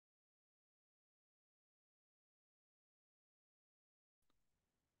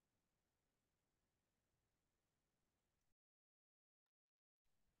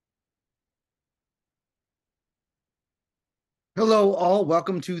Hello, all.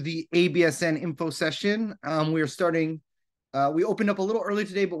 Welcome to the ABSN info session. We are starting. We opened up a little early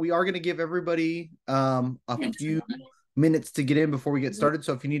today, but we are going to give everybody a few minutes to get in before we get started.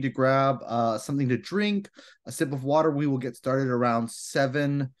 So if you need to grab something to drink, a sip of water, we will get started around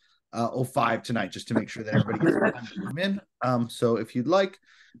 7:05 tonight, just to make sure that everybody gets time to come in. So if you'd like,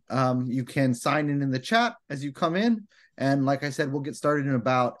 you can sign in the chat as you come in. And like I said, we'll get started in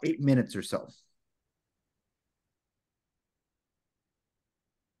about 8 minutes or so.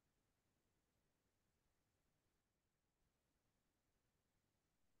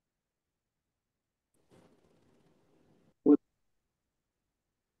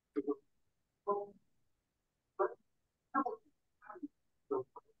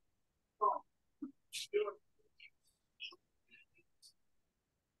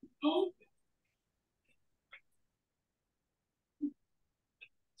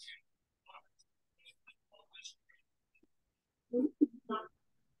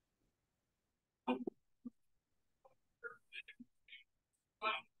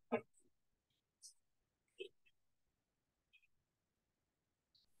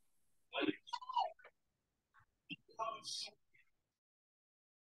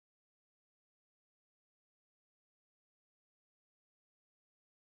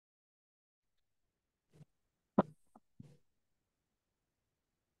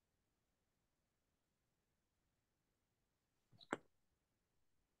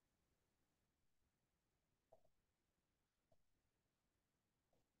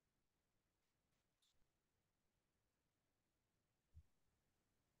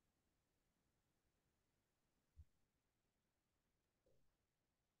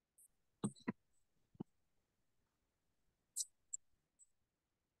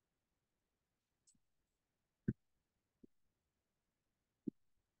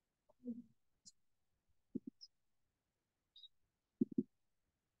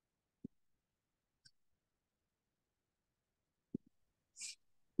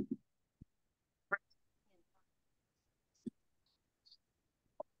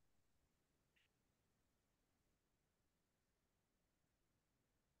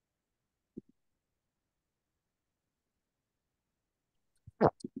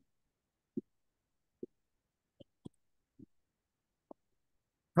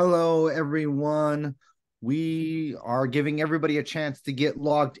 Hello, everyone. We are giving everybody a chance to get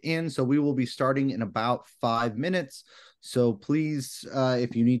logged in, so we will be starting in about 5 minutes. So please,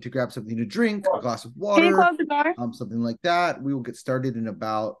 if you need to grab something to drink, a glass of Can you water, close the door? something like that, we will get started in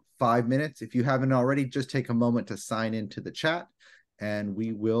about 5 minutes. If you haven't already, just take a moment to sign into the chat, and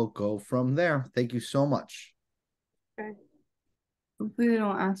we will go from there. Thank you so much. Okay. Hopefully they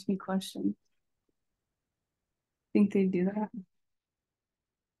don't ask me questions. Think they do that?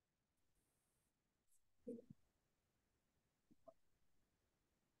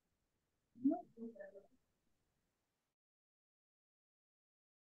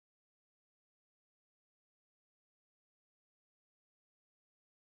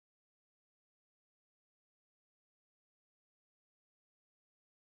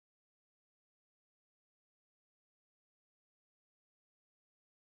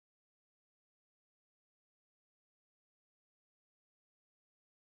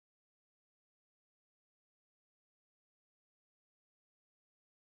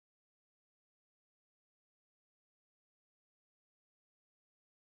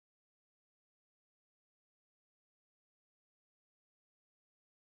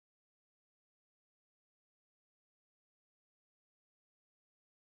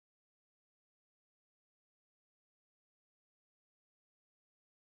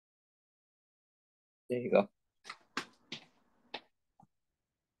 There you go. Are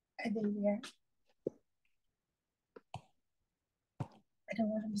they there? I don't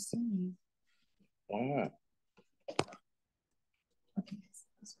want them to see me. Wow. Okay,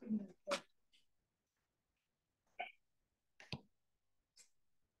 let's bring it up there.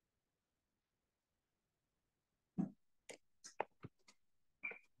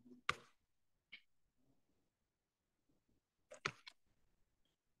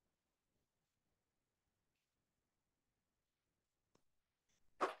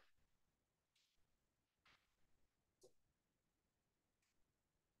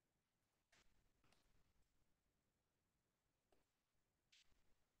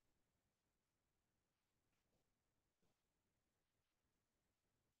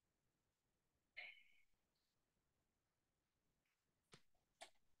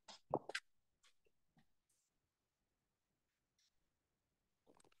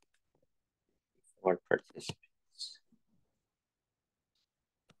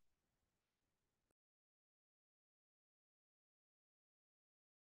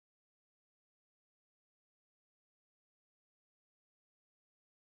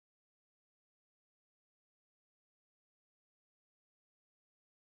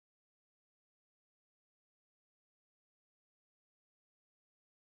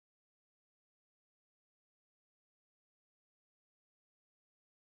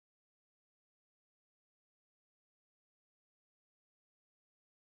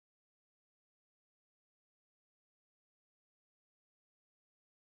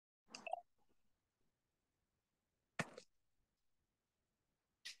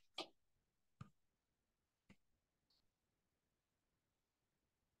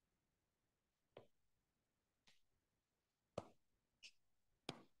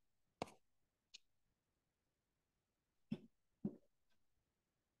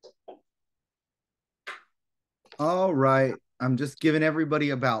 All right. I'm just giving everybody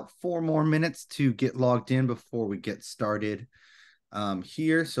about 4 more minutes to get logged in before we get started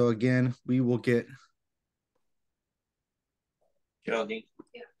here. So again, we will get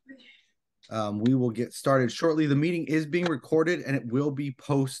started shortly. The meeting is being recorded and it will be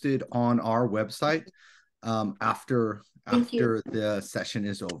posted on our website after the session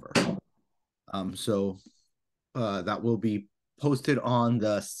is over. So that will be posted on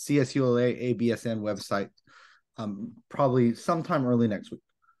the CSULA ABSN website probably sometime early next week.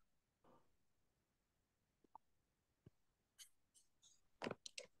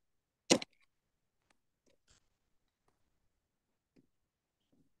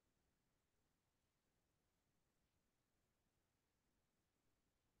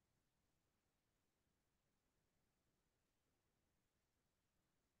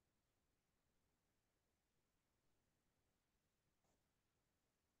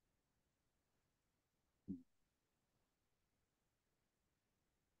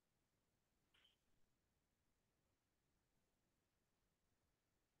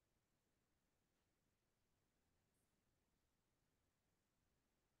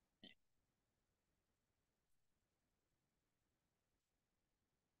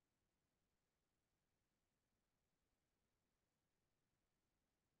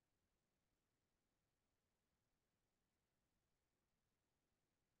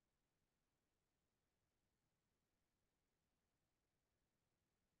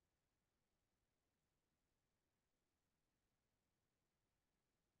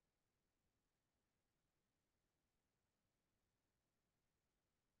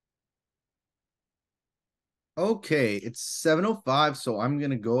 Okay, it's 7:05, so I'm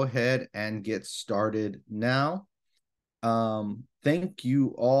going to go ahead and get started now. Thank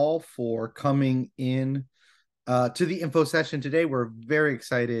you all for coming in to the info session today. We're very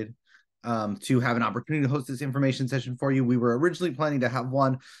excited to have an opportunity to host this information session for you. We were originally planning to have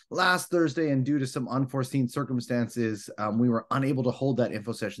one last Thursday, and due to some unforeseen circumstances, we were unable to hold that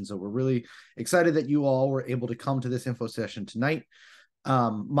info session. So we're really excited that you all were able to come to this info session tonight.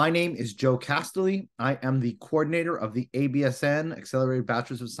 My name is Joe Kastely. I am the coordinator of the ABSN Accelerated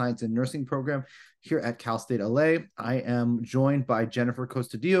Bachelor's of Science in Nursing program here at Cal State LA. I am joined by Jennifer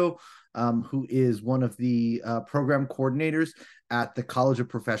Costadillo, who is one of the program coordinators at the College of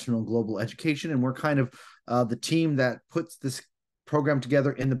Professional and Global Education. And we're kind of the team that puts this program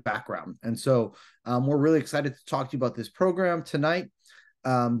together in the background. And so we're really excited to talk to you about this program tonight.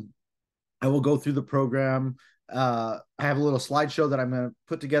 I will go through the program. I have a little slideshow that I'm going to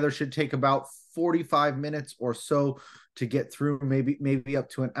put together. Should take about 45 minutes or so to get through, maybe up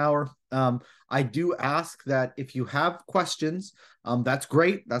to an hour. I do ask that if you have questions, that's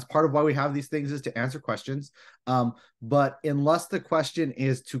great. That's part of why we have these things, is to answer questions. But unless the question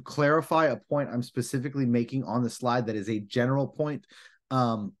is to clarify a point I'm specifically making on the slide that is a general point,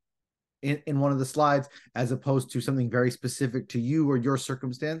 in one of the slides, as opposed to something very specific to you or your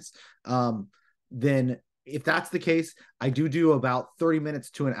circumstance, then if that's the case, I do about 30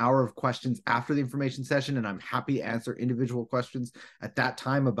 minutes to an hour of questions after the information session, and I'm happy to answer individual questions at that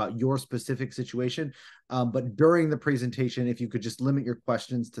time about your specific situation. But during the presentation, if you could just limit your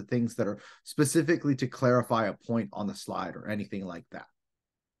questions to things that are specifically to clarify a point on the slide or anything like that.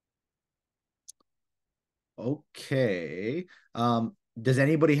 Okay. Does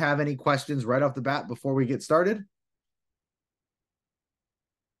anybody have any questions right off the bat before we get started?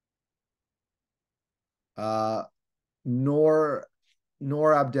 Noor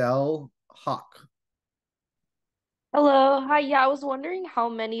Abdel Haq. Hello. Hi. Yeah, I was wondering how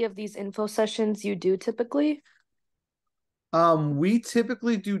many of these info sessions you do typically. We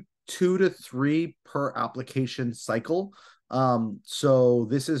typically do 2 to 3 per application cycle. So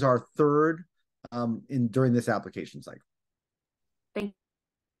this is our third during this application cycle. Thank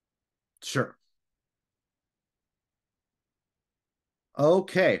Sure.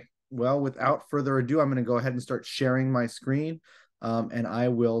 Okay. Well, without further ado, I'm going to go ahead and start sharing my screen, and I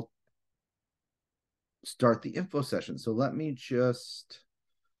will start the info session. So let me just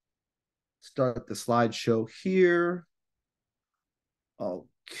start the slideshow here.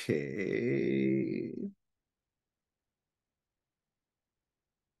 Okay.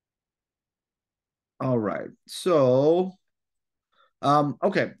 All right. So,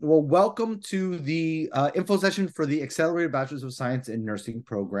 okay. Well, welcome to the info session for the Accelerated Bachelor's of Science in Nursing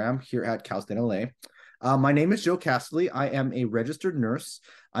program here at Cal State LA. My name is Joe Kastely. I am a registered nurse.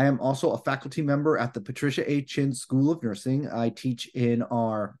 I am also a faculty member at the Patricia A. Chin School of Nursing. I teach in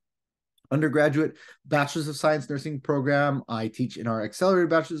our undergraduate Bachelor's of Science nursing program. I teach in our accelerated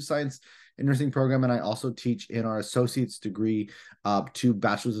Bachelor's of Science in nursing program, and I also teach in our associate's degree to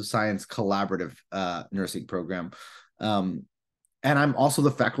Bachelor's of Science collaborative nursing program. And I'm also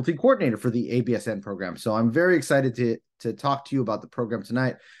the faculty coordinator for the ABSN program. So I'm very excited to talk to you about the program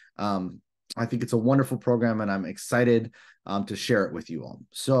tonight. I think it's a wonderful program, and I'm excited to share it with you all.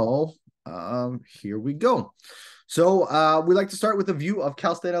 So here we go. So we like to start with a view of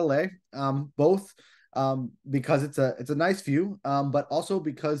Cal State LA, both because it's a nice view, but also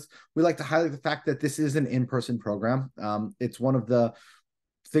because we like to highlight the fact that this is an in-person program. It's one of the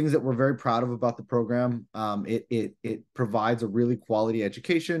things that we're very proud of about the program. It provides a really quality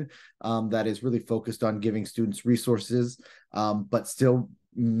education that is really focused on giving students resources, but still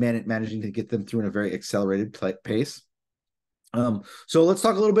managing to get them through in a very accelerated pace. So let's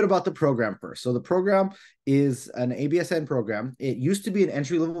talk a little bit about the program first. So the program is an ABSN program. It used to be an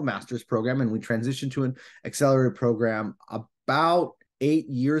entry-level master's program, and we transitioned to an accelerated program about 8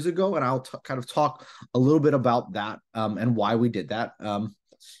 years ago, and I'll kind of talk a little bit about that and why we did that.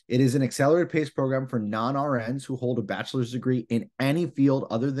 It is an accelerated pace program for non-RNs who hold a bachelor's degree in any field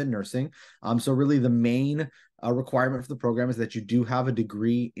other than nursing. So really the main requirement for the program is that you do have a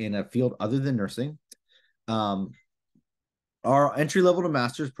degree in a field other than nursing. Our entry-level to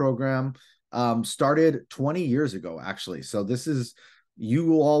master's program started 20 years ago, actually. So this is,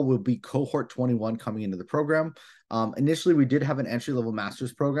 you all will be cohort 21 coming into the program. Initially, we did have an entry-level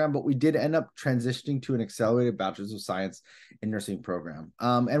master's program, but we did end up transitioning to an accelerated Bachelor's of Science in Nursing program.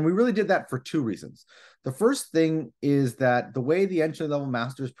 And we really did that for two reasons. The first thing is that the way the entry-level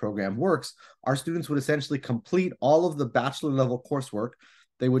master's program works, our students would essentially complete all of the bachelor-level coursework.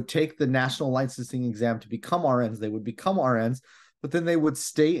 They would take the national licensing exam to become RNs. They would become RNs, but then they would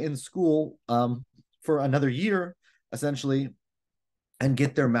stay in school for another year, essentially, and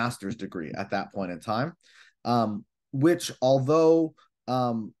get their master's degree at that point in time. Which, although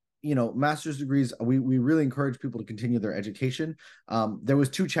master's degrees, we really encourage people to continue their education. There was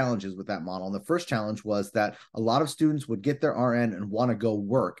two challenges with that model. And the first challenge was that a lot of students would get their RN and want to go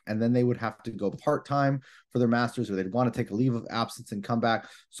work, and then they would have to go part-time for their master's, or they'd want to take a leave of absence and come back.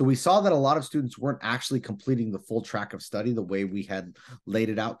 So we saw that a lot of students weren't actually completing the full track of study the way we had laid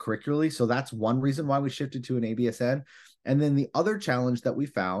it out curricularly. So that's one reason why we shifted to an ABSN. And then the other challenge that we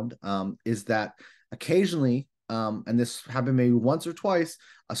found is that occasionally, and this happened maybe once or twice,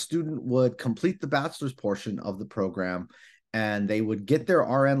 a student would complete the bachelor's portion of the program and they would get their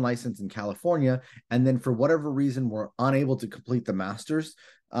RN license in California, and then for whatever reason were unable to complete the master's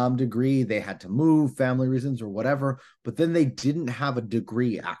degree. They had to move, family reasons or whatever, but then they didn't have a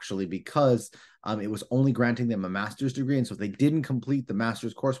degree actually, because it was only granting them a master's degree. And so if they didn't complete the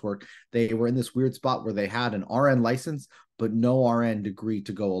master's coursework, they were in this weird spot where they had an RN license, but no RN degree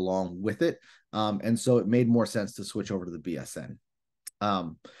to go along with it. And so it made more sense to switch over to the BSN.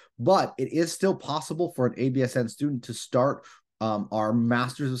 But it is still possible for an ABSN student to start our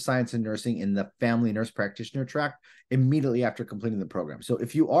Master's of Science in Nursing in the Family Nurse Practitioner track immediately after completing the program. So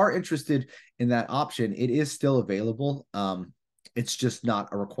if you are interested in that option, it is still available. It's just not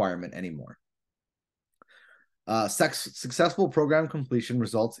a requirement anymore. Successful program completion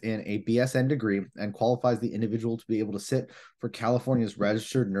results in a BSN degree and qualifies the individual to be able to sit for California's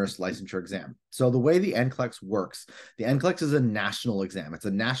Registered Nurse Licensure exam. So the way the NCLEX works, the NCLEX is a national exam. It's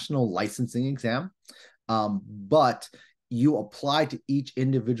a national licensing exam, but you apply to each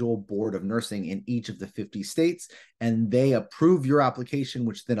individual board of nursing in each of the 50 states, and they approve your application,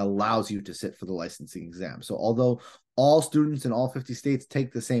 which then allows you to sit for the licensing exam. So although all students in all 50 states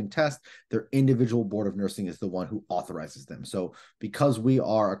take the same test, their individual board of nursing is the one who authorizes them. So because we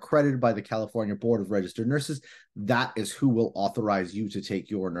are accredited by the California Board of Registered Nurses, that is who will authorize you to take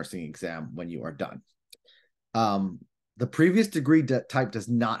your nursing exam when you are done. The previous degree type does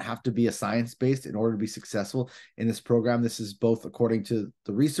not have to be a science-based in order to be successful in this program. This is both according to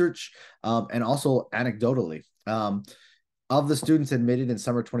the research and also anecdotally. Of the students admitted in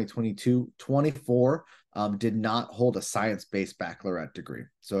summer 2022, 24 did not hold a science-based baccalaureate degree.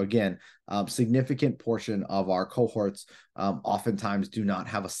 So again, significant portion of our cohorts oftentimes do not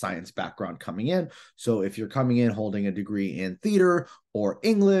have a science background coming in. So if you're coming in holding a degree in theater or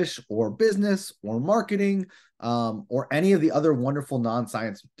English or business or marketing or any of the other wonderful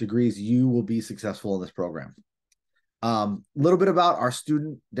non-science degrees, you will be successful in this program. A little bit about our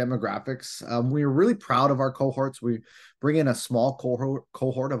student demographics. We are really proud of our cohorts. We bring in a small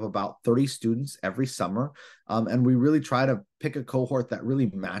cohort of about 30 students every summer, and we really try to pick a cohort that really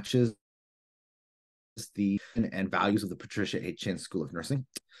matches the and values of the Patricia H. Chin School of Nursing.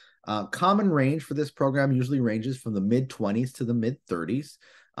 Common range for this program usually ranges from the mid-20s to the mid-30s.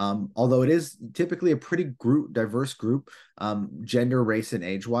 Although it is typically a pretty diverse group, gender, race, and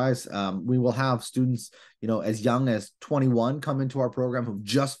age-wise. We will have students, as young as 21 come into our program who've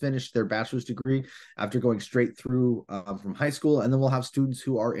just finished their bachelor's degree after going straight through from high school. And then we'll have students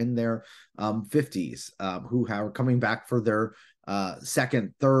who are in their 50s who are coming back for their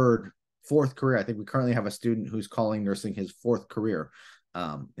second, third, fourth career. I think we currently have a student who's calling nursing his fourth career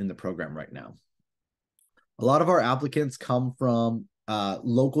in the program right now. A lot of our applicants come from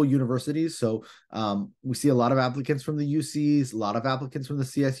local universities. So we see a lot of applicants from the UCs, a lot of applicants from the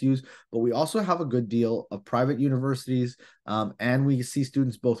CSUs, but we also have a good deal of private universities, and we see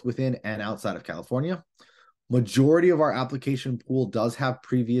students both within and outside of California. Majority of our application pool does have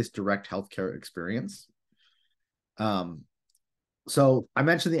previous direct healthcare experience. So I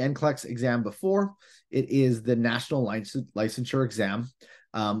mentioned the NCLEX exam before. It is the national licensure exam.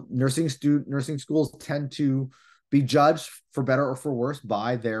 Nursing schools tend to be judged, for better or for worse,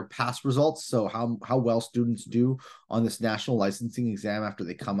 by their past results. So how well students do on this national licensing exam after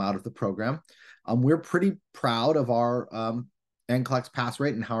they come out of the program. We're pretty proud of our NCLEX pass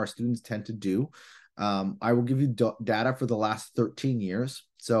rate and how our students tend to do. I will give you data for the last 13 years.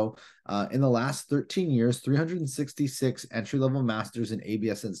 So in the last 13 years, 366 entry-level masters in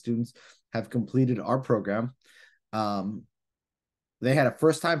ABSN students have completed our program. They had a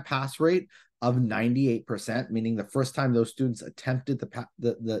first-time pass rate of 98%, meaning the first time those students attempted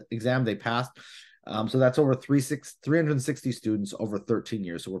the exam, they passed. So that's over 360 students over 13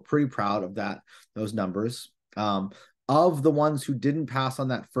 years. So we're pretty proud of those numbers. Of the ones who didn't pass on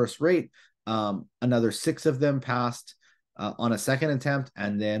that first rate, another 6 of them passed on a second attempt,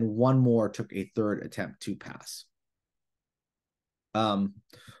 and then 1 more took a third attempt to pass.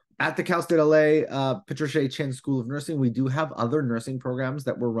 At the Cal State LA Patricia A. Chin School of Nursing, we do have other nursing programs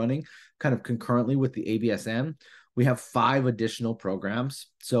that we're running kind of concurrently with the ABSN. We have 5 additional programs.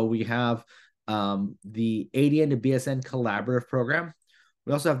 So we have the ADN to BSN collaborative program.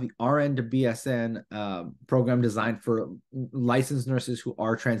 We also have the RN to BSN program designed for licensed nurses who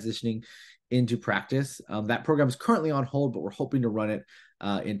are transitioning into practice. That program is currently on hold, but we're hoping to run it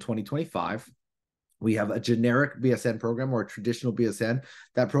in 2025. We have a generic BSN program or a traditional BSN.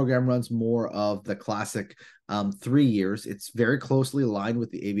 That program runs more of the classic 3 years. It's very closely aligned with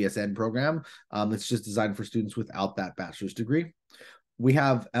the ABSN program. It's just designed for students without that bachelor's degree. We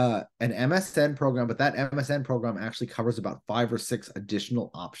have an MSN program, but that MSN program actually covers about 5 or 6 additional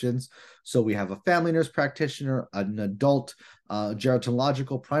options. So we have a family nurse practitioner, an adult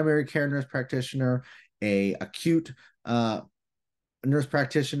gerontological primary care nurse practitioner, a acute nurse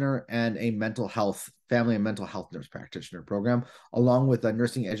practitioner, and a family and mental health nurse practitioner program, along with a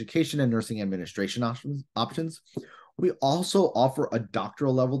nursing education and nursing administration options. We also offer a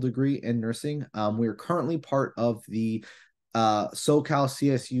doctoral level degree in nursing. We are currently part of the SoCal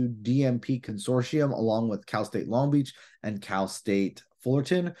CSU DMP consortium, along with Cal State Long Beach and Cal State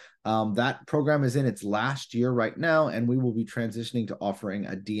Fullerton. That program is in its last year right now, and we will be transitioning to offering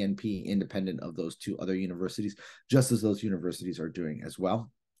a DNP independent of those 2 other universities, just as those universities are doing as well.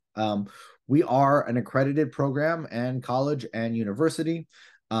 We are an accredited program and college and university.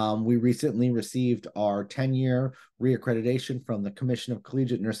 We recently received our 10-year reaccreditation from the Commission of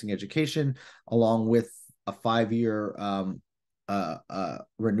Collegiate Nursing Education, along with a 5-year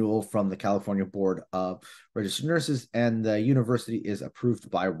renewal from the California Board of Registered Nurses, and the university is approved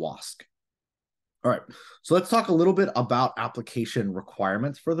by WASC. All right, so let's talk a little bit about application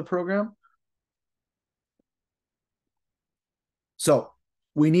requirements for the program. So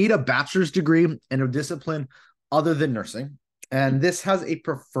we need a bachelor's degree in a discipline other than nursing. And this has a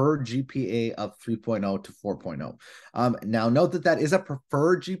preferred GPA of 3.0 to 4.0. Now, note that is a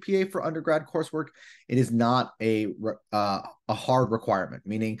preferred GPA for undergrad coursework. It is not a hard requirement,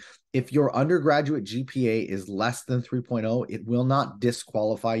 meaning if your undergraduate GPA is less than 3.0, it will not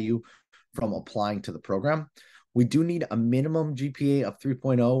disqualify you from applying to the program. We do need a minimum GPA of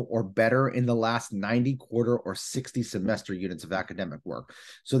 3.0 or better in the last 90 quarter or 60 semester units of academic work.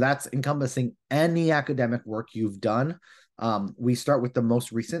 So that's encompassing any academic work you've done. We start with the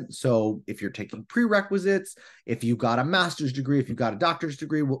most recent. So if you're taking prerequisites, if you got a master's degree, if you got a doctor's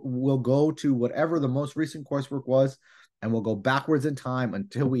degree, we'll go to whatever the most recent coursework was, and we'll go backwards in time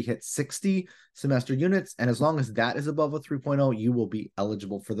until we hit 60 semester units. And as long as that is above a 3.0, you will be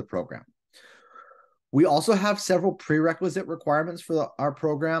eligible for the program. We also have several prerequisite requirements for our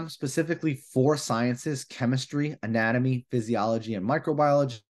program, specifically for sciences: chemistry, anatomy, physiology, and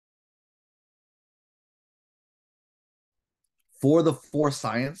microbiology. For the 4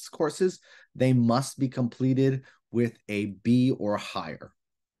 science courses, they must be completed with a B or higher.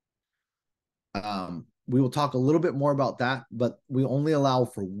 We will talk a little bit more about that, but we only allow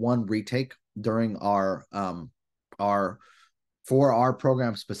for one retake during our for our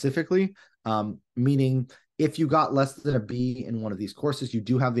program specifically, meaning if you got less than a B in one of these courses, you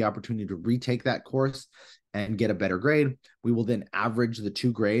do have the opportunity to retake that course and get a better grade. We will then average the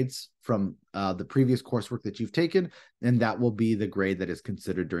 2 grades from the previous coursework that you've taken, and that will be the grade that is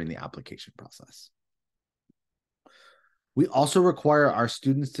considered during the application process. We also require our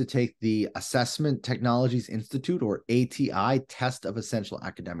students to take the Assessment Technologies Institute, or ATI, Test of Essential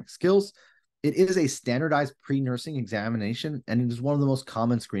Academic Skills. It is a standardized pre-nursing examination, and it is one of the most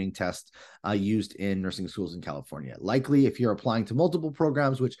common screening tests used in nursing schools in California. Likely, if you're applying to multiple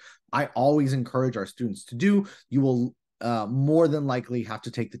programs, which I always encourage our students to do, you will more than likely have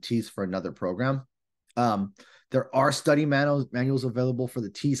to take the TEAS for another program. There are study manuals available for the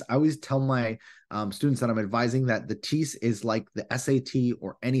TEAS. I always tell my students that I'm advising that the TEAS is like the SAT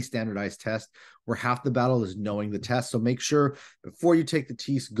or any standardized test, where half the battle is knowing the test. So make sure before you take the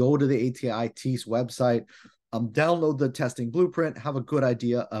TEAS, go to the ATI TEAS website, download the testing blueprint, have a good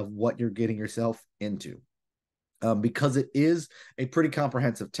idea of what you're getting yourself into. Because it is a pretty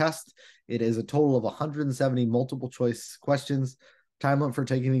comprehensive test. It is a total of 170 multiple choice questions. Time limit for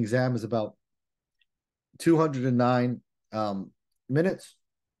taking the exam is about 209 minutes.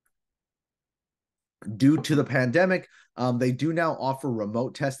 Due to the pandemic, they do now offer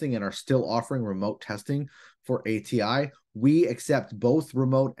remote testing and are still offering remote testing for ATI. We accept both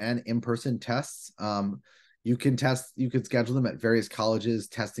remote and in-person tests. You can schedule them at various colleges,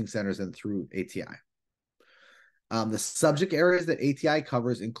 testing centers, and through ATI. The subject areas that ATI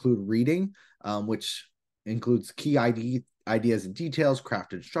covers include reading, which includes key ideas and details,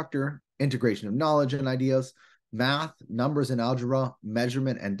 craft instructor, integration of knowledge and ideas, math, numbers and algebra,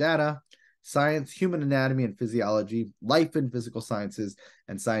 measurement and data, science, human anatomy and physiology, life and physical sciences,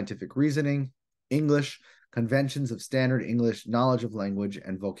 and scientific reasoning, English, conventions of standard English, knowledge of language,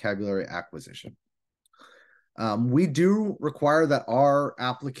 and vocabulary acquisition. We do require that our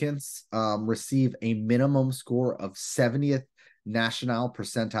applicants receive a minimum score of 70th national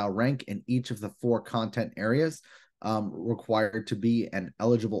percentile rank in each of the 4 content areas required to be an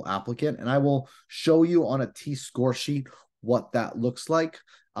eligible applicant. And I will show you on a TEAS score sheet what that looks like.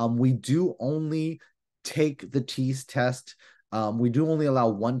 We do only take the TEAS test. We do only allow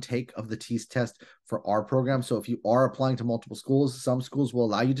one take of the TEAS test for our program. So if you are applying to multiple schools, some schools will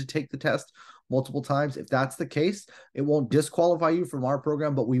allow you to take the test multiple times. If that's the case, it won't disqualify you from our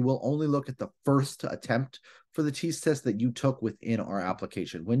program, but we will only look at the first attempt for the TEAS test that you took within our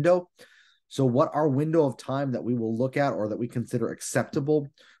application window. So what our window of time that we will look at, or that we consider acceptable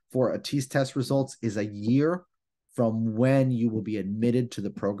for a TEAS test results, is a year from when you will be admitted to the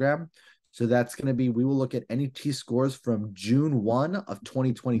program. So that's going to be, we will look at any TEAS scores from June 1 of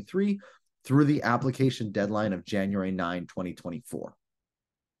 2023 through the application deadline of January 9, 2024.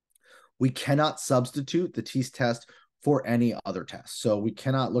 We cannot substitute the TEAS test for any other test. So we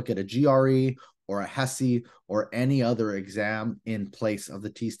cannot look at a GRE or a HESI or any other exam in place of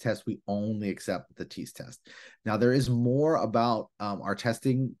the TEAS test. We only accept the TEAS test. Now, there is more about our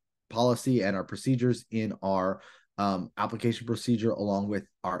testing policy and our procedures in our application procedure, along with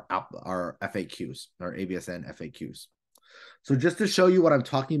our FAQs, our ABSN FAQs. So just to show you what I'm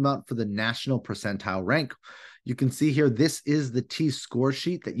talking about for the national percentile rank, you can see here, this is the TEAS score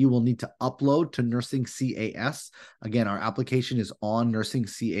sheet that you will need to upload to Nursing CAS. Again, our application is on Nursing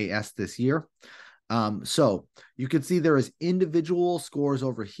CAS this year. So you can see there is individual scores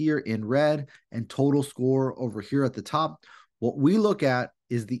over here in red and total score over here at the top. What we look at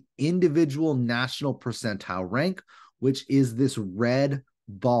is the individual national percentile rank, which is this red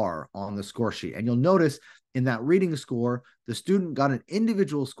bar on the score sheet. And you'll notice in that reading score, the student got an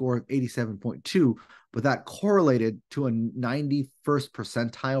individual score of 87.2, but that correlated to a 91st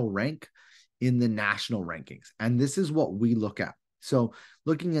percentile rank in the national rankings. And this is what we look at. So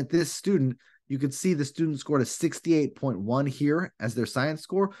looking at this student, you could see the student scored a 68.1 here as their science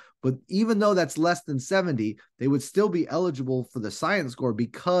score, but even though that's less than 70, they would still be eligible for the science score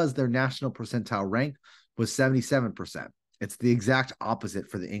because their national percentile rank was 77%. It's the exact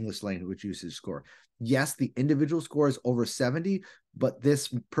opposite for the English language usage score. Yes, the individual score is over 70, but this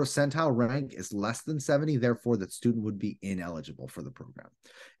percentile rank is less than 70. Therefore, the student would be ineligible for the program.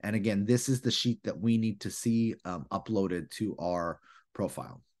 And again, this is the sheet that we need to see uploaded to our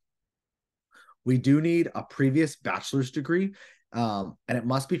profile. We do need a previous bachelor's degree. And it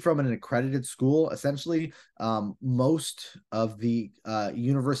must be from an accredited school. Essentially, most of the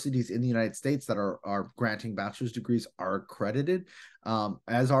universities in the United States that are granting bachelor's degrees are accredited,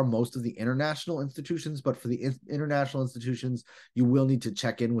 as are most of the international institutions. But for the international institutions, you will need to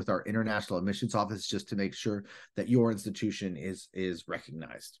check in with our international admissions office just to make sure that your institution is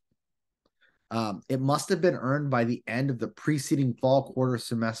recognized. It must have been earned by the end of the preceding fall quarter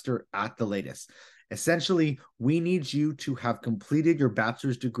semester at the latest. Essentially, we need you to have completed your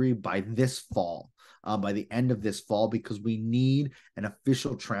bachelor's degree by this fall, by the end of this fall, because we need an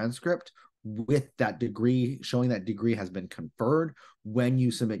official transcript with that degree, showing that degree has been conferred when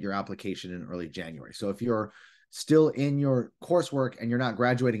you submit your application in early January. So if you're still in your coursework and you're not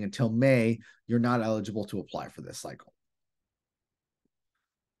graduating until May, you're not eligible to apply for this cycle.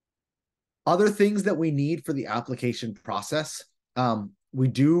 Other things that we need for the application process, we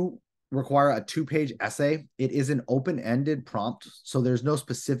do require a 2-page essay. It is an open-ended prompt, so there's no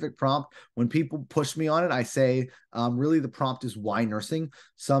specific prompt. When people push me on it, I say, really the prompt is why nursing.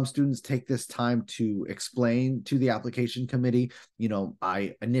 Some students take this time to explain to the application committee,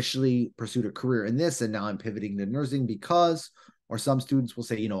 I initially pursued a career in this and now I'm pivoting to nursing because, or some students will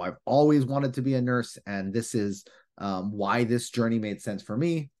say, I've always wanted to be a nurse and this is why this journey made sense for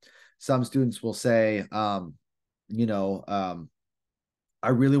me. Some students will say, I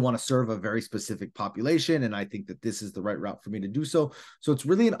really want to serve a very specific population, and I think that this is the right route for me to do so. So it's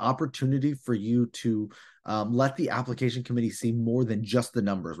really an opportunity for you to let the application committee see more than just the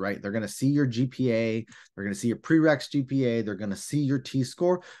numbers, right? They're going to see your GPA, they're going to see your prereqs GPA, they're going to see your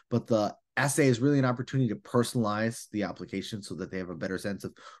T-score, but the essay is really an opportunity to personalize the application so that they have a better sense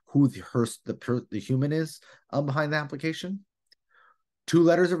of who the human is behind the application. 2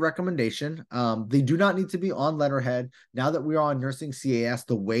 letters of recommendation. They do not need to be on letterhead. Now that we are on Nursing CAS,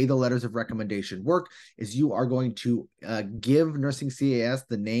 the way the letters of recommendation work is you are going to give Nursing CAS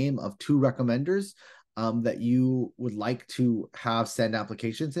the name of 2 recommenders that you would like to have send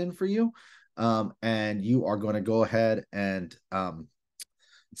applications in for you. And you are going to go ahead and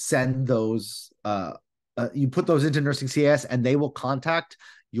send those, you put those into Nursing CAS and they will contact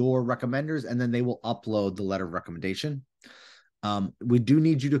your recommenders and then they will upload the letter of recommendation. We do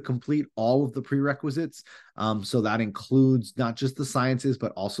need you to complete all of the prerequisites. So that includes not just the sciences,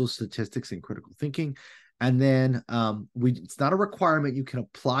 but also statistics and critical thinking. And then it's not a requirement. You can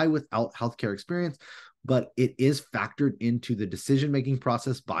apply without healthcare experience, but it is factored into the decision-making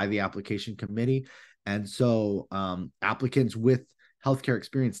process by the application committee. And so applicants with healthcare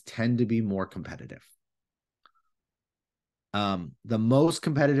experience tend to be more competitive. The most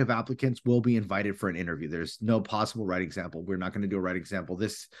competitive applicants will be invited for an interview. There's no possible writing sample. We're not going to do a writing sample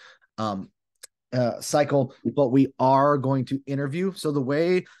this cycle, but we are going to interview. So the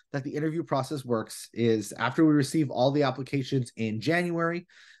way that the interview process works is after we receive all the applications in January,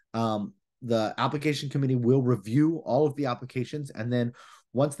 the application committee will review all of the applications. And then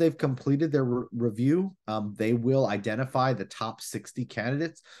once they've completed their review, they will identify the top 60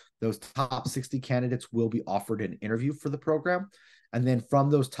 candidates. Those top 60 candidates will be offered an interview for the program. And then from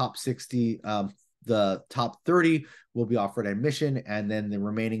those top 60, the top 30 will be offered admission, and then the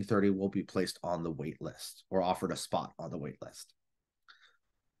remaining 30 will be placed on the wait list or offered a spot on the wait list.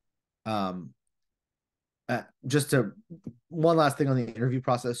 One last thing on the interview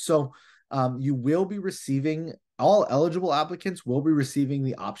process. So you will be receiving, all eligible applicants will be receiving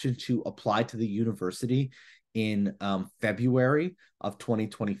the option to apply to the university in February of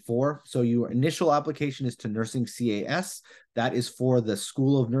 2024. So your initial application is to Nursing CAS. That is for the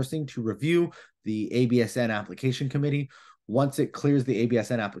School of Nursing to review the ABSN application committee. Once it clears the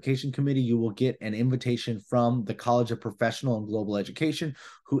ABSN application committee, you will get an invitation from the College of Professional and Global Education,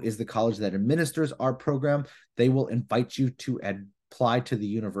 who is the college that administers our program. They will invite you to apply to the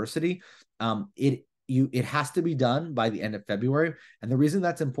university. It has to be done by the end of February. And the reason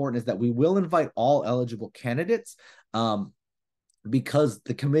that's important is that we will invite all eligible candidates because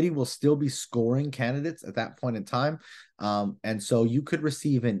the committee will still be scoring candidates at that point in time. And so you could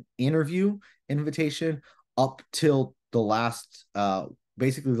receive an interview invitation up till the last,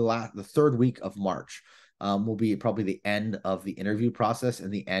 basically the 3rd week of March. Will be probably the end of the interview process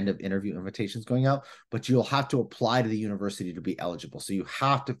and the end of interview invitations going out, but you'll have to apply to the university to be eligible. So you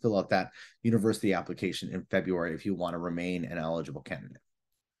have to fill out that university application in February if you want to remain an eligible candidate.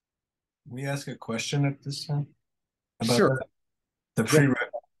 Can we ask a question at this time? About Sure. The prerequisite.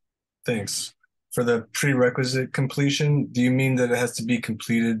 Thanks. For the prerequisite completion, do you mean that it has to be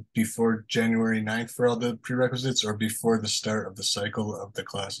completed before January 9th for all the prerequisites or before the start of the cycle of the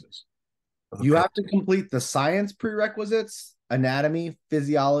classes? You have to complete the science prerequisites, anatomy,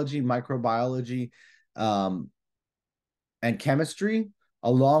 physiology, microbiology, and chemistry,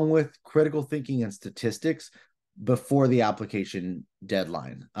 along with critical thinking and statistics before the application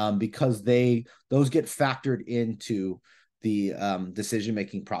deadline, because those get factored into the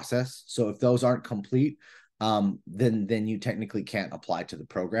decision-making process. So if those aren't complete, then you technically can't apply to the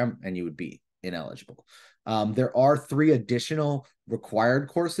program and you would be ineligible. There are 3 additional required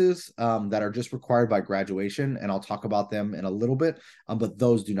courses that are just required by graduation, and I'll talk about them in a little bit, but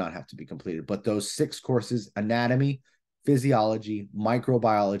those do not have to be completed. But those 6 courses, anatomy, physiology,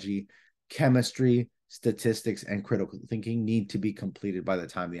 microbiology, chemistry, statistics, and critical thinking, need to be completed by the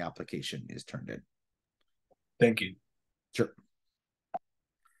time the application is turned in. Thank you. Sure.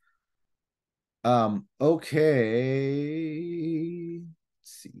 Okay. Let's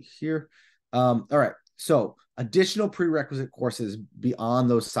see here. All right. So additional prerequisite courses beyond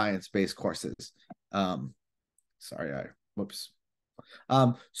those science-based courses. Whoops.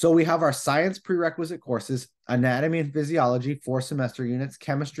 So we have our science prerequisite courses: anatomy and physiology, 4 semester units;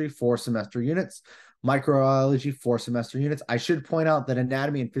 chemistry, 4 semester units; microbiology, 4 semester units. I should point out that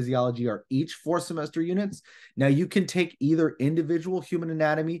anatomy and physiology are each 4 semester units. Now you can take either individual human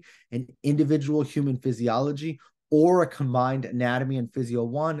anatomy and individual human physiology, or a combined anatomy and physio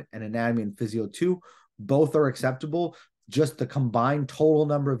 1 and anatomy and physio 2. Both are acceptable. Just the combined total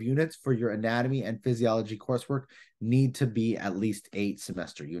number of units for your anatomy and physiology coursework need to be at least 8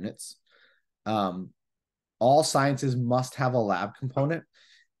 semester units. All sciences must have a lab component,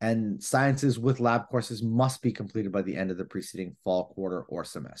 and sciences with lab courses must be completed by the end of the preceding fall quarter or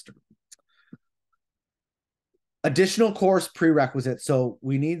semester. Additional course prerequisites. So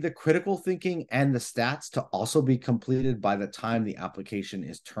we need the critical thinking and the stats to also be completed by the time the application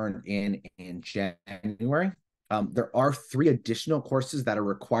is turned in January. There are 3 additional courses that are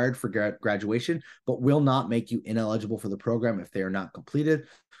required for graduation, but will not make you ineligible for the program if they are not completed.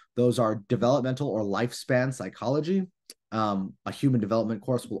 Those are developmental or lifespan psychology. A human development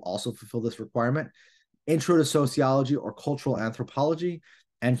course will also fulfill this requirement: intro to sociology or cultural anthropology,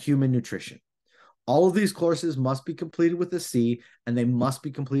 and human nutrition. All of these courses must be completed with a C, and they must be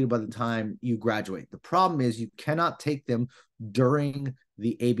completed by the time you graduate. The problem is you cannot take them during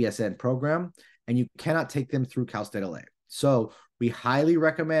the ABSN program, and you cannot take them through Cal State LA. So we highly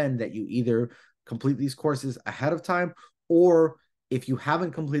recommend that you either complete these courses ahead of time, or if you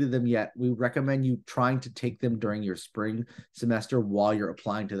haven't completed them yet, we recommend you trying to take them during your spring semester while you're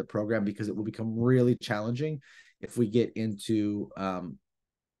applying to the program, because it will become really challenging if we get into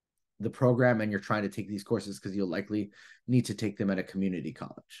the program and you're trying to take these courses, because you'll likely need to take them at a community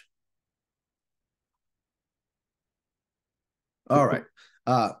college. All right.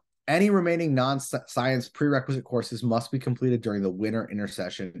 Any remaining non-science prerequisite courses must be completed during the winter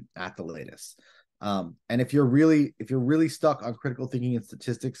intersession at the latest. And if you're really stuck on critical thinking and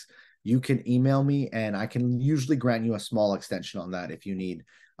statistics, you can email me and I can usually grant you a small extension on that if you need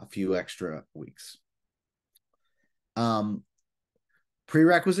a few extra weeks.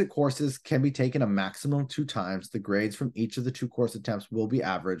 Prerequisite courses can be taken a maximum of 2 times. The grades from each of the 2 course attempts will be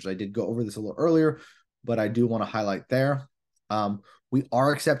averaged. I did go over this a little earlier, but I do want to highlight there. We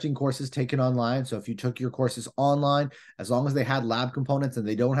are accepting courses taken online. So if you took your courses online, as long as they had lab components, and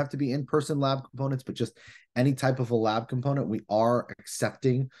they don't have to be in-person lab components, but just any type of a lab component, we are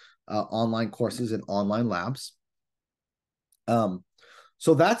accepting online courses and online labs.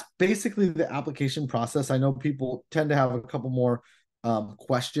 So that's basically the application process. I know people tend to have a couple more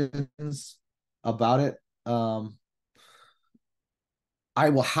questions about it. I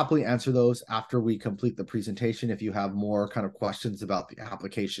will happily answer those after we complete the presentation. If you have more kind of questions about the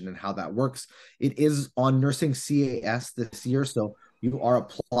application and how that works, it is on Nursing CAS this year. So you are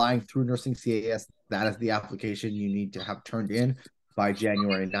applying through Nursing CAS. That is the application you need to have turned in by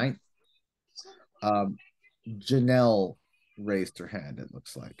January 9th. Janelle raised her hand, it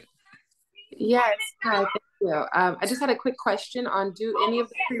looks like. Yes, hi, thank you. I just had a quick question on, do any of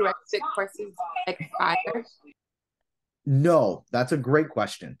the prerequisite courses expire? No, that's a great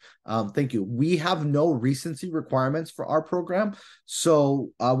question. Thank you. We have no recency requirements for our program. So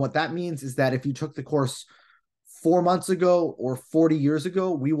what that means is that if you took the course 4 months ago or 40 years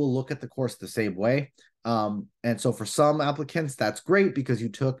ago, we will look at the course the same way. And so for some applicants, that's great because you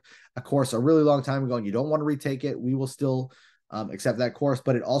took a course a really long time ago and you don't want to retake it. We will still accept that course.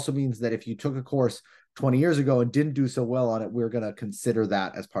 But it also means that if you took a course 20 years ago and didn't do so well on it, we're going to consider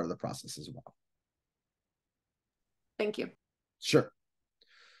that as part of the process as well. Thank you. Sure.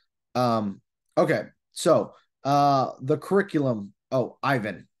 Okay. So the curriculum. Oh,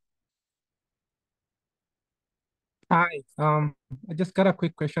 Ivan. Hi, I just got a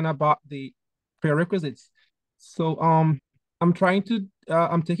quick question about the prerequisites. So, I'm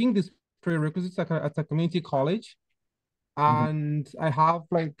taking these prerequisites at a community college, and I have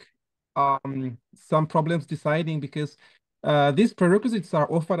like some problems deciding because these prerequisites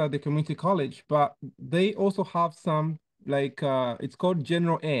are offered at the community college, but they also have some like it's called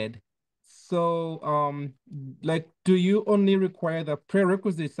general ed. So like do you only require the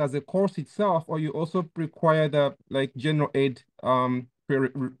prerequisites as a course itself, or you also require the like general ed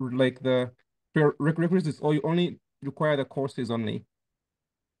like the prerequisites, or you only require the courses only?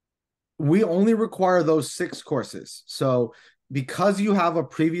 We only require those 6 courses. So because you have a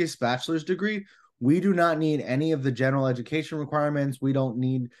previous bachelor's degree, we do not need any of the general education requirements. We don't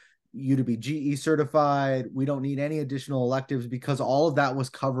need you to be GE certified. We don't need any additional electives because all of that was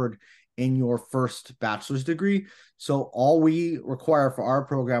covered in your first bachelor's degree. So all we require for our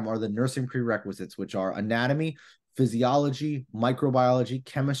program are the nursing prerequisites, which are anatomy, physiology, microbiology,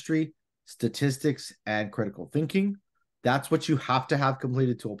 chemistry, statistics, and critical thinking. That's what you have to have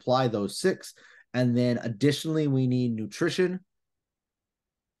completed to apply those 6. And then additionally, we need nutrition,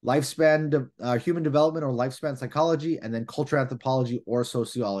 lifespan, human development or lifespan psychology, and then culture anthropology or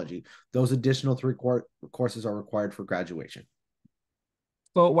sociology. Those additional 3 courses are required for graduation.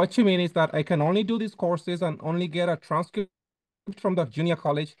 So what you mean is that I can only do these courses and only get a transcript from the junior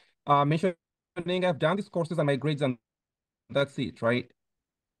college mentioning I've done these courses and my grades, and that's it, right?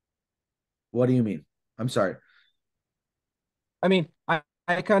 What do you mean? I'm sorry. I mean, I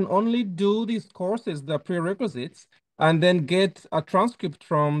can only do these courses, the prerequisites, and then get a transcript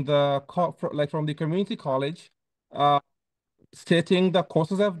from the from the community college stating the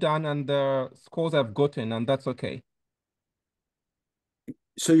courses I've done and the scores I've gotten, and that's okay.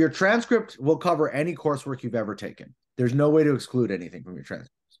 So your transcript will cover any coursework you've ever taken. There's no way to exclude anything from your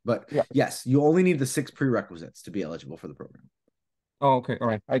transcripts. But yeah, yes, you only need the 6 prerequisites to be eligible for the program. Oh, okay, all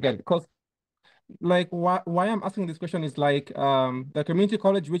right, I get it. Because like why I'm asking this question is like the community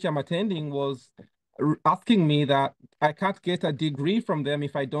college which I'm attending was asking me that I can't get a degree from them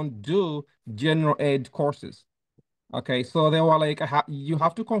if I don't do general ed courses. Okay, so they were like, you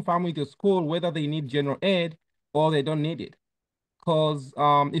have to confirm with your school whether they need general ed or they don't need it. Because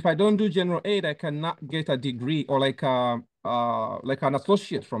if I don't do general ed, I cannot get a degree or like an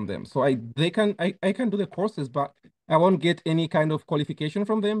associate from them. So I can do the courses, but I won't get any kind of qualification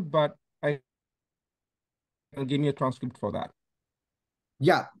from them, but I can give me a transcript for that.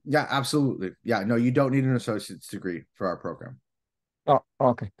 Yeah, absolutely. Yeah, no, you don't need an associate's degree for our program. Oh,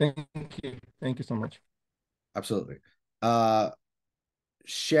 okay. Thank you so much. Absolutely. Shani,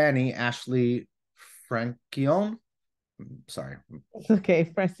 Ashley Frankion. Sorry. It's okay,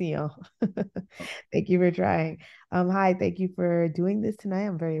 Francine. Thank you for trying. Hi, thank you for doing this tonight.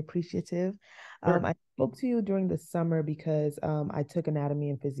 I'm very appreciative. Sure. I spoke to you during the summer because I took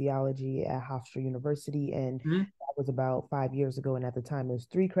anatomy and physiology at Hofstra University, and that was about 5 years ago. And at the time, it was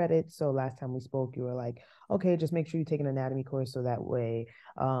 3 credits. So last time we spoke, you were like, okay, just make sure you take an anatomy course so that way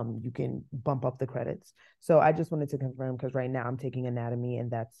you can bump up the credits. So I just wanted to confirm because right now I'm taking anatomy, and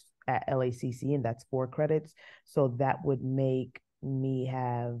that's at LACC, and that's 4 credits. So that would make me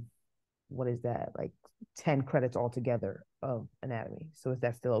have, what is that, like 10 credits altogether of anatomy. So is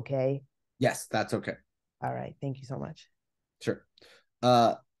that still okay? Yes, that's okay. All right. Thank you so much. Sure.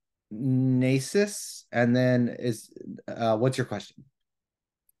 Nasis, and then what's your question?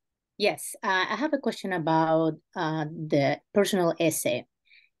 Yes, I have a question about the personal essay.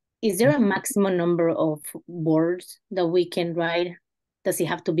 Is there a maximum number of words that we can write? Does it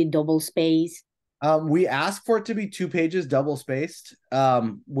have to be double spaced? We ask for it to be 2 pages double spaced.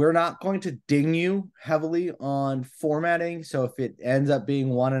 We're not going to ding you heavily on formatting. So if it ends up being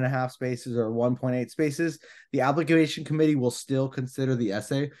 1.5 spaces or 1.8 spaces, the application committee will still consider the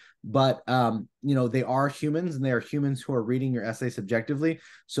essay. But they are humans, and they are humans who are reading your essay subjectively.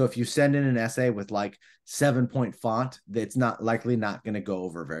 So if you send in an essay with like 7-point font, it's not likely not going to go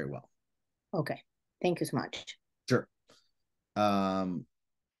over very well. Okay, thank you so much. Sure.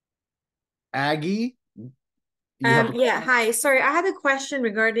 Aggie, yeah, hi. Sorry, I had a question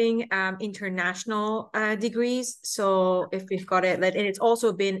regarding international degrees. So if we've got it, and it's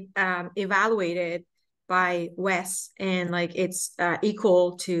also been evaluated by Wes, and like it's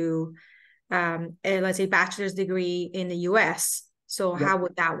equal to let's say bachelor's degree in the US. So how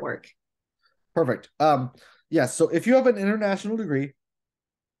would that work? Perfect. Yes, so if you have an international degree,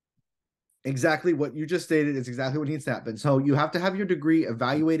 exactly what you just stated is exactly what needs to happen. So you have to have your degree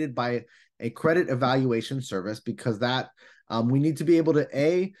evaluated by a credit evaluation service, because that we need to be able to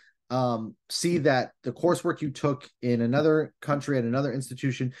see that the coursework you took in another country at another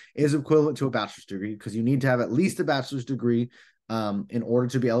institution is equivalent to a bachelor's degree, because you need to have at least a bachelor's degree in order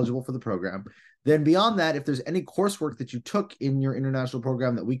to be eligible for the program. Then beyond that, if there's any coursework that you took in your international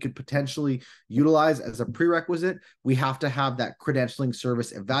program that we could potentially utilize as a prerequisite, we have to have that credentialing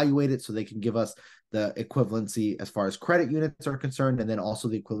service evaluate it so they can give us the equivalency as far as credit units are concerned, and then also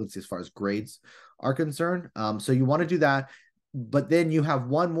the equivalency as far as grades are concerned. So you want to do that. But then you have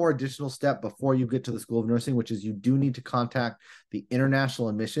one more additional step before you get to the School of Nursing, which is you do need to contact the International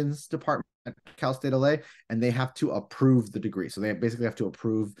Admissions Department at Cal State LA, and they have to approve the degree. So they basically have to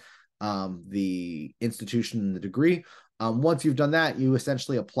approve the institution and the degree. Once you've done that, you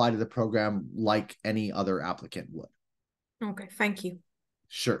essentially apply to the program like any other applicant would. Okay, thank you.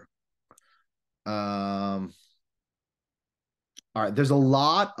 Sure. All right, there's a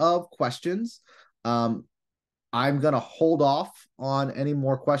lot of questions. I'm going to hold off on any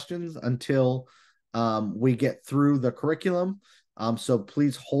more questions until we get through the curriculum. So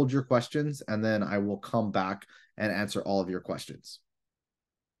please hold your questions, and then I will come back and answer all of your questions.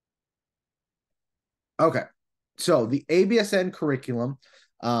 Okay, so the ABSN curriculum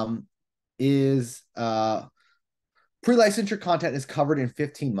is pre-licensure content is covered in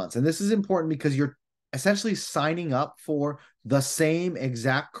 15 months. And this is important because you're essentially signing up for the same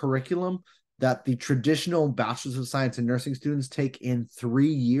exact curriculum that the traditional Bachelor's of Science in Nursing students take in 3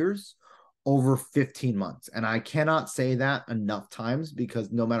 years over 15 months. And I cannot say that enough times,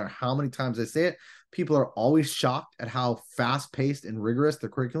 because no matter how many times I say it, people are always shocked at how fast-paced and rigorous the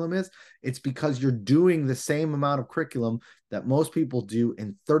curriculum is. It's because you're doing the same amount of curriculum that most people do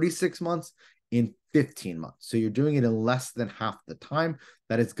in 36 months in 15 months. So you're doing it in less than half the time.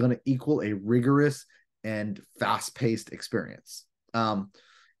 That is going to equal a rigorous and fast-paced experience.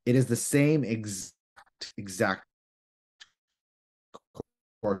 It is the same exact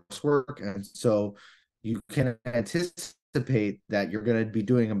coursework, and so you can anticipate that you're going to be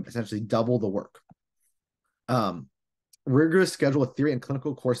doing essentially double the work. Rigorous schedule of theory and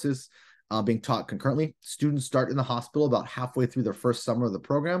clinical courses being taught concurrently. Students start in the hospital about halfway through their first summer of the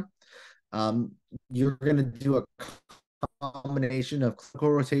program. You're going to do a combination of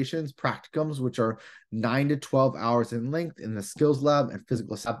clinical rotations, practicums, which are 9 to 12 hours in length in the skills lab and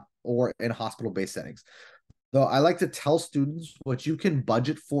physical lab or in hospital-based settings. Though I like to tell students what you can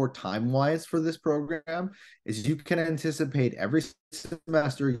budget for time-wise for this program is you can anticipate every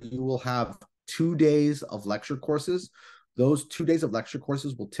semester you will have 2 days of lecture courses. Those 2 days of lecture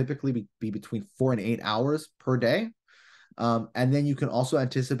courses will typically be between 4 and 8 hours per day. And then you can also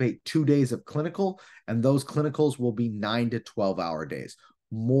anticipate 2 days of clinical, and those clinicals will be 9 to 12-hour days.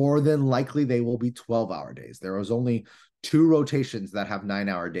 More than likely, they will be 12-hour days. There is only 2 rotations that have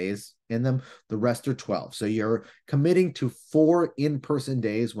 9-hour days in them. The rest are 12. So you're committing to 4 in-person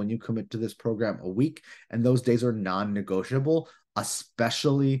days when you commit to this program a week, and those days are non-negotiable,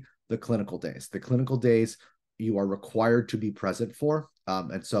 especially the clinical days. The clinical days you are required to be present for.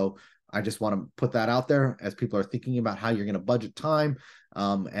 And so I just want to put that out there as people are thinking about how you're going to budget time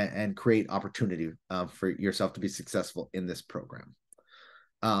and create opportunity for yourself to be successful in this program.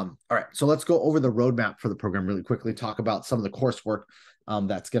 All right, so let's go over the roadmap for the program really quickly, talk about some of the coursework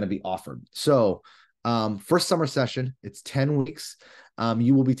that's going to be offered. So first summer session, it's 10 weeks.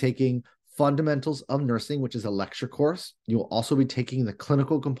 You will be taking Fundamentals of Nursing, which is a lecture course. You will also be taking the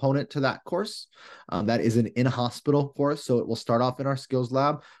clinical component to that course. That is an in-hospital course, so it will start off in our skills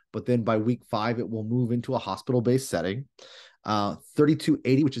lab, but then by week 5, it will move into a hospital-based setting.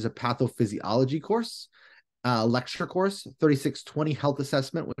 3280, which is a pathophysiology course. Lecture course, 3620 health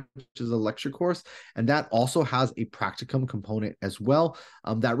assessment, which is a lecture course, and that also has a practicum component as well.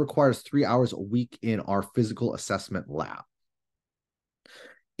 That requires 3 hours a week in our physical assessment lab.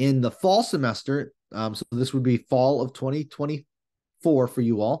 In the fall semester, so this would be fall of 2024 for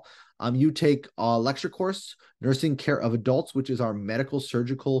you all, you take a lecture course, Nursing Care of Adults, which is our medical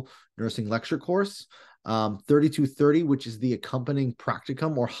surgical nursing lecture course. 3230, which is the accompanying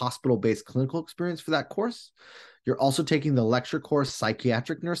practicum or hospital-based clinical experience for that course. You're also taking the lecture course,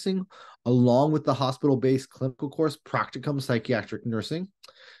 Psychiatric Nursing, along with the hospital-based clinical course, Practicum Psychiatric Nursing.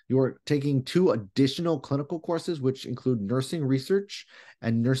 You're taking 2 additional clinical courses, which include Nursing Research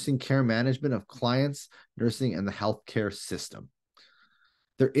and Nursing Care Management of Clients, Nursing, and the Healthcare System.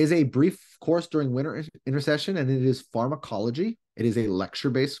 There is a brief course during winter intersession, and it is Pharmacology. It is a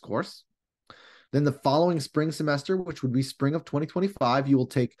lecture-based course. Then the following spring semester, which would be spring of 2025, you will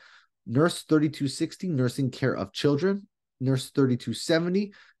take Nurse 3260, Nursing Care of Children, Nurse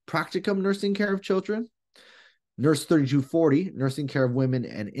 3270, Practicum Nursing Care of Children, Nurse 3240, Nursing Care of Women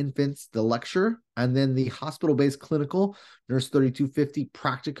and Infants, the lecture, and then the hospital-based clinical, Nurse 3250,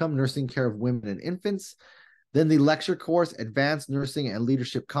 Practicum Nursing Care of Women and Infants, then the lecture course, Advanced Nursing and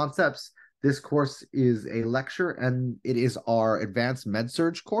Leadership Concepts, This course is a lecture, and it is our advanced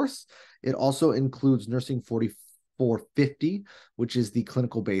med-surg course. It also includes Nursing 4450, which is the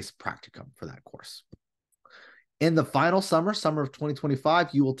clinical-based practicum for that course. In the final summer of 2025,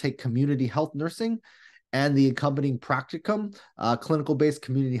 you will take community health nursing and the accompanying practicum, clinical-based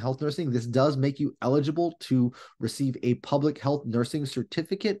community health nursing. This does make you eligible to receive a public health nursing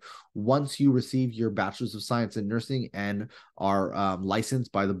certificate once you receive your Bachelor's of Science in Nursing and are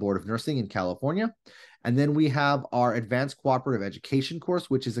licensed by the Board of Nursing in California. And then we have our Advanced Cooperative Education course,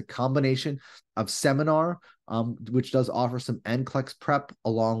 which is a combination of seminar, which does offer some NCLEX prep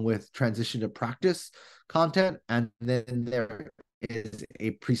along with transition to practice content. And then there is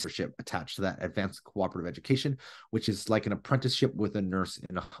a preceptorship attached to that Advanced Cooperative Education, which is like an apprenticeship with a nurse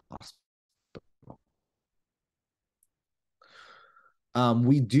in a hospital.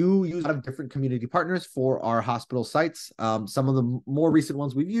 We do use a lot of different community partners for our hospital sites. Some of the more recent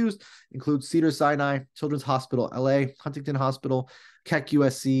ones we've used include Cedars-Sinai, Children's Hospital LA, Huntington Hospital, Keck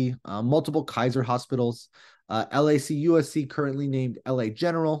USC, multiple Kaiser hospitals, LAC USC, currently named LA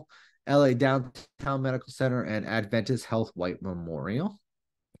General, LA Downtown Medical Center, and Adventist Health White Memorial.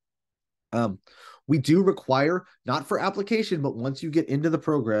 We do require, not for application, but once you get into the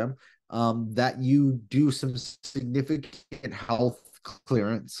program, that you do some significant health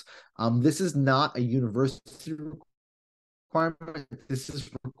clearance. This is not a university requirement. This is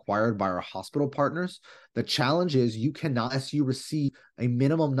required by our hospital partners. The challenge is you cannot, unless you receive a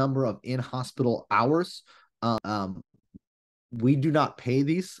minimum number of in-hospital hours. We do not pay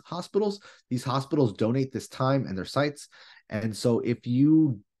these hospitals. These hospitals donate this time and their sites. And so if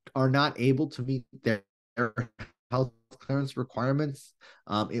you are not able to meet their health clearance requirements,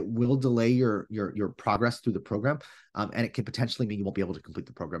 it will delay your progress through the program. And it can potentially mean you won't be able to complete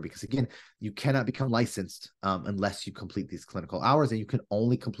the program because, again, you cannot become licensed unless you complete these clinical hours, and you can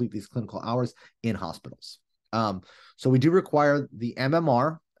only complete these clinical hours in hospitals. So we do require the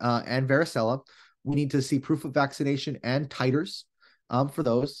MMR and varicella. We need to see proof of vaccination and titers for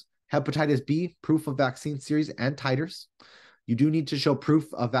those. Hepatitis B, proof of vaccine series and titers. You do need to show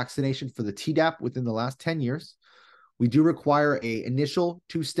proof of vaccination for the Tdap within the last 10 years. We do require an initial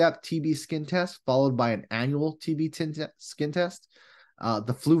 2-step TB skin test followed by an annual TB skin test.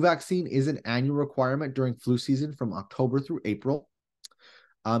 The flu vaccine is an annual requirement during flu season from October through April.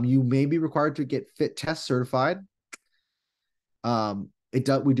 You may be required to get fit test certified.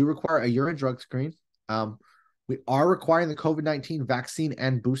 We do require a urine drug screen. We are requiring the COVID-19 vaccine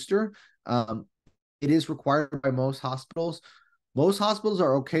and booster. It is required by most hospitals. Most hospitals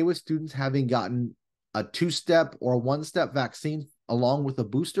are okay with students having gotten a 2-step or a 1-step vaccine along with a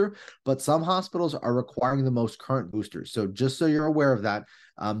booster, but some hospitals are requiring the most current boosters. So just so you're aware of that,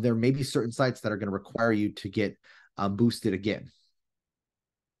 there may be certain sites that are going to require you to get boosted again.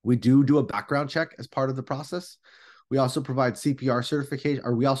 We do a background check as part of the process. We also provide CPR certification,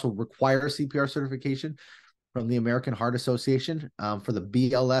 or we also require CPR certification from the American Heart Association for the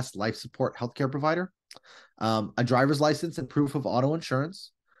BLS life support healthcare provider, a driver's license and proof of auto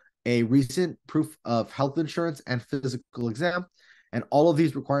insurance, a recent proof of health insurance and physical exam, and all of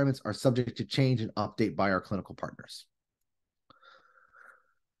these requirements are subject to change and update by our clinical partners.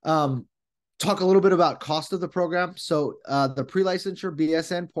 Talk a little bit about cost of the program. So the pre-licensure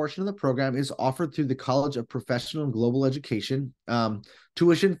BSN portion of the program is offered through the College of Professional and Global Education.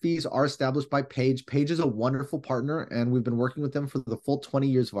 Tuition fees are established by Page. Page is a wonderful partner, and we've been working with them for the full 20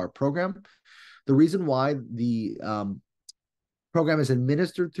 years of our program. The reason why the program is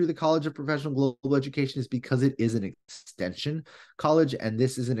administered through the College of Professional Global Education is because it is an extension college, and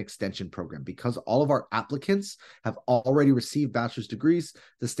this is an extension program. Because all of our applicants have already received bachelor's degrees,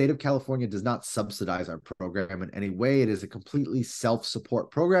 the state of California does not subsidize our program in any way. It is a completely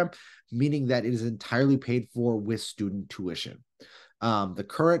self-support program, meaning that it is entirely paid for with student tuition. The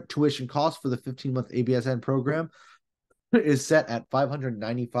current tuition cost for the 15-month ABSN program is set at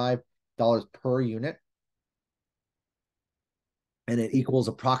 $595 per unit, and it equals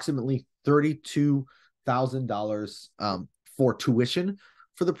approximately $32,000 for tuition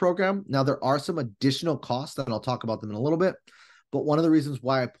for the program. Now, there are some additional costs, and I'll talk about them in a little bit. But one of the reasons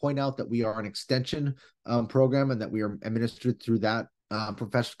why I point out that we are an extension program and that we are administered through that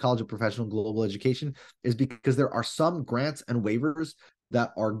College of Professional Global Education is because there are some grants and waivers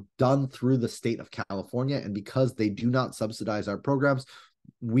that are done through the state of California. And because they do not subsidize our programs,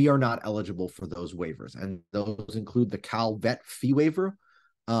 we are not eligible for those waivers. And those include the Cal Vet fee waiver,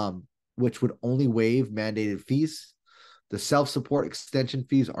 which would only waive mandated fees. The self-support extension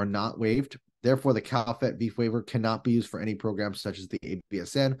fees are not waived. Therefore, the Cal Vet fee waiver cannot be used for any programs such as the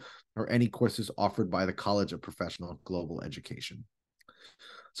ABSN or any courses offered by the College of Professional Global Education.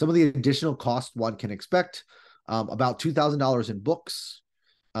 Some of the additional costs one can expect, about $2,000 in books.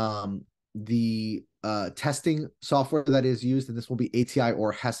 The testing software that is used, and this will be ATI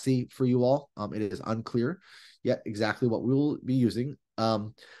or HESI for you all. It is unclear yet exactly what we will be using.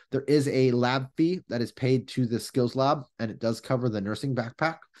 There is a lab fee that is paid to the skills lab, and it does cover the nursing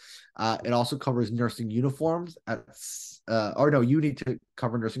backpack. It also covers nursing uniforms you need to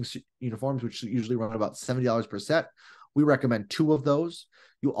cover nursing uniforms, which usually run about $70 per set. We recommend 2 of those.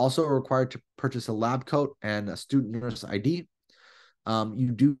 You also are required to purchase a lab coat and a student nurse ID.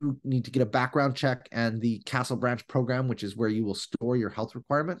 You do need to get a background check and the Castle Branch program, which is where you will store your health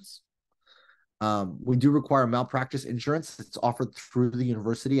requirements. We do require malpractice insurance. It's offered through the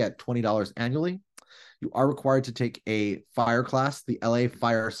university at $20 annually. You are required to take a fire class, the LA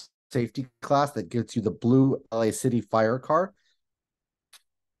Fire Safety class that gets you the blue LA City fire car.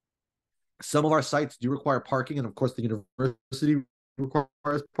 Some of our sites do require parking, and of course the university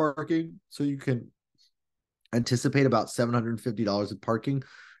requires parking, so you can anticipate about $750 of parking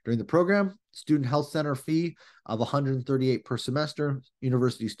during the program. Student health center fee of $138 per semester,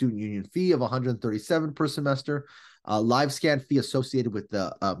 university student union fee of $137 per semester, live scan fee associated with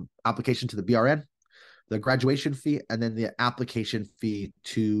the application to the BRN, the graduation fee, and then the application fee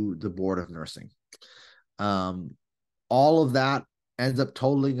to the Board of Nursing. All of that ends up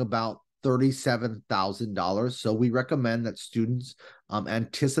totaling about $37,000. So we recommend that students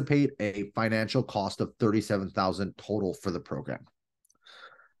anticipate a financial cost of $37,000 total for the program.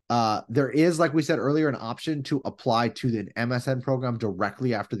 There is, like we said earlier, an option to apply to the MSN program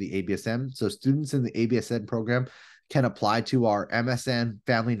directly after the ABSN. So students in the ABSN program can apply to our MSN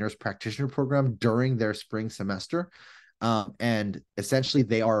Family Nurse Practitioner program during their spring semester. And essentially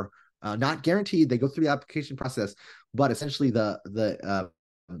they are not guaranteed. They go through the application process, but essentially the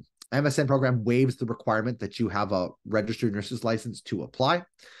MSN program waives the requirement that you have a registered nurse's license to apply.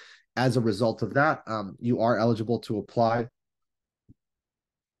 As a result of that, you are eligible to apply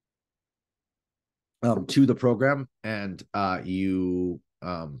to the program, and you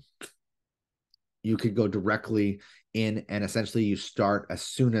could go directly in, and essentially you start as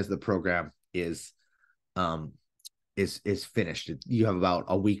soon as the program is finished. You have about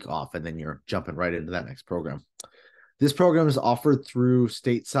a week off, and then you're jumping right into that next program. This program is offered through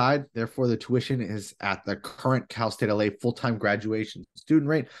stateside. Therefore, the tuition is at the current Cal State LA full-time graduation student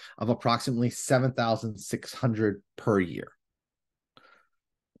rate of approximately $7,600 per year.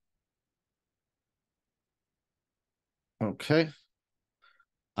 Okay.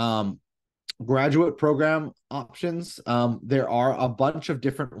 Graduate program options. There are a bunch of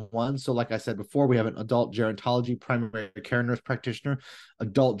different ones. So like I said before, we have an adult gerontology primary care nurse practitioner,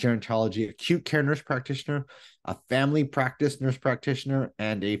 adult gerontology acute care nurse practitioner, a family practice nurse practitioner,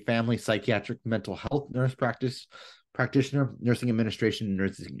 and a family psychiatric mental health nurse practitioner, nursing administration, and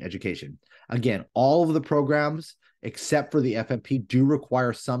nursing education. Again, all of the programs except for the FNP do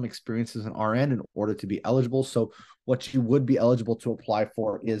require some experience as an RN in order to be eligible. So what you would be eligible to apply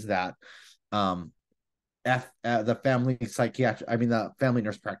for is that the family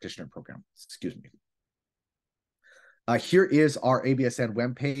nurse practitioner program. Excuse me. Here is our ABSN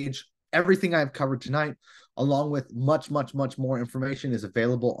webpage. Everything I've covered tonight, along with much more information, is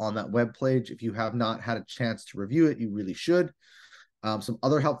available on that webpage. If you have not had a chance to review it, you really should. Some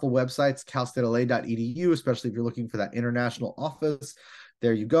other helpful websites, calstatela.edu, especially if you're looking for that international office.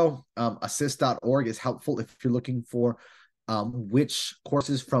 There you go. Assist.org is helpful if you're looking for which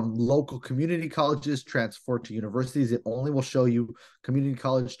courses from local community colleges transfer to universities. It only will show you community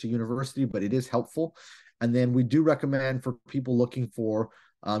college to university, but it is helpful. And then we do recommend for people looking for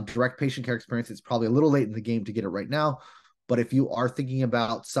direct patient care experience. It's probably a little late in the game to get it right now, but if you are thinking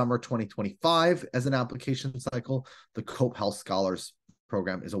about summer 2025 as an application cycle, the Cope Health Scholars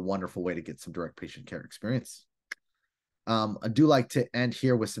program is a wonderful way to get some direct patient care experience. I do like to end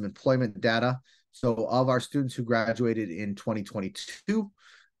here with some employment data. So of our students who graduated in 2022,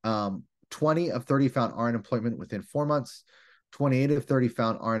 20 of 30 found RN employment within 4 months, 28 of 30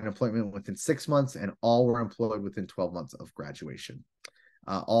 found RN employment within 6 months, and all were employed within 12 months of graduation.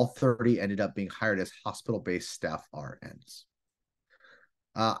 All 30 ended up being hired as hospital-based staff RNs.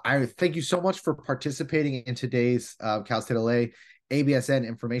 I thank you so much for participating in today's Cal State LA ABSN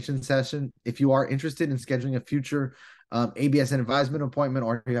information session. If you are interested in scheduling a future ABSN advisement appointment,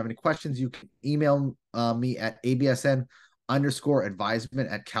 or if you have any questions, you can email me at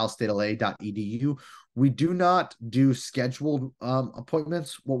absn_advisement@calstatela.edu. We do not do scheduled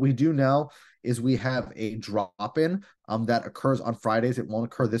appointments. What we do now is we have a drop-in that occurs on Fridays. It won't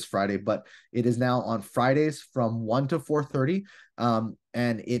occur this Friday, but it is now on Fridays from 1 to 4:30.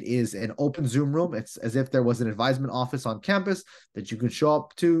 and it is an open Zoom room. It's as if there was an advisement office on campus that you can show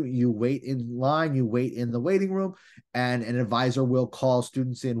up to. You wait in line, you wait in the waiting room, and an advisor will call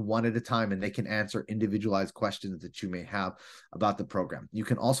students in one at a time, and they can answer individualized questions that you may have about the program. You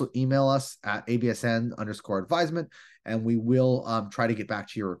can also email us at absn_advisement, and we will try to get back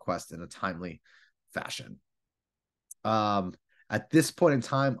to your request in a timely fashion. At this point in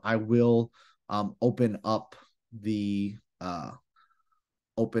time, I will open up the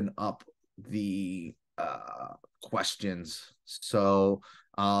questions. So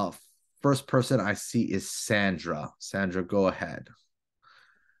first person I see is Sandra. Sandra, go ahead.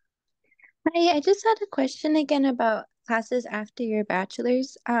 Hi, I just had a question again about classes after your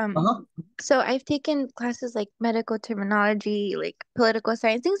bachelor's. So I've taken classes like medical terminology, like political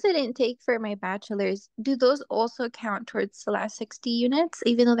science, things I didn't take for my bachelor's. Do those also count towards the last 60 units,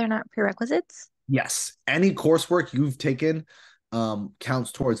 even though they're not prerequisites? Yes. Any coursework you've taken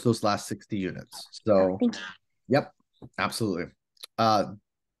counts towards those last 60 units. So, thank you. Yep, absolutely.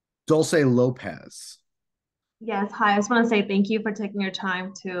 Dulce Lopez. Yes, hi. I just want to say thank you for taking your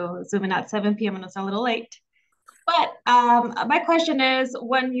time to Zoom in at 7 p.m. and it's a little late. But my question is,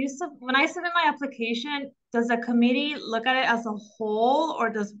 when I submit my application, does the committee look at it as a whole, or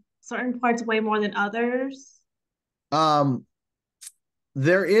does certain parts weigh more than others? They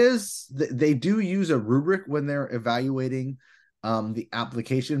do use a rubric when they're evaluating the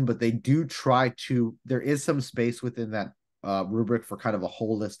application, but they do try to, there is some space within that rubric for kind of a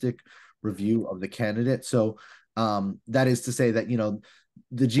holistic review of the candidate. So that is to say that, you know,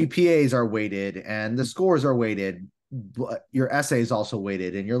 the GPAs are weighted and the scores are weighted, but your essay is also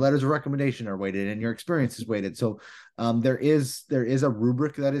weighted and your letters of recommendation are weighted and your experience is weighted. So there is a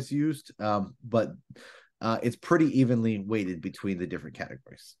rubric that is used, but it's pretty evenly weighted between the different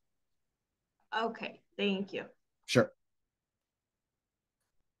categories. Okay, thank you. Sure.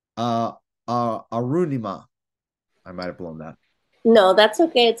 Arunima. I might have blown that. No, that's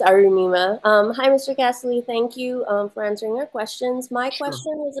okay. It's Arunima. Hi, Mr. Kastely. Thank you for answering our questions. My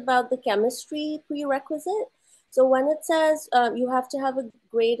question was about the chemistry prerequisite. So when it says you have to have a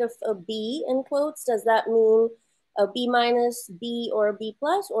grade of a B in quotes, does that mean a B minus, B, or a B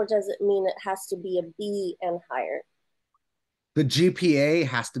plus, or does it mean it has to be a B and higher? The GPA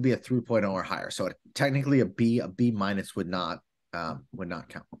has to be a 3.0 or higher. So technically a B minus would not count.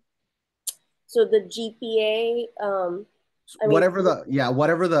 So the GPA,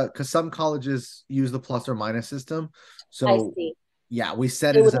 because some colleges use the plus or minus system. So I see. Yeah, we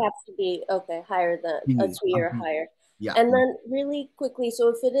said it would have to be higher than a 3 or higher. Yeah. And then really quickly, so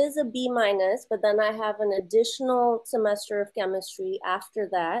if it is a B minus, but then I have an additional semester of chemistry after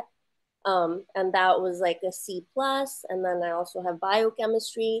that, and that was like a C plus, and then I also have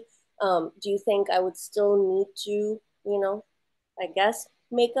biochemistry, do you think I would still need to, I guess,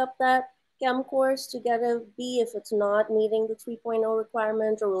 make up that chem course to get a B if it's not meeting the 3.0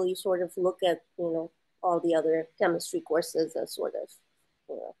 requirement, or will you sort of look at, all the other chemistry courses as sort of,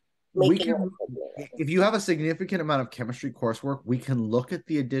 if you have a significant amount of chemistry coursework, we can look at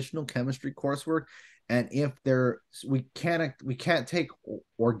the additional chemistry coursework, and if we can't take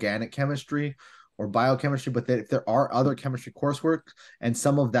organic chemistry or biochemistry, but that if there are other chemistry coursework and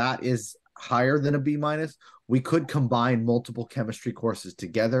some of that is higher than a B minus, we could combine multiple chemistry courses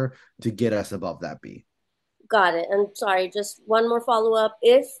together to get us above that B. Got it. And sorry, just one more follow-up.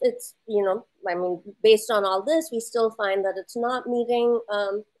 If it's, based on all this, we still find that it's not meeting,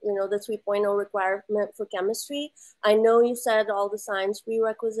 the 3.0 requirement for chemistry. I know you said all the science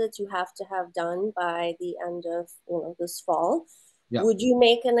prerequisites you have to have done by the end of, this fall. Yeah. Would you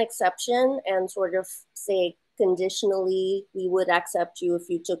make an exception and sort of say conditionally, we would accept you if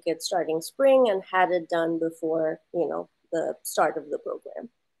you took it starting spring and had it done before, the start of the program?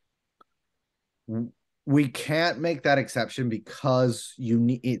 We can't make that exception because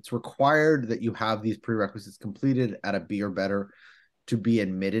it's required that you have these prerequisites completed at a B or better to be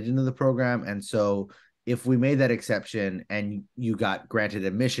admitted into the program. And so if we made that exception and you got granted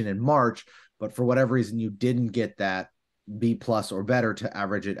admission in March, but for whatever reason you didn't get that B plus or better to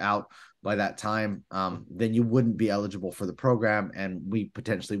average it out by that time, then you wouldn't be eligible for the program, and we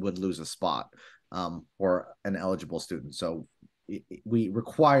potentially would lose a spot for an eligible student. So we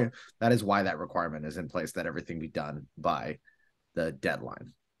require, that is why that requirement is in place, that everything be done by the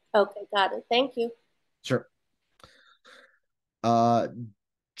deadline. Okay, got it. Thank you. Sure.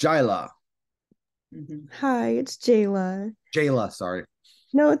 Jayla. Hi, it's Jayla. Jayla, sorry.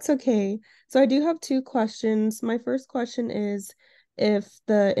 No, it's okay. So I do have two questions. My first question is if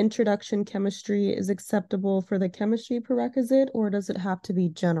the introduction chemistry is acceptable for the chemistry prerequisite, or does it have to be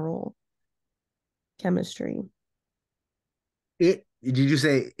general chemistry? Did you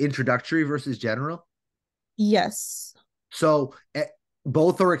say introductory versus general? Yes. So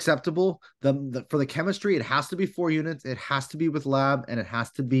both are acceptable. For the chemistry, it has to be 4 units. It has to be with lab, and it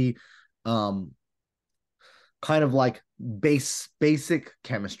has to be kind of like basic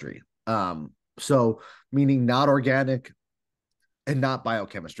chemistry. So meaning not organic and not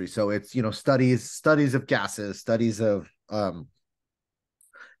biochemistry. So it's studies of gases, studies of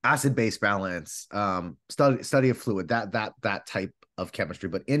acid base balance, study of fluid, that type of chemistry.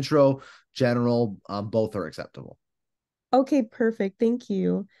 But intro, general, both are acceptable. Okay, perfect. Thank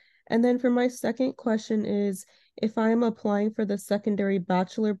you. And then for my second question is, if I'm applying for the secondary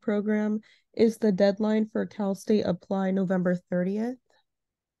bachelor program, is the deadline for Cal State apply November 30th?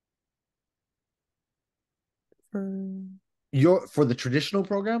 For the traditional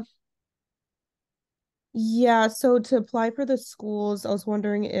program? Yeah, so to apply for the schools, I was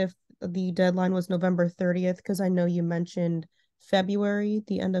wondering if the deadline was November 30th, because I know you mentioned February,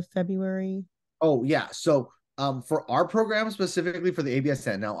 the end of February. Oh, yeah. So for our program specifically for the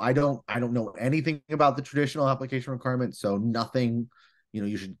ABSN, now I don't know anything about the traditional application requirements, so nothing,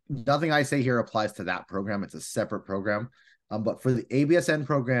 nothing I say here applies to that program. It's a separate program. But for the ABSN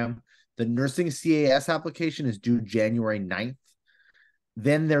program, the nursing CAS application is due January 9th.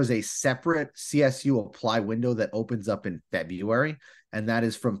 Then there's a separate CSU apply window that opens up in February, and that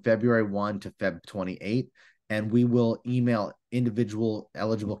is from February 1 to Feb 28. And we will email individual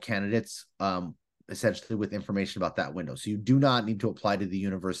eligible candidates essentially with information about that window. So you do not need to apply to the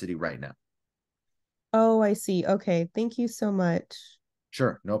university right now. Oh, I see. Okay. Thank you so much.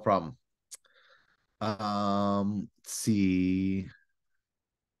 Sure, no problem. Let's see.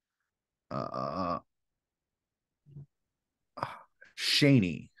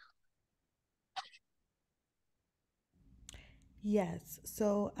 Shaney. Yes.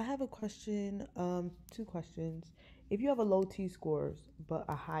 So I have a question, two questions. If you have a low T scores but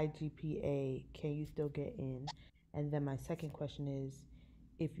a high GPA, can you still get in? And then my second question is,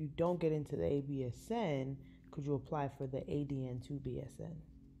 if you don't get into the ABSN, could you apply for the ADN2 BSN?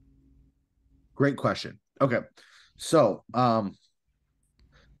 Great question. Okay. So,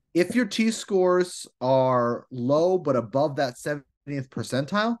 if your T scores are low but above that 70th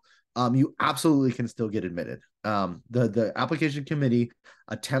percentile, you absolutely can still get admitted. The application committee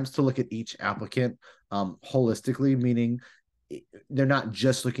attempts to look at each applicant holistically, meaning they're not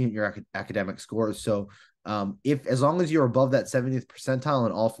just looking at your academic scores. So if as long as you're above that 70th percentile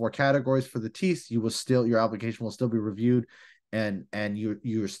in all 4 categories for the TEAS, your application will still be reviewed, and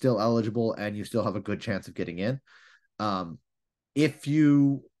you're still eligible, and you still have a good chance of getting in. If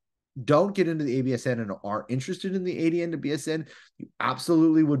you don't get into the ABSN and are interested in the ADN to BSN, you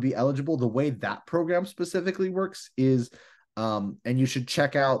absolutely would be eligible. The way that program specifically works is, and you should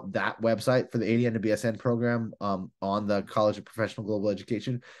check out that website for the ADN to BSN program on the College of Professional Global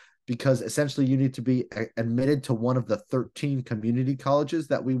Education, because essentially you need to be admitted to one of the 13 community colleges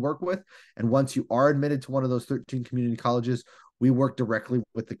that we work with. And once you are admitted to one of those 13 community colleges, we work directly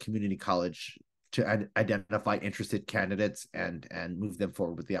with the community college to identify interested candidates and move them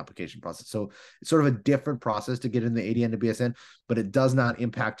forward with the application process. So it's sort of a different process to get in the ADN to BSN, but it does not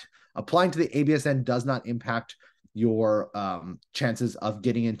impact, applying to the ABSN does not impact your chances of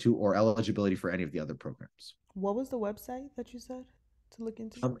getting into or eligibility for any of the other programs. What was the website that you said to look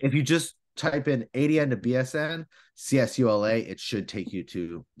into? If you just type in ADN to BSN, CSULA, it should take you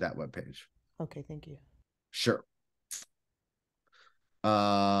to that webpage. Okay, thank you. Sure.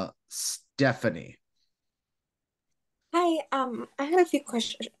 Stephanie. Hi, I had a few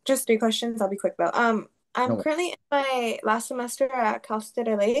questions, just 3 questions. I'll be quick though. I'm currently in my last semester at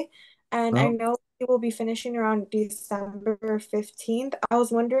Kastely, and I know we will be finishing around December 15th. I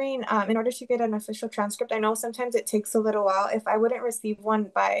was wondering, in order to get an official transcript, I know sometimes it takes a little while. If I wouldn't receive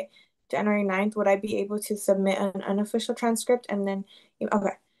one by January 9th, would I be able to submit an unofficial transcript and then,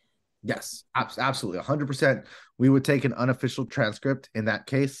 okay. Yes, absolutely. 100%. We would take an unofficial transcript in that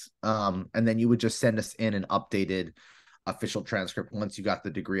case. And then you would just send us in an updated official transcript once you got the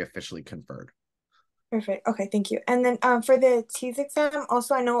degree officially conferred. Perfect. Okay, thank you. And then for the TEAS exam,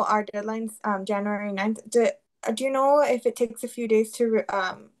 also I know our deadline's January 9th. Do you know if it takes a few days to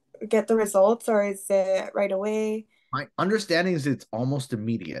get the results, or is it right away? My understanding is it's almost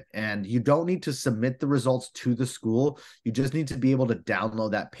immediate, and you don't need to submit the results to the school. You just need to be able to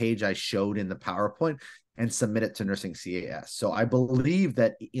download that page I showed in the PowerPoint and submit it to Nursing CAS. So I believe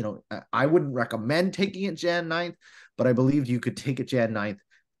that, I wouldn't recommend taking it Jan 9th, but I believe you could take it Jan 9th,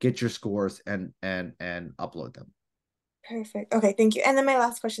 get your scores and upload them. Perfect. Okay, thank you. And then my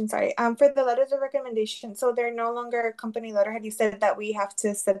last question, sorry. For the letters of recommendation, so they're no longer a company letterhead. You said that we have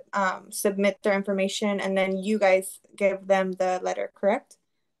to submit their information and then you guys give them the letter, correct?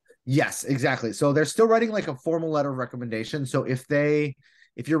 Yes, exactly. So they're still writing like a formal letter of recommendation. So if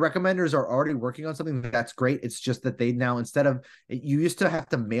your recommenders are already working on something, that's great. It's just that they now, instead of, you used to have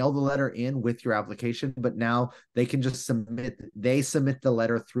to mail the letter in with your application, but now they can just submit the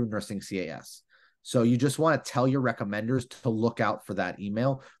letter through Nursing CAS. So you just want to tell your recommenders to look out for that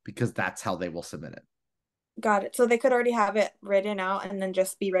email because that's how they will submit it. Got it. So they could already have it written out and then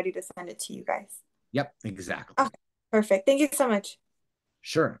just be ready to send it to you guys. Yep, exactly. Okay, perfect. Thank you so much.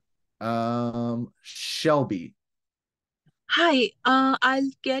 Sure. Shelby. Hi,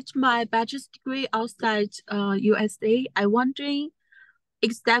 I'll get my bachelor's degree outside USA. I'm wondering,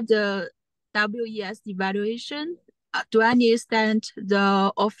 except the WES evaluation, do I need to send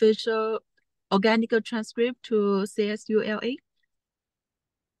the official organic transcript to CSULA?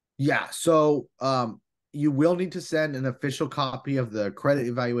 Yeah, so you will need to send an official copy of the credit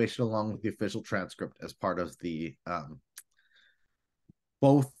evaluation along with the official transcript as part of the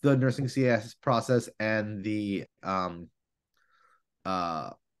both the nursing CS process and the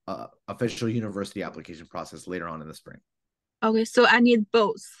official university application process later on in the spring. Okay, so I need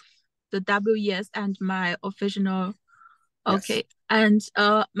both the WES and my official. Okay, yes. And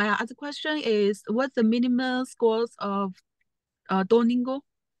my other question is, what's the minimum scores of Duolingo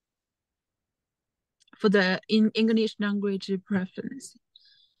for the English language preference?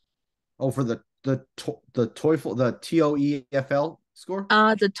 Oh, for the TOEFL, the TOEFL score?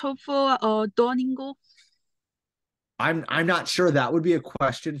 The TOEFL or Duolingo. I'm not sure. That would be a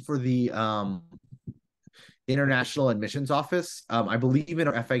question for the International Admissions Office. I believe in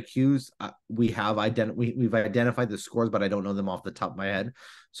our FAQs we've identified the scores, but I don't know them off the top of my head.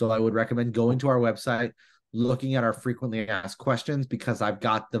 So I would recommend going to our website, looking at our frequently asked questions, because I've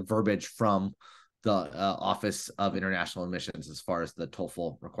got the verbiage from the Office of International Admissions as far as the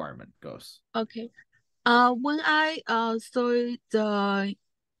TOEFL requirement goes. Okay. When I saw the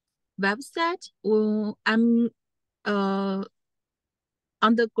website, I'm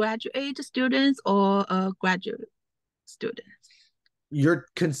undergraduate students or a graduate student? You're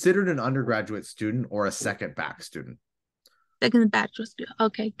considered an undergraduate student or a second back student. Second bachelor student.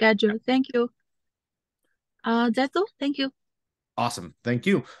 Okay, graduate. Thank you. That's all. Thank you. Awesome. Thank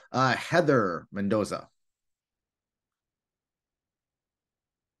you. Heather Mendoza.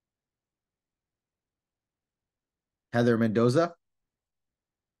 Heather Mendoza.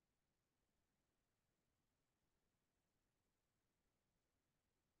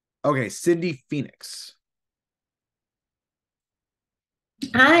 Okay, Cindy Phoenix.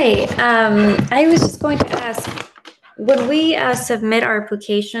 Hi, I was just going to ask, when we submit our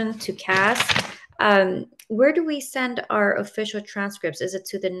application to CAS, where do we send our official transcripts? Is it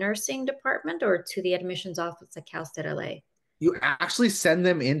to the nursing department or to the admissions office at Cal State LA? You actually send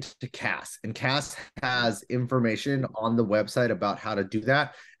them into CAS, and CAS has information on the website about how to do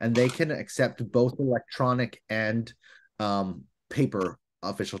that, and they can accept both electronic and paper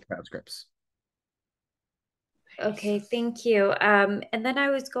official transcripts. Okay, thank you. And then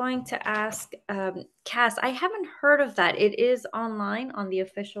I was going to ask, Cass, I haven't heard of that. It is online on the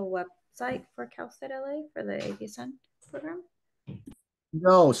official website for Cal State LA for the ABSN program?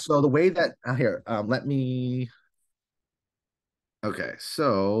 No, so the way that, here, okay,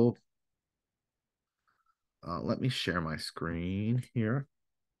 so let me share my screen here.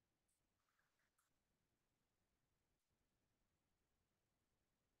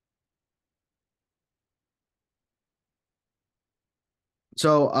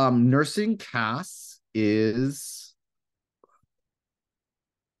 So nursing CAS is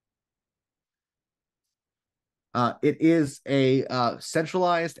it is a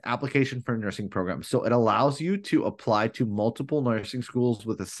centralized application for a nursing program. So it allows you to apply to multiple nursing schools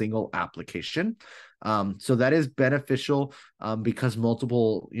with a single application. So that is beneficial because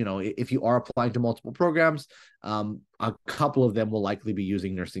multiple, if you are applying to multiple programs, a couple of them will likely be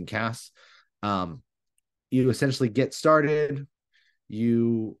using nursing CAS. You essentially get started.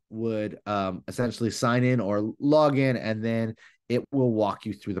 You would essentially sign in or log in, and then it will walk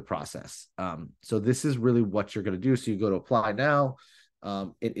you through the process. So this is really what you're going to do. So you go to apply now.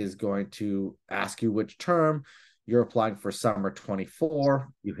 It is going to ask you which term. You're applying for summer 24.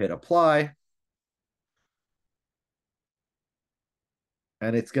 You hit apply.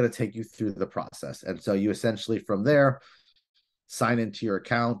 And it's going to take you through the process. And so you essentially from there sign into your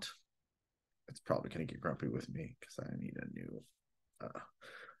account. It's probably going to get grumpy with me because I need a new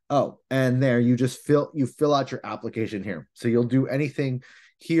and there you just fill out your application here. So you'll do anything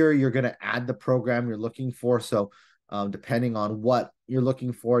here. You're going to add the program you're looking for. So Depending on what you're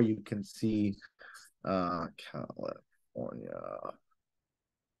looking for, you can see California.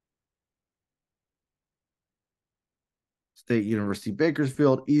 State University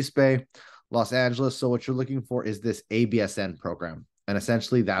Bakersfield, East Bay, Los Angeles. So what you're looking for is this ABSN program. And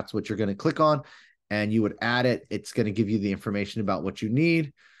essentially that's what you're going to click on, and you would add it. It's going to give you the information about what you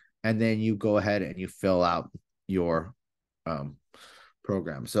need. And then you go ahead and you fill out your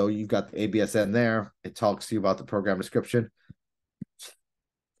program. So you've got the ABSN there. It talks to you about the program description.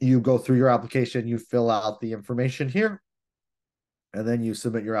 You go through your application, you fill out the information here, and then you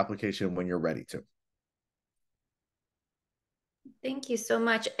submit your application when you're ready to. Thank you so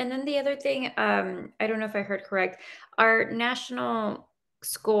much. And then the other thing, I don't know if I heard correct, our national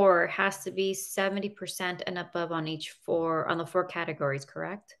score has to be 70% and above on on the 4 categories,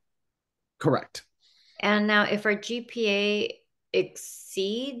 correct? Correct. And now if our GPA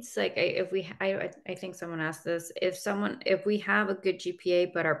exceeds, like I think someone asked this, if we have a good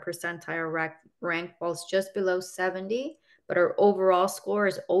GPA, but our percentile rank falls just below 70, but our overall score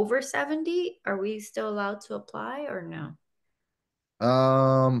is over 70, are we still allowed to apply or no?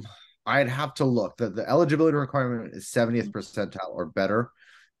 I'd have to look. The eligibility requirement is 70th percentile or better.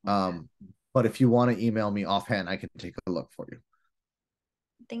 But if you want to email me offhand, I can take a look for you.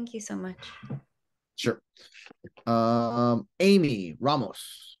 Thank you so much. Sure. Amy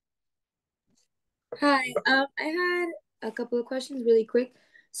Ramos. Hi, I had a couple of questions really quick.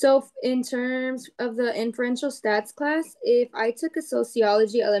 So in terms of the inferential stats class, if I took a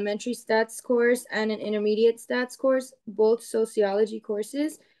sociology elementary stats course and an intermediate stats course, both sociology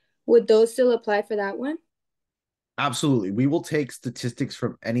courses, would those still apply for that one? Absolutely. We will take statistics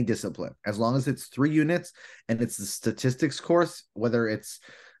from any discipline as long as it's 3 units and it's the statistics course, whether it's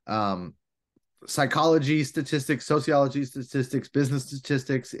psychology statistics, sociology statistics, business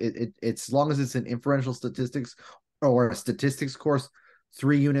statistics. It's as long as it's an inferential statistics or a statistics course,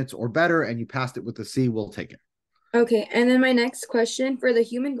 3 units or better, and you passed it with a C, we'll take it. Okay, and then my next question for the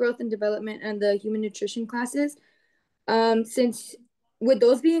human growth and development and the human nutrition classes, since would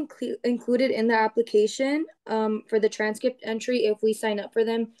those be included in the application for the transcript entry if we sign up for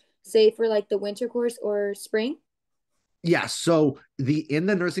them, say for like the winter course or spring? Yeah, so in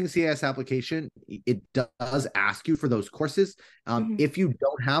the nursing CIS application, it does ask you for those courses. If you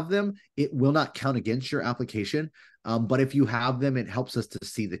don't have them, it will not count against your application. But if you have them, it helps us to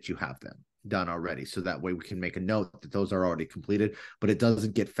see that you have them done already. So that way we can make a note that those are already completed, but it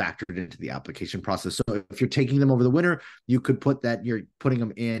doesn't get factored into the application process. So if you're taking them over the winter, you could put that you're putting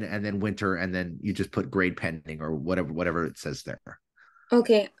them in and then winter, and then you just put grade pending or whatever it says there.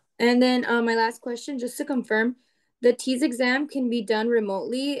 Okay, and then my last question, just to confirm, the TEAS exam can be done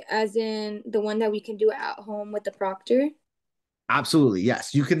remotely, as in the one that we can do at home with the proctor? Absolutely,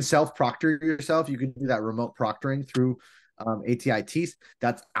 yes. You can self-proctor yourself. You can do that remote proctoring through ATI TEAS.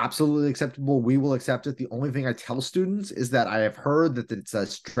 That's absolutely acceptable. We will accept it. The only thing I tell students is that I have heard that it's a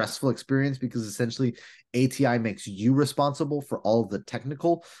stressful experience because essentially ATI makes you responsible for all of the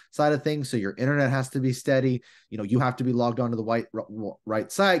technical side of things. So your internet has to be steady. You have to be logged onto the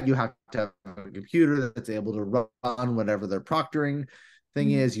right site. You have to have a computer that's able to run whatever their proctoring thing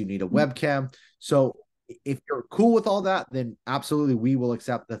is. You need a webcam. So if you're cool with all that, then absolutely we will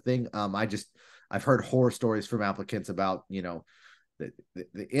accept the thing. I've heard horror stories from applicants about, the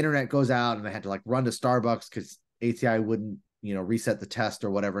internet goes out and they had to like run to Starbucks because ATI wouldn't, reset the test or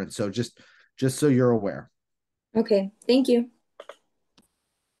whatever. And so just so you're aware. Okay, thank you.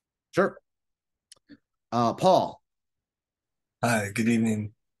 Sure. Paul. Hi, good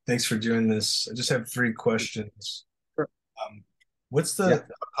evening. Thanks for doing this. I just have 3 questions. Sure. What's the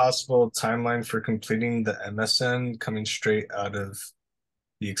possible timeline for completing the MSN coming straight out of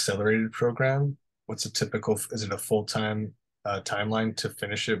the accelerated program? What's a typical, is it a full-time timeline to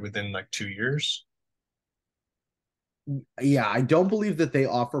finish it within like 2 years? Yeah, I don't believe that they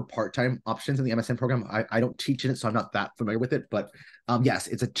offer part-time options in the MSN program. I don't teach in it, so I'm not that familiar with it. But yes,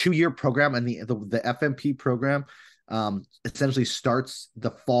 it's a 2-year program, and the FMP program essentially starts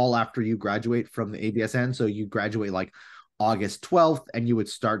the fall after you graduate from the ABSN. So you graduate like August 12th, and you would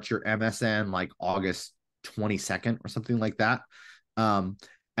start your MSN like August 22nd or something like that.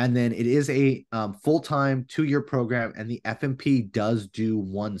 And then it is a full-time 2-year program, and the FMP does do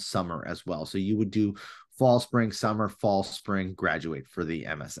 1 summer as well. So you would do fall, spring, summer, fall, spring, graduate for the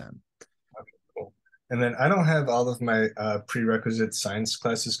MSN. Okay, cool. And then I don't have all of my prerequisite science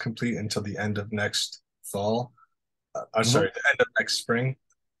classes complete until the end of next fall. Sorry, the end of next spring.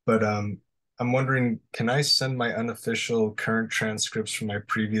 But I'm wondering, can I send my unofficial current transcripts from my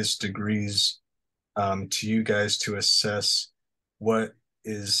previous degrees to you guys to assess what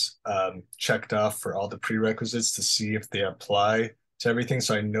is checked off for all the prerequisites to see if they apply to everything.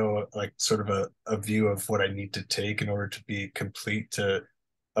 So I know like sort of a view of what I need to take in order to be complete to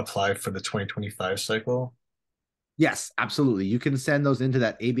apply for the 2025 cycle. Yes, absolutely. You can send those into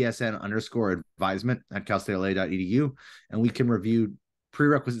that ABSN_advisement at kastely.edu, and we can review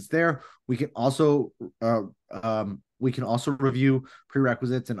prerequisites there. We can also review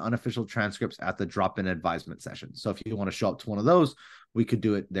prerequisites and unofficial transcripts at the drop-in advisement session. So if you want to show up to one of those, we could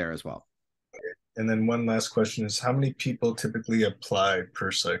do it there as well. Okay. And then one last question is, how many people typically apply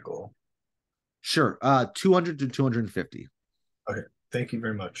per cycle? Sure, 200 to 250. Okay, thank you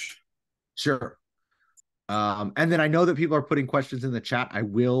very much. Sure. And then I know that people are putting questions in the chat. I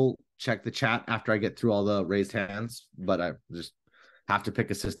will check the chat after I get through all the raised hands, but I just have to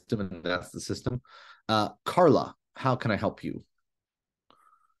pick a system, and that's the system. Carla, how can I help you?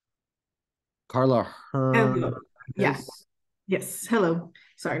 Carla Hearn. Yes. Yes. Hello.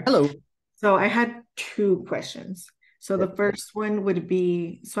 Sorry. Hello. So I had two questions. So the first one would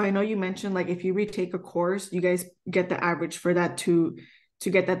be, so I know you mentioned like if you retake a course, you guys get the average for that to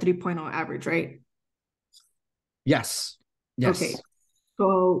get that 3.0 average, right? Yes. Yes. Okay.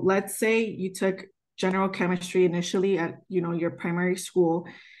 So let's say you took general chemistry initially at, your primary school,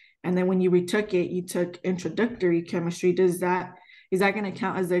 and then when you retook it, you took introductory chemistry. Is that going to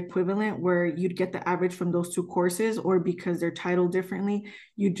count as the equivalent where you'd get the average from those two courses, or because they're titled differently,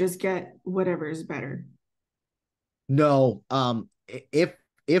 you just get whatever is better? No.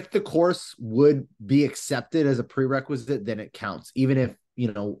 If the course would be accepted as a prerequisite, then it counts. Even if,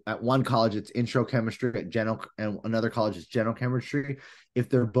 at one college it's intro chemistry, at general, and another college is general chemistry. If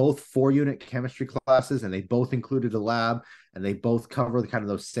they're both 4-unit chemistry classes and they both included a lab and they both cover kind of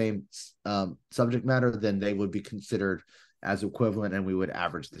those same subject matter, then they would be considered as equivalent, and we would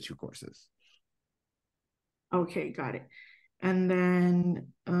average the two courses. Okay, got it. And then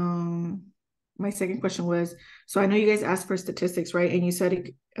my second question was, so I know you guys asked for statistics, right? And you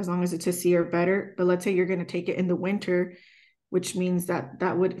said as long as it's a C or better, but let's say you're going to take it in the winter, which means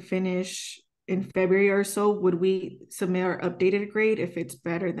that would finish in February or so. Would we submit our updated grade if it's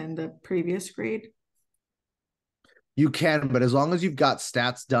better than the previous grade? You can, but as long as you've got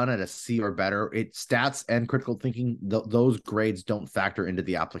stats done at a C or better, stats and critical thinking, those grades don't factor into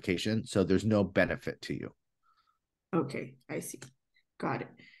the application, so there's no benefit to you. Okay, I see. Got it.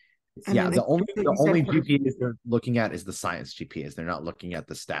 And yeah, the only GPAs they're looking at is the science GPAs. They're not looking at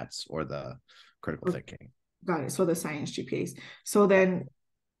the stats or the critical thinking. Got it. So the science GPAs. So then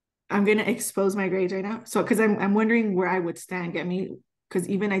I'm gonna expose my grades right now. So because I'm wondering where I would stand. Get me? Because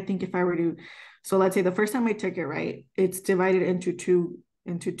even I think if I were to, so let's say the first time I took it, right, it's divided into two,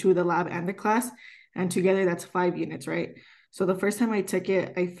 the lab and the class, and together that's 5 units, right? So the first time I took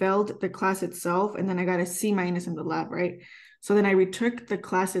it, I failed the class itself, and then I got a C- in the lab, right? So then I retook the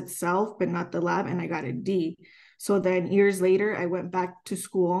class itself, but not the lab, and I got a D. So then years later, I went back to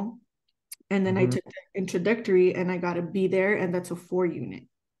school, and then I took the introductory, and I got a B there, and that's a 4-unit.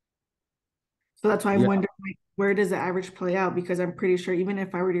 So that's why I'm wondering, like, where does the average play out? Because I'm pretty sure even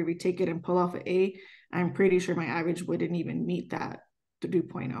if I were to retake it and pull off an A, I'm pretty sure my average wouldn't even meet that to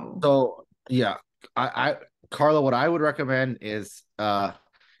 2.0. So yeah, Carla, what I would recommend is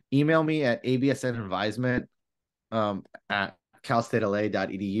email me at absnadvisement at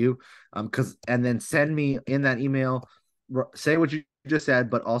calstatela.edu, and then send me in that email, say what you just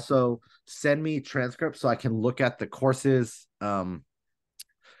said, but also send me transcripts so I can look at the courses,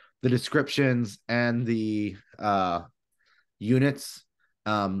 the descriptions, and the units.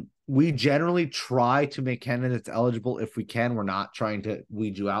 We generally try to make candidates eligible if we can. We're not trying to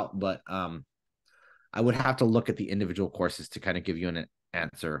weed you out, but I would have to look at the individual courses to kind of give you an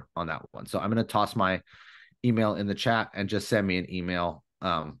answer on that one. So I'm going to toss my email in the chat and just send me an email.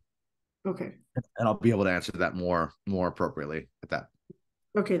 Okay. And I'll be able to answer that more appropriately at that.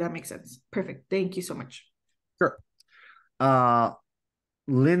 Okay, that makes sense. Perfect. Thank you so much. Sure.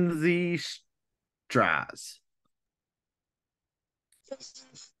 Lindsay Straz.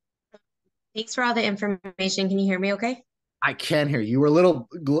 Thanks for all the information. Can you hear me okay? I can hear you. You were a little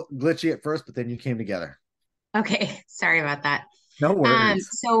glitchy at first, but then you came together. Okay, sorry about that. No worries.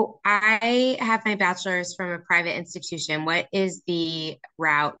 So I have my bachelor's from a private institution. What is the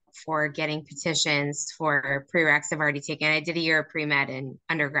route for getting petitions for prereqs I've already taken? I did a year of pre-med in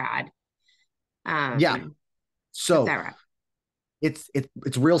undergrad. Yeah. So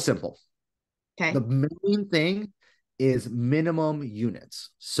it's real simple. Okay. The main thing is minimum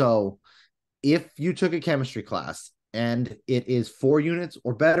units. So if you took a chemistry class and it is 4 units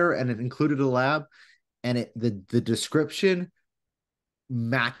or better, and it included a lab, and the description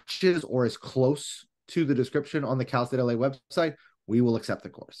matches or is close to the description on the Cal State LA website, we will accept the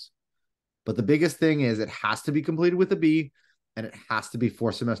course. But the biggest thing is it has to be completed with a B, and it has to be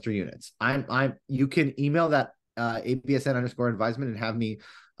 4 semester units. You can email that ABSN_advisement and have me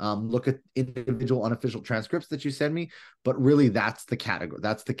look at individual unofficial transcripts that you send me. But really, that's the category.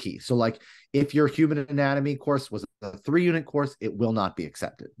 That's the key. So like if your human anatomy course was a 3-unit course, it will not be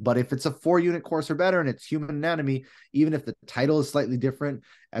accepted. But if it's a 4-unit course or better and it's human anatomy, even if the title is slightly different,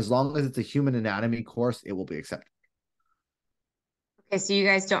 as long as it's a human anatomy course, it will be accepted. Okay, so you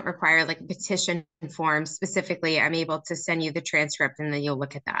guys don't require like a petition form specifically. I'm able to send you the transcript and then you'll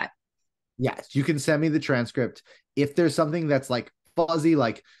look at that. Yes, you can send me the transcript. If there's something that's like fuzzy,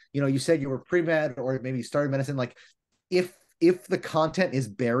 like, you said you were pre-med or maybe you started medicine, like if the content is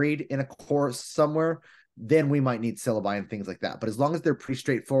buried in a course somewhere, then we might need syllabi and things like that. But as long as they're pretty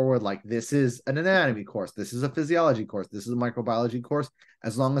straightforward, like this is an anatomy course, this is a physiology course, this is a microbiology course,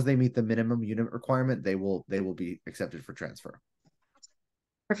 as long as they meet the minimum unit requirement, they will be accepted for transfer.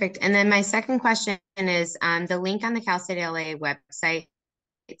 Perfect. And then my second question is the link on the Cal State LA website,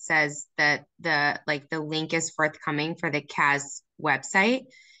 it says that the link is forthcoming for the CAS website.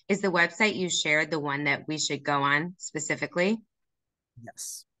 Is the website you shared the one that we should go on specifically?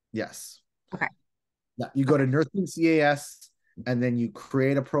 Yes. Okay. Yeah, you go to Nursing CAS and then you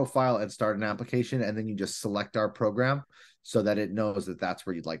create a profile and start an application, and then you just select our program so that it knows that that's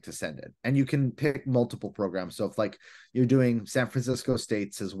where you'd like to send it. And you can pick multiple programs. So if like you're doing San Francisco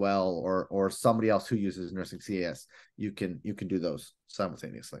States as well, or somebody else who uses Nursing CAS, you can do those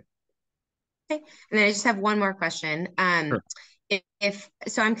simultaneously. Okay. And then I just have one more question. Sure. If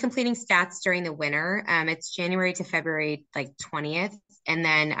so, I'm completing stats during the winter. It's January to February, like 20th. And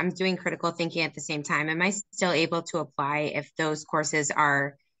then I'm doing critical thinking at the same time. Am I still able to apply if those courses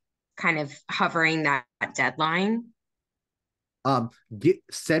are kind of hovering that deadline?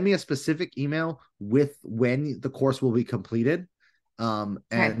 Send me a specific email with when the course will be completed.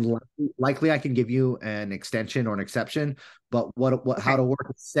 And likely I can give you an extension or an exception, but how to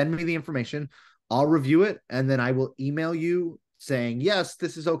work, send me the information. I'll review it, and then I will email you saying, yes,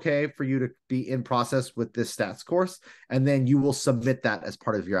 this is okay for you to be in process with this stats course. And then you will submit that as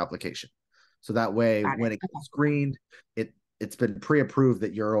part of your application. So that way, when it gets screened, it's been pre-approved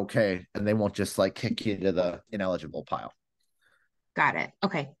that you're okay, and they won't just like kick you to the ineligible pile. Got it.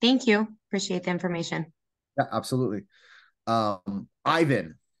 Okay. Thank you. Appreciate the information. Yeah, absolutely.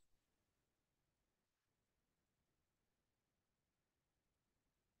 Ivan.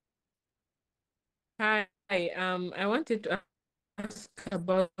 Hi. I wanted to ask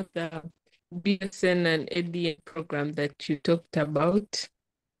about the BSN and ADN program that you talked about.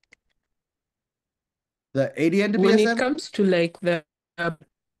 The ADN to when BSN? it comes to like the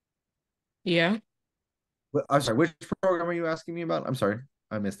yeah. I'm sorry, which program are you asking me about? I'm sorry,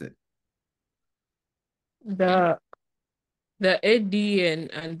 I missed it. The ADN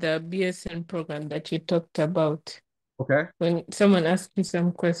and the BSN program that you talked about. Okay. When someone asks you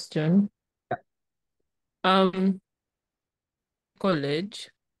some question.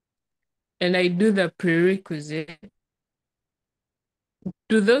 College, and I do the prerequisite.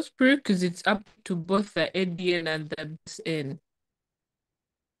 Do those prerequisites up to both the ADN and the BSN?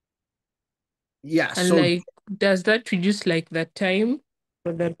 Yeah. And like, does that reduce like the time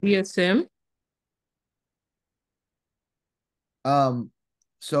for the BSM?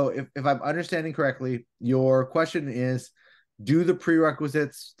 So if I'm understanding correctly, your question is, do the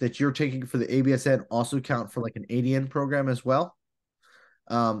prerequisites that you're taking for the ABSN also count for like an ADN program as well?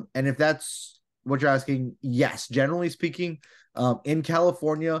 And if that's what you're asking, yes, generally speaking, in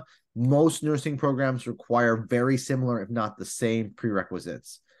California, most nursing programs require very similar, if not the same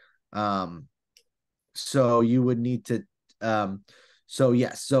prerequisites. So you would need to, so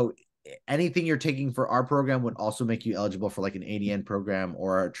yes, so anything you're taking for our program would also make you eligible for like an ADN program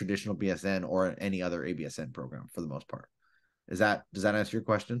or a traditional BSN or any other ABSN program for the most part. Does that answer your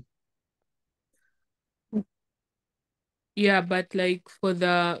question? Yeah, but like for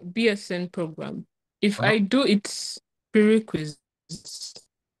the BSN program, if I do its prerequisites,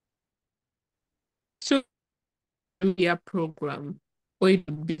 so be a program, or it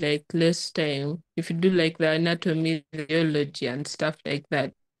would be like less time if you do like the anatomy, physiology, and stuff like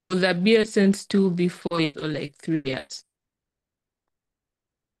that. Will the BSN still be 4 years or like 3 years?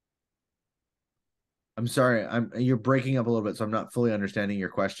 I'm sorry, you're breaking up a little bit, so I'm not fully understanding your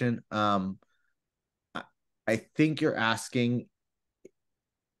question. I think you're asking,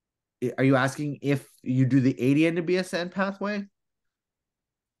 are you asking if you do the ADN to BSN pathway?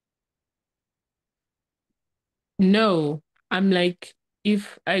 No, I'm like,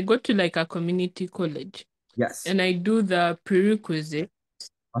 if I go to like a community college, yes, and I do the prerequisite,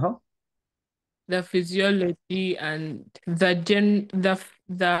 the physiology and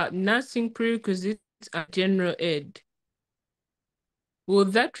the nursing prerequisites and general ed. Will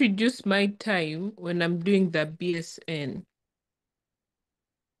that reduce my time when I'm doing the BSN?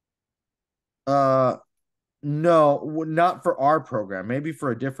 No, not for our program, maybe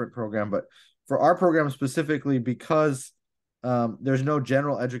for a different program, but for our program specifically, because there's no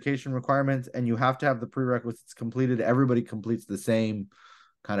general education requirements and you have to have the prerequisites completed. Everybody completes the same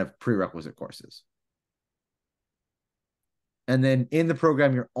kind of prerequisite courses. And then in the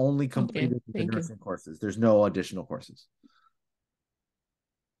program, you're only completed the nursing courses. There's no additional courses.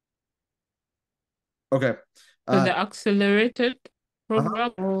 Okay. So the accelerated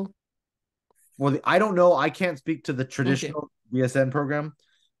program or well, I don't know. I can't speak to the traditional BSN program.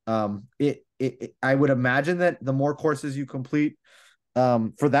 I would imagine that the more courses you complete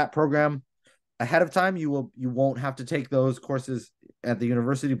for that program ahead of time, you won't have to take those courses at the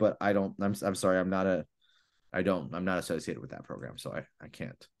university. But I'm sorry, I'm not associated with that program, so I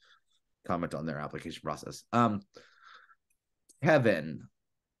can't comment on their application process. Kevin.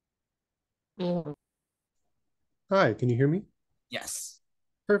 Hi, can you hear me? Yes.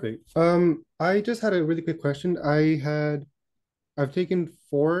 Perfect. I just had a really quick question. I've taken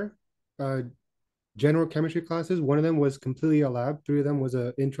 4 general chemistry classes. One of them was completely a lab. 3 of them was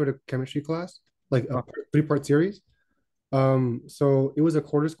a intro to chemistry class, like a 3-part series. So it was a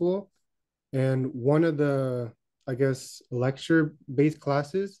quarter school, and one of the, I guess, lecture-based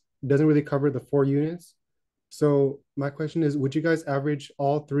classes doesn't really cover the 4 units. So my question is, would you guys average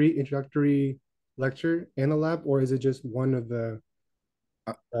all 3 introductory lecture and a lab, or is it just one of the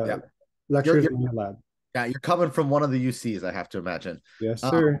lectures in the lab? Yeah, you're coming from one of the UCs, I have to imagine. Yes,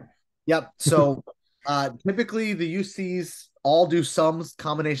 sir. Yep. So typically the UCs all do some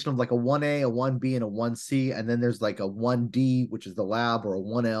combination of like a 1A, a 1B, and a 1C. And then there's like a 1D, which is the lab, or a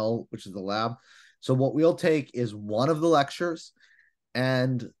 1L, which is the lab. So what we'll take is one of the lectures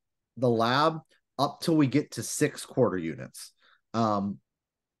and the lab up till we get to 6 quarter units.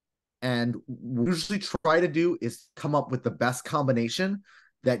 And we usually try to do is come up with the best combination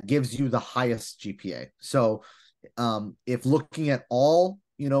that gives you the highest GPA. So if looking at all,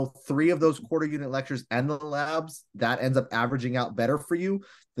 3 of those quarter unit lectures and the labs, that ends up averaging out better for you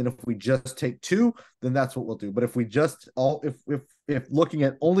than if we just take 2, then that's what we'll do. But if we just if looking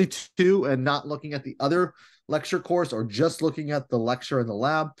at only 2 and not looking at the other lecture course, or just looking at the lecture and the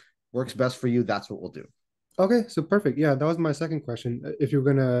lab works best for you, that's what we'll do. Okay, so perfect. Yeah, that was my second question. If you're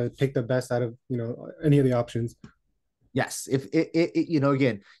gonna take the best out of any of the options. Yes, if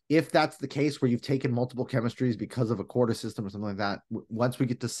again, if that's the case where you've taken multiple chemistries because of a quarter system or something like that, once we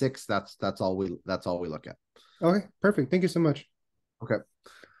get to 6, that's all we look at. Okay, perfect. Thank you so much. Okay.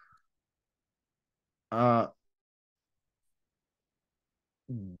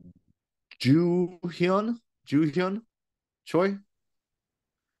 Ju-hyun Choi.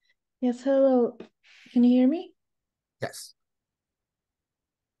 Yes, hello. Can you hear me? Yes.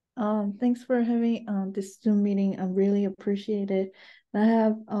 Thanks for having this Zoom meeting. I really appreciate it. I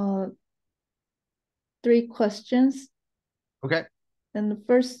have 3 questions. Okay. And the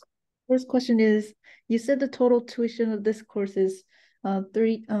first question is, you said the total tuition of this course is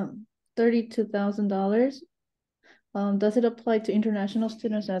 $32,000. Does it apply to international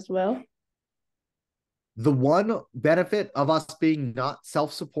students as well? The one benefit of us being not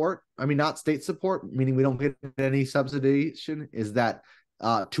self-support, not state support, meaning we don't get any subsidization, is that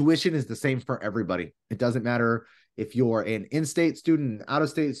tuition is the same for everybody. It doesn't matter if you're an in-state student,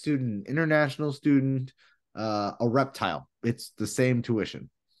 out-of-state student, international student, a reptile. It's the same tuition.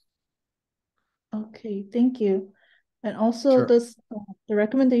 Okay, thank you. And also, does the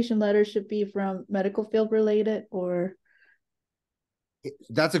recommendation letter should be from medical field related, or?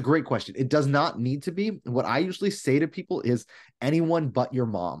 That's a great question. It does not need to be. What I usually say to people is anyone but your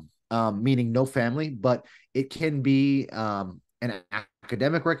mom, meaning no family, but it can be an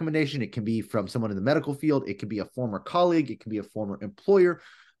academic recommendation. It can be from someone in the medical field. It can be a former colleague. It can be a former employer.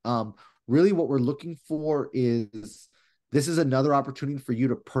 Really what we're looking for is, this is another opportunity for you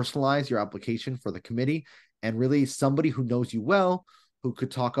to personalize your application for the committee, and really somebody who knows you well, who could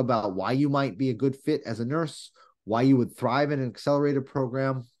talk about why you might be a good fit as a nurse, why you would thrive in an accelerated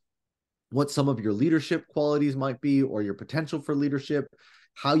program, what some of your leadership qualities might be, or your potential for leadership,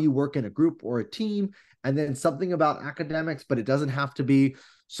 how you work in a group or a team, and then something about academics. But it doesn't have to be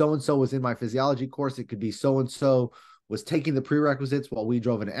so-and-so was in my physiology course. It could be so-and-so was taking the prerequisites while we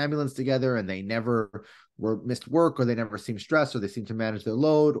drove an ambulance together, and they never were missed work, or they never seemed stressed, or they seemed to manage their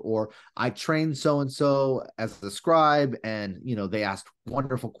load, or I trained so-and-so as a scribe, and they asked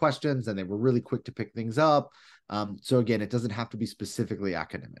wonderful questions and they were really quick to pick things up. So again, it doesn't have to be specifically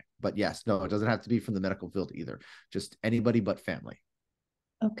academic, but yes, no, it doesn't have to be from the medical field either. Just anybody but family.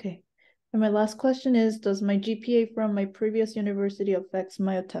 Okay. And my last question is, does my GPA from my previous university affect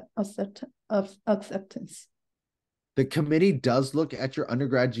my acceptance? The committee does look at your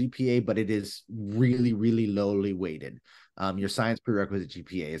undergrad GPA, but it is really, really lowly weighted. Your science prerequisite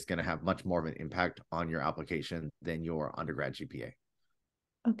GPA is going to have much more of an impact on your application than your undergrad GPA.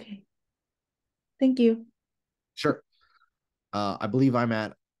 Okay. Thank you. Sure. I believe I'm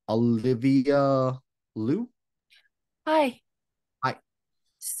at Olivia Liu. Hi. Hi.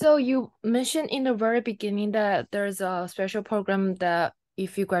 So you mentioned in the very beginning that there's a special program that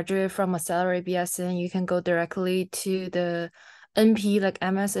if you graduate from a salary BSN, you can go directly to the NP, like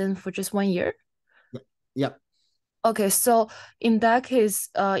MSN, for just 1 year? Yep. Okay, so in that case,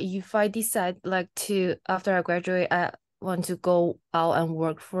 if I decide after I graduate, I want to go out and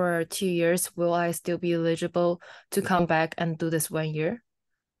work for 2 years, will I still be eligible to come back and do this 1 year?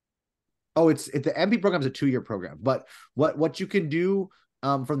 Oh, the MP program is a 2-year program, but what you can do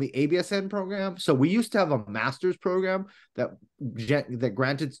from the ABSN program. So we used to have a master's program that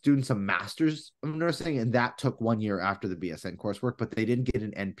granted students a master's of nursing, and that took 1 year after the BSN coursework, but they didn't get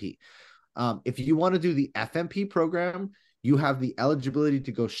an NP. If you want to do the FMP program, you have the eligibility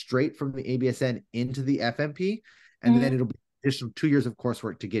to go straight from the ABSN into the FMP, and then it'll be additional 2 years of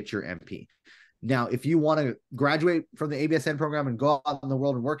coursework to get your MP. Now, if you want to graduate from the ABSN program and go out in the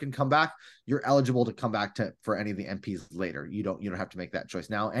world and work and come back, you're eligible to come back for any of the MPs later. You don't have to make that choice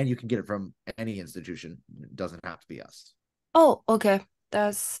now, and you can get it from any institution. It doesn't have to be us. Oh, okay.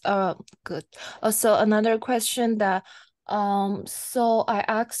 That's good. Also, another question that so I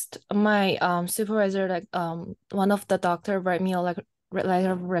asked my supervisor, one of the doctor write me a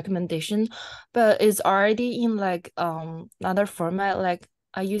letter of recommendation, but it's already in another format. Like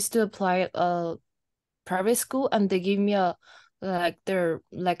I used to apply a private school and they give me their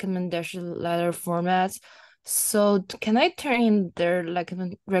recommendation letter formats. So can I turn in their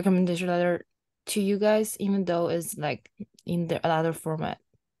recommendation letter to you guys, even though it's in the other format?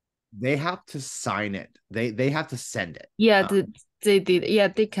 They have to sign it. They have to send it. Yeah, they did. Yeah,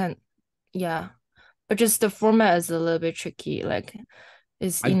 they can. Yeah, but just the format is a little bit tricky.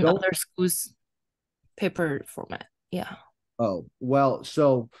 It's in other schools' paper format. Yeah. Oh, well,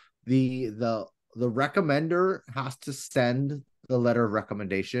 so the recommender has to send the letter of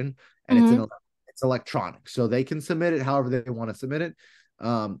recommendation, and it's electronic, so they can submit it however they want to submit it.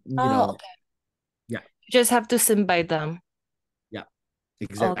 Okay. Yeah. You just have to send by them. Yeah,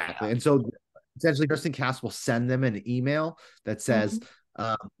 exactly. Okay. And so essentially, Nursing Cast will send them an email that says,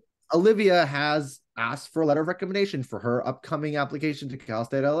 Olivia has asked for a letter of recommendation for her upcoming application to Cal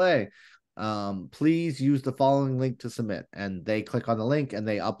State LA. Please use the following link to submit, and they click on the link and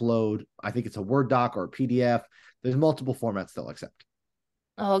they upload, I think it's a Word doc or a PDF. There's multiple formats they'll accept.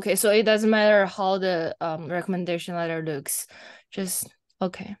 Okay, so it doesn't matter how the recommendation letter looks, just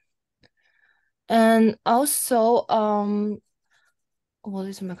okay. And also what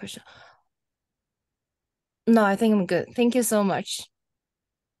is my question? No, I think I'm good. Thank you so much.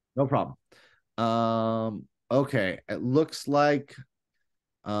 No problem. Okay, it looks like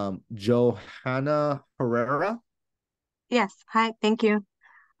Johanna Herrera. Yes. Hi. Thank you.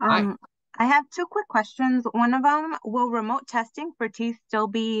 Hi. I have 2 quick questions. One of them, will remote testing for teeth still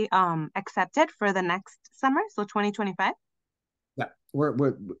be accepted for the next summer, so 2025? Yeah,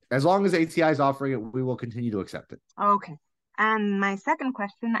 we're as long as ATI is offering it, we will continue to accept it. Okay. And my second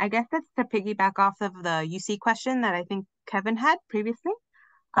question, I guess that's to piggyback off of the UC question that I think Kevin had previously.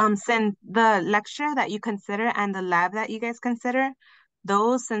 Since the lecture that you consider and the lab that you guys consider,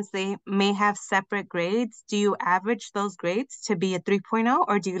 those, since they may have separate grades, do you average those grades to be a 3.0,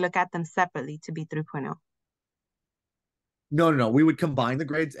 or do you look at them separately to be 3.0? No. We would combine the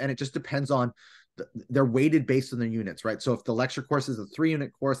grades, and it just depends on they're weighted based on their units, right? So if the lecture course is a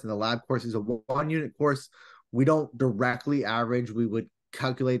 3-unit course and the lab course is a 1-unit course, we don't directly average. We would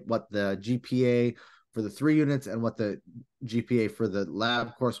calculate what the GPA for the 3 units and what the GPA for the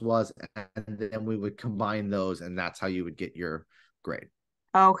lab course was, and then we would combine those, and that's how you would get your grade.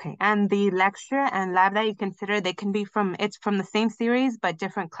 Okay, and the lecture and lab that you consider, they can be from the same series but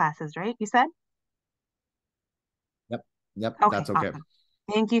different classes, right? You said? Yep, okay, that's okay. Awesome.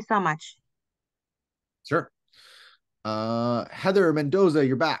 Thank you so much. Sure. Heather Mendoza,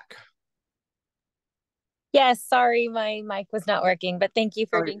 you're back. Yes, sorry, my mic was not working, but thank you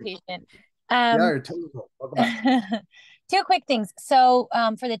for being patient. Yeah, totally cool. Welcome back. Two quick things. So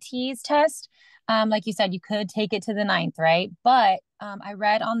for the TEAS test, like you said, you could take it to the 9th, right? But I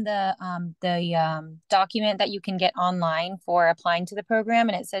read on the document that you can get online for applying to the program,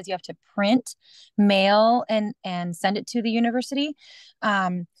 and it says you have to print, mail, and send it to the university.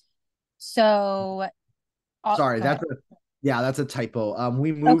 So Sorry, that's a typo.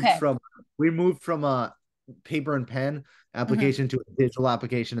 We moved from a paper and pen application to a digital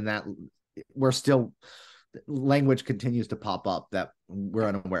application, and that we're still language continues to pop up that we're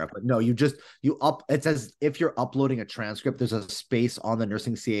unaware of. But no, it says if you're uploading a transcript, there's a space on the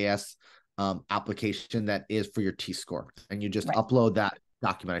nursing CAS application that is for your T score, and you just upload that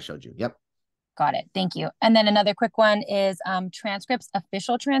document I showed you. Yep. Got it. Thank you. And then another quick one is transcripts,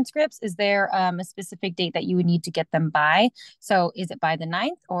 official transcripts. Is there a specific date that you would need to get them by? So is it by the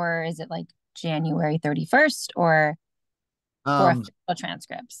 9th, or is it like January 31st, or for official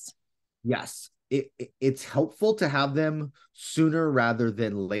transcripts? Yes. It's helpful to have them sooner rather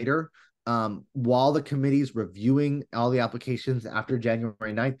than later. While the committee's reviewing all the applications after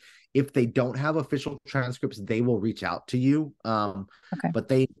January 9th, if they don't have official transcripts, they will reach out to you. But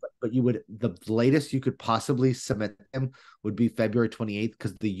the latest you could possibly submit them would be February 28th,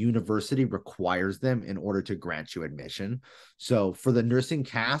 because the university requires them in order to grant you admission. So for the nursing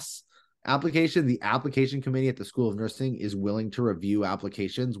CAS application, the application committee at the School of Nursing is willing to review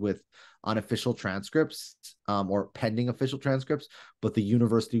applications with unofficial transcripts or pending official transcripts, but the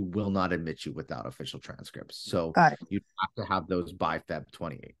university will not admit you without official transcripts. So you have to have those by Feb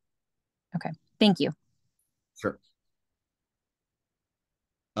 28th. Okay, thank you. Sure.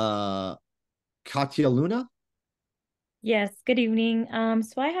 Katya Luna? Yes, good evening.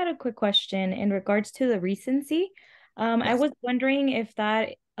 So I had a quick question in regards to the recency. I was wondering if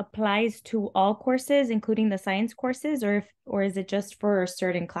that applies to all courses, including the science courses, or is it just for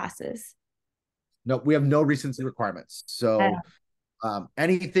certain classes? No, we have no recency requirements. So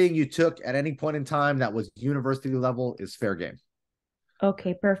anything you took at any point in time that was university level is fair game.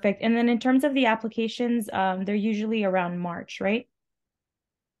 Okay, perfect. And then in terms of the applications, they're usually around March, right?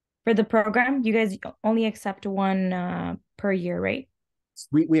 For the program, you guys only accept one per year, right?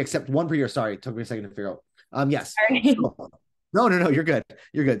 We accept one per year. Sorry, it took me a second to figure out. Yes. No, you're good.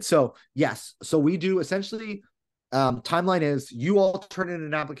 You're good. So yes. So we do essentially, timeline is you all turn in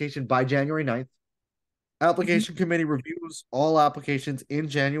an application by January 9th. Application committee reviews all applications in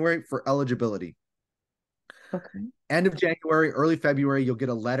January for eligibility. Okay. End of January, early February, you'll get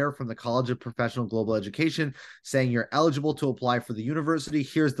a letter from the College of Professional Global Education saying you're eligible to apply for the university.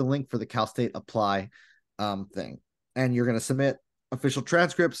 Here's the link for the Cal State Apply thing. And you're going to submit official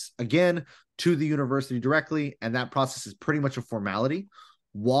transcripts again to the university directly. And that process is pretty much a formality.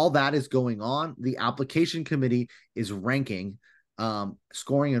 While that is going on, the application committee is ranking,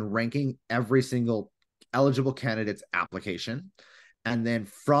 scoring and ranking every single eligible candidate's application. And then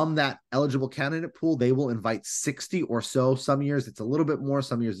from that eligible candidate pool, they will invite 60 or so. Some years it's a little bit more,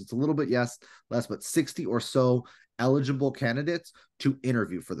 some years it's a little bit less, but 60 or so eligible candidates to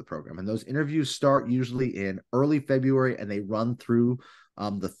interview for the program. And those interviews start usually in early February and they run through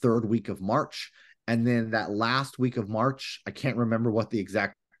the third week of March. And then that last week of March, I can't remember what the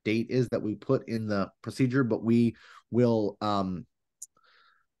exact date is that we put in the procedure, but we will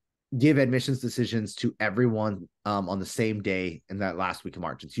give admissions decisions to everyone on the same day in that last week of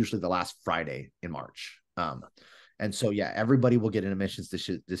March. It's usually the last Friday in March. And so, yeah, everybody will get an admissions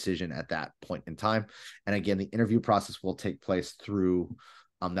decision at that point in time. And again, the interview process will take place through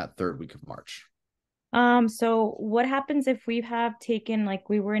that third week of March. So what happens if we have taken, like,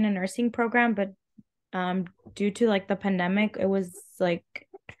 we were in a nursing program, but due to like the pandemic, it was like,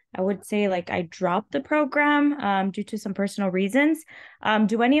 I would say like I dropped the program due to some personal reasons.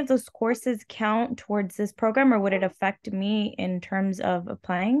 Do any of those courses count towards this program, or would it affect me in terms of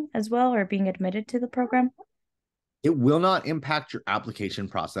applying as well or being admitted to the program? It will not impact your application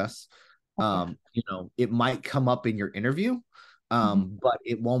process. Okay. It might come up in your interview, but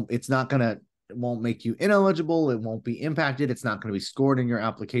it won't make you ineligible. It won't be impacted. It's not going to be scored in your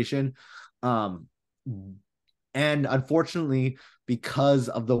application. And unfortunately, because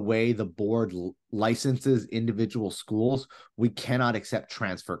of the way the board licenses individual schools, we cannot accept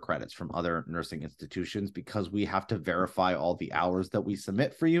transfer credits from other nursing institutions because we have to verify all the hours that we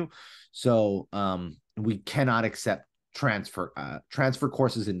submit for you. So we cannot accept transfer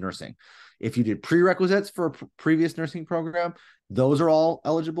courses in nursing. If you did prerequisites for a previous nursing program, those are all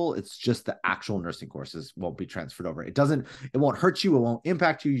eligible. It's just the actual nursing courses won't be transferred over. It won't hurt you. It won't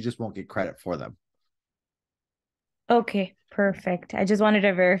impact you. You just won't get credit for them. Okay, perfect. I just wanted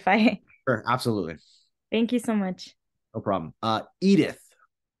to verify. Sure, absolutely. Thank you so much. No problem. Edith.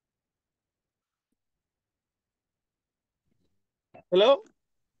 Hello?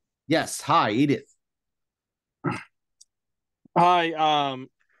 Yes. Hi, Edith. Hi.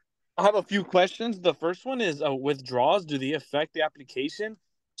 I have a few questions. The first one is withdrawals. Do they affect the application?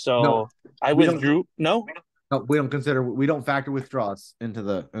 No, So I we don't. withdrew. No? No, we don't factor withdrawals into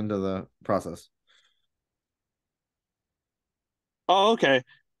the process. Oh, okay.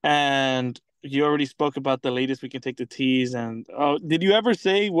 And you already spoke about the latest we can take the T's. And did you ever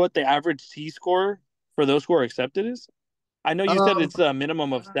say what the average T score for those who are accepted is? I know you said it's a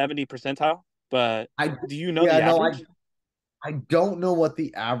minimum of 70 percentile, but do you know the average? I don't know what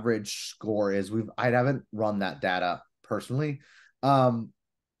the average score is. I haven't run that data personally.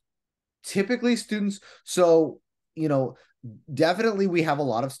 Typically students, so definitely we have a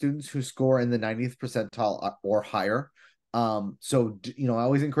lot of students who score in the 90th percentile or higher. So I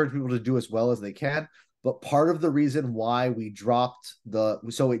always encourage people to do as well as they can. But part of the reason why we dropped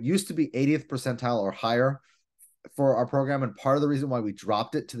so it used to be 80th percentile or higher for our program, and part of the reason why we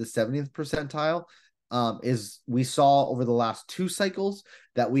dropped it to the 70th percentile is we saw over the last 2 cycles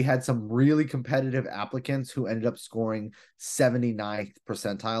that we had some really competitive applicants who ended up scoring 79th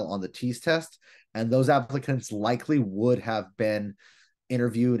percentile on the TEAS test, and those applicants likely would have been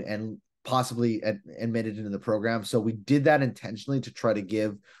interviewed and possibly admitted into the program. So we did that intentionally to try to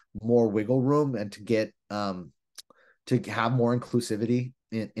give more wiggle room and to get to have more inclusivity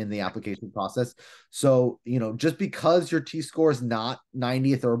in the application process. So, just because your T score is not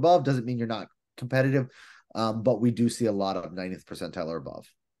 90th or above doesn't mean you're not competitive. But we do see a lot of 90th percentile or above.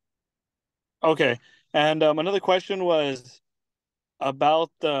 Okay. And another question was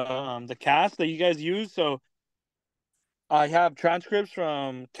about the cast that you guys use. So I have transcripts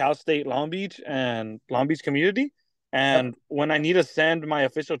from Cal State Long Beach and Long Beach Community. And when I need to send my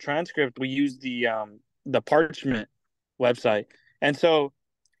official transcript, we use the Parchment website. And so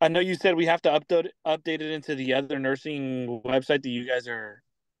I know you said we have to update it into the other nursing website that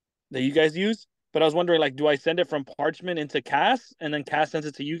you guys use. But I was wondering, like, do I send it from Parchment into CAS and then CAS sends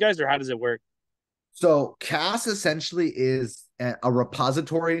it to you guys, or how does it work? So CAS essentially is a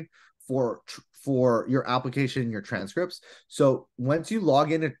repository for your application and your transcripts. So once you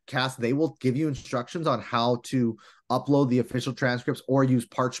log into CAS, they will give you instructions on how to upload the official transcripts or use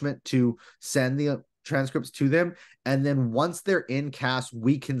Parchment to send the transcripts to them. And then once they're in CAS,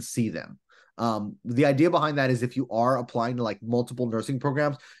 we can see them. The idea behind that is if you are applying to like multiple nursing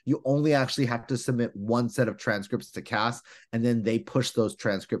programs, you only actually have to submit one set of transcripts to CAS, and then they push those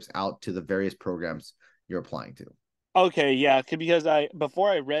transcripts out to the various programs you're applying to. Okay, yeah, because before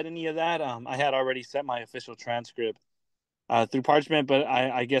I read any of that, I had already sent my official transcript through Parchment, but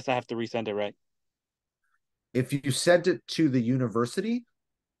I guess I have to resend it, right? If you sent it to the university,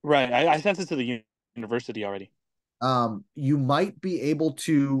 right, I sent it to the university already. You might be able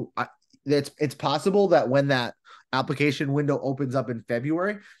to. It's possible that when that application window opens up in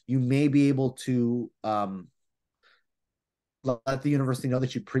February, you may be able to let the university know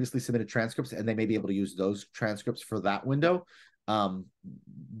that you previously submitted transcripts, and they may be able to use those transcripts for that window.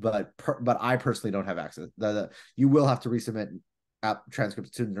 But I personally don't have access. You will have to resubmit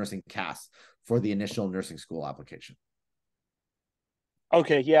transcripts to the nursing CAS for the initial nursing school application.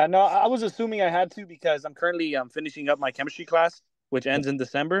 Okay, yeah, no, I was assuming I had to because I'm currently finishing up my chemistry class, which ends in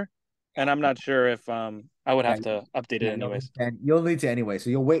December, and I'm not sure if I would have to update it anyways. And you'll need to anyway, so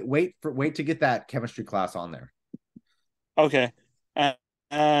you'll wait to get that chemistry class on there. Okay,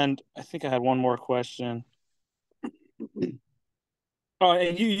 and I think I had one more question. Oh,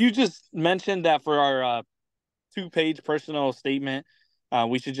 and you just mentioned that for our 2-page personal statement,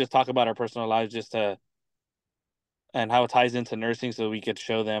 we should just talk about our personal lives and how it ties into nursing so we could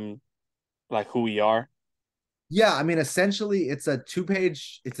show them like who we are. Yeah, I mean, essentially it's a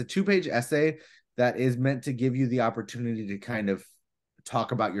 2-page essay that is meant to give you the opportunity to kind of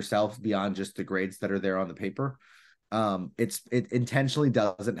talk about yourself beyond just the grades that are there on the paper. It intentionally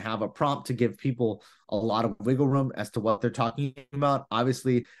doesn't have a prompt to give people a lot of wiggle room as to what they're talking about.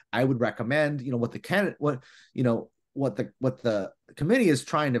 Obviously, I would recommend, what the committee is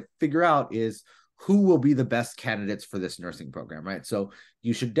trying to figure out is who will be the best candidates for this nursing program, right? So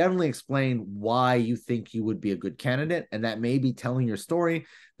you should definitely explain why you think you would be a good candidate, and that may be telling your story,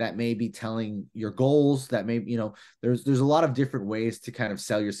 that may be telling your goals, that may, there's a lot of different ways to kind of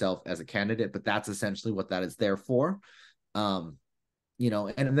sell yourself as a candidate, but that's essentially what that is there for. And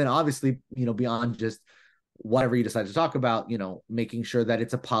then obviously, beyond just whatever you decide to talk about, making sure that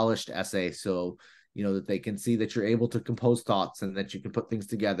it's a polished essay, so that they can see that you're able to compose thoughts and that you can put things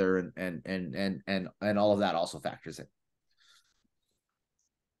together, and all of that also factors in.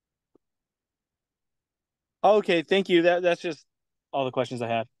 Okay, thank you. That's just all the questions I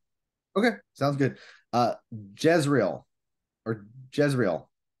had. Okay, sounds good. Jezreel. or Jezreel.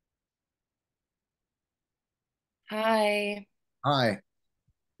 Hi. Hi.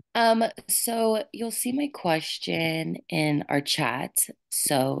 So you'll see my question in our chat,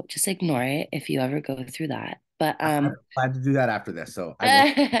 so just ignore it if you ever go through that. But I plan to do that after this, so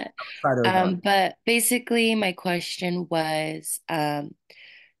I will try to ignore. but basically my question was,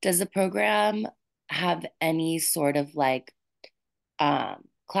 does the program have any sort of like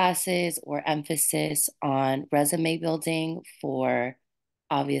classes or emphasis on resume building for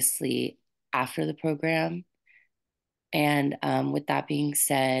obviously after the program? And with that being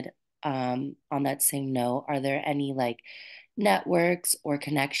said, on that same note, are there any like networks or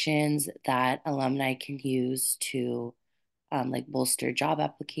connections that alumni can use to like bolster job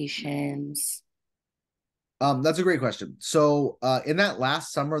applications? That's a great question. So in that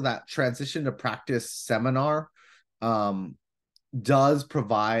last summer, that transition to practice seminar does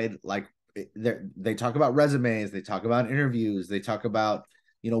provide like they talk about resumes, they talk about interviews, they talk about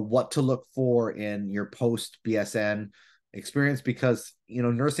what to look for in your post BSN experience, because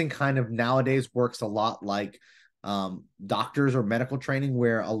nursing kind of nowadays works a lot like doctors or medical training,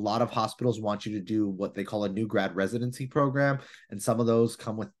 where a lot of hospitals want you to do what they call a new grad residency program, and some of those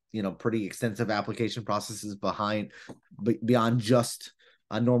come with pretty extensive application processes beyond just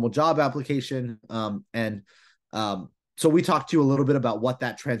a normal job application. So we talked to you a little bit about what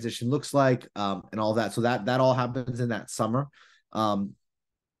that transition looks like, and all that. So that all happens in that summer.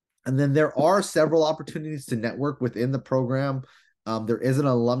 And then there are several opportunities to network within the program. There is an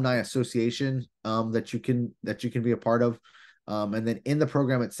alumni association that you can be a part of. And then in the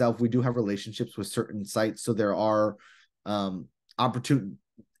program itself, we do have relationships with certain sites. So there are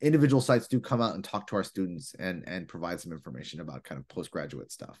individual sites do come out and talk to our students and provide some information about kind of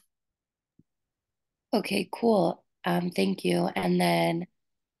postgraduate stuff. Okay, cool. Thank you. And then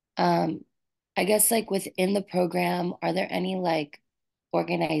I guess like within the program, are there any like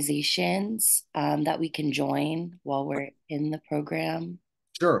organizations that we can join while we're in the program?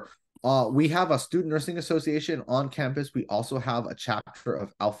 Sure. We have a student nursing association on campus. We also have a chapter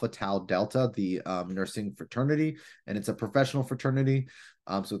of Alpha Tau Delta, the nursing fraternity, and it's a professional fraternity.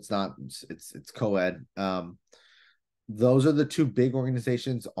 So it's co-ed. Those are the two big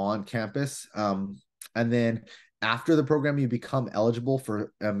organizations on campus. And then after the program, you become eligible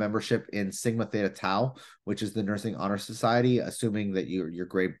for a membership in Sigma Theta Tau, which is the Nursing Honor Society, assuming that your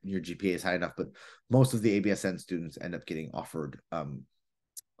GPA is high enough. But most of the ABSN students end up getting offered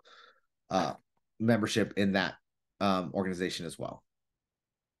membership in that organization as well.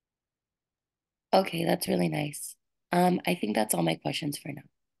 Okay, that's really nice. I think that's all my questions for now.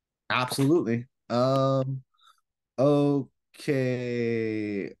 Absolutely.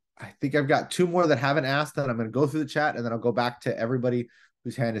 Okay. I think I've got two more that haven't asked, that I'm going to go through the chat, and then I'll go back to everybody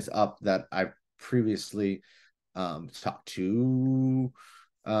whose hand is up that I previously talked to.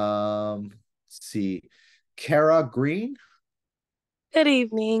 Let's see. Kara Green. Good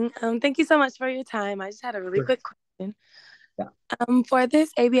evening. Thank you so much for your time. I just had a really quick question. Yeah. For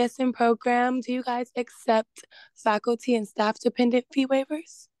this ABSN program, do you guys accept faculty and staff dependent fee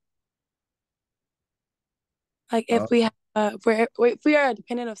waivers? Like if we have, if we are a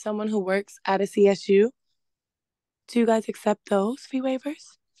dependent of someone who works at a CSU, do you guys accept those fee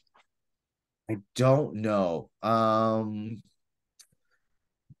waivers? I don't know. I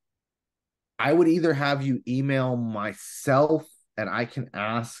would either have you email myself and I can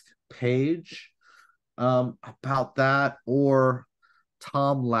ask Paige about that, or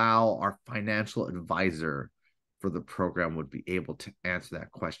Tom Lau, our financial advisor for the program, would be able to answer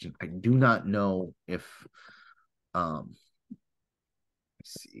that question. I do not know if let's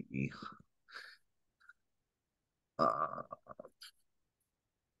see.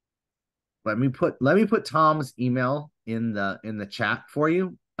 Let me put Tom's email in the chat for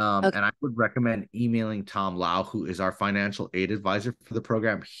you. Okay. And I would recommend emailing Tom Lau, who is our financial aid advisor for the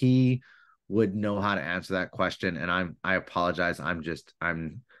program. He would know how to answer that question. And I apologize. I am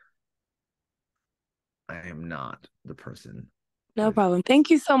not the person. No problem.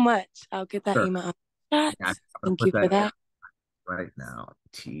 Thank you so much. I'll get that Sure. email. Thank you for that. Right now.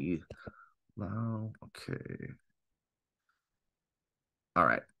 T Lau. Okay. All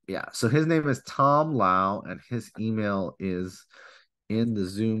right. Yeah. So his name is Tom Lau, and his email is in the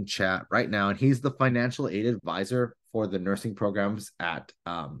Zoom chat right now. And he's the financial aid advisor for the nursing programs at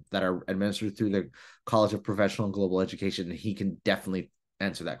that are administered through the College of Professional and Global Education. And he can definitely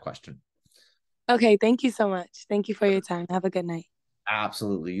answer that question. Okay. Thank you so much. Thank you for your time. Have a good night.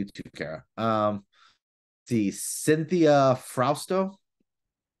 Absolutely. You too, Kara. See, Cynthia Frausto.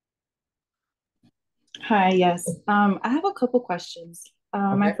 Hi, yes. I have a couple questions.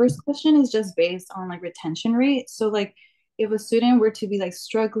 My first question is just based on like retention rate. So like if a student were to be like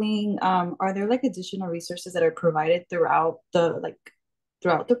struggling, are there like additional resources that are provided throughout the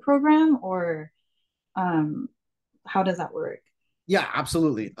program, or how does that work? Yeah,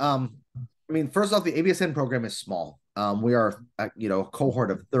 absolutely. I mean, first off, the ABSN program is small. We are, a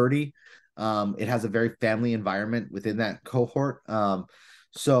cohort of 30. It has a very family environment within that cohort.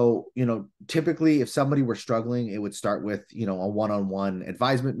 So, typically if somebody were struggling, it would start with, a one-on-one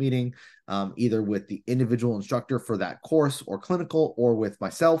advisement meeting, either with the individual instructor for that course or clinical, or with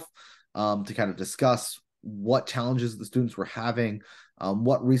myself, to kind of discuss what challenges the students were having,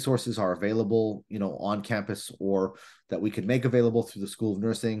 what resources are available, on campus, or that we could make available through the School of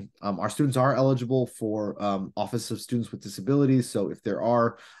Nursing. Our students are eligible for Office of Students with Disabilities. So if there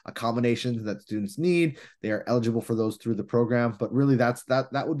are accommodations that students need, they are eligible for those through the program. But really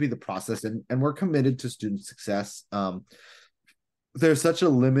that would be the process. And we're committed to student success. There's such a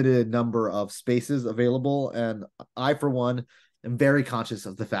limited number of spaces available. And I, for one, am very conscious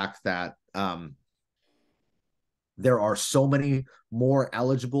of the fact that there are so many more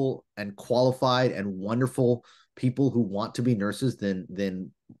eligible and qualified and wonderful people who want to be nurses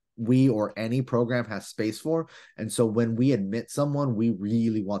than we or any program has space for. And so when we admit someone, we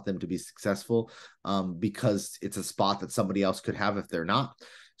really want them to be successful, because it's a spot that somebody else could have if they're not.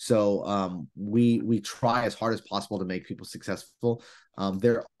 So we try as hard as possible to make people successful.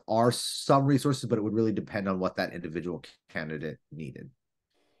 There are some resources, but it would really depend on what that individual candidate needed.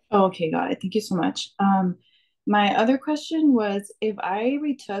 Oh, okay, got it. Thank you so much. My other question was, if I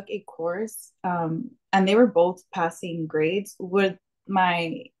retook a course, and they were both passing grades, would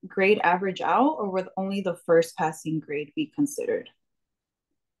my grade average out, or would only the first passing grade be considered?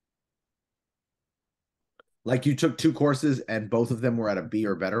 Like you took 2 courses and both of them were at a B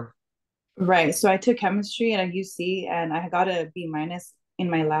or better? Right. So I took chemistry at a UC and I got a B minus in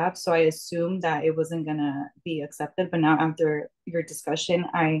my lab. So I assumed that it wasn't gonna be accepted. But now after your discussion,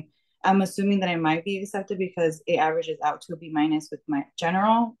 I'm assuming that it might be accepted because it averages out to a B minus with my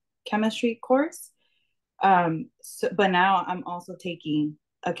general chemistry course. But now I'm also taking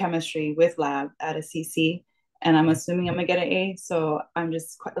a chemistry with lab at a CC, and I'm assuming I'm gonna get an A. So I'm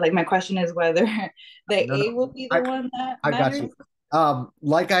just like, my question is whether the A will be the one that I got matters. you.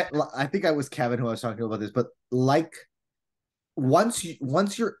 Like I think I was Kevin who I was talking about this, but like once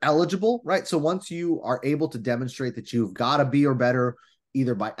you're eligible, right? So once you are able to demonstrate that you've got a B or better,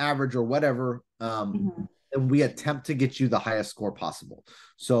 either by average or whatever, then we attempt to get you the highest score possible.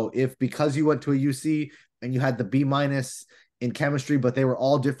 So if, because you went to a UC and you had the B minus in chemistry, but they were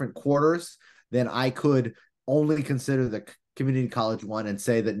all different quarters, then I could only consider the community college one and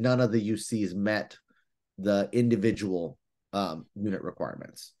say that none of the UCs met the individual unit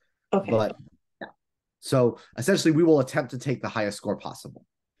requirements. Okay. But yeah. So essentially we will attempt to take the highest score possible.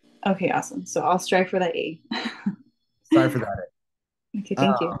 Okay, awesome. So I'll strive for that A. Sorry for that. Okay,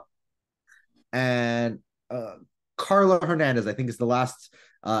 thank you. And Carla Hernandez, I think, is the last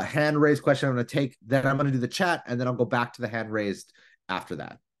hand raised question I'm going to take. Then I'm going to do the chat, and then I'll go back to the hand raised after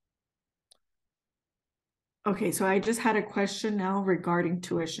that. Okay, so I just had a question now regarding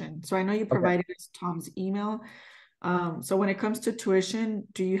tuition. So I know you provided us Tom's email. So when it comes to tuition,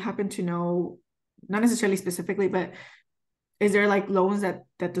 do you happen to know, not necessarily specifically, but is there like loans that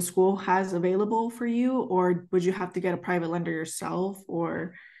the school has available for you, or would you have to get a private lender yourself,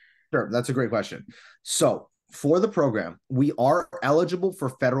 or? Sure, that's a great question. So for the program, we are eligible for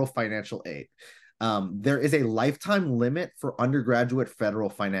federal financial aid. There is a lifetime limit for undergraduate federal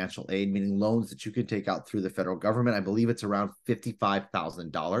financial aid, meaning loans that you can take out through the federal government. I believe it's around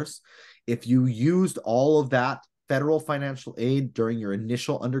 $55,000. If you used all of that federal financial aid during your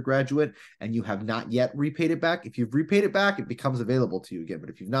initial undergraduate and you have not yet repaid it back, if you've repaid it back, it becomes available to you again. But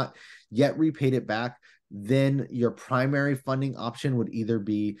if you've not yet repaid it back, then your primary funding option would either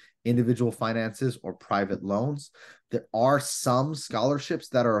be individual finances or private loans. There are some scholarships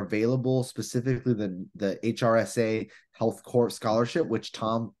that are available, specifically the HRSA Health Corps Scholarship, which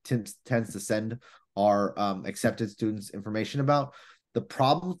Tom tends to send our accepted students information about. The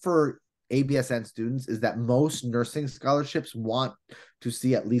problem for ABSN students is that most nursing scholarships want to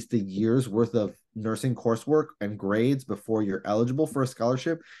see at least a year's worth of nursing coursework and grades before you're eligible for a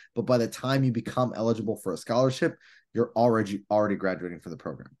scholarship. But by the time you become eligible for a scholarship, you're already graduating from the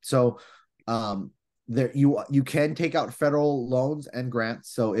program. So there you can take out federal loans and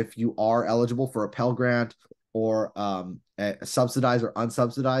grants. So if you are eligible for a Pell Grant or a subsidized or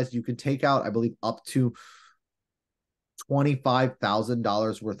unsubsidized, you can take out, I believe, up to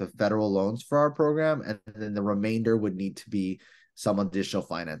 $25,000 worth of federal loans for our program, and then the remainder would need to be some additional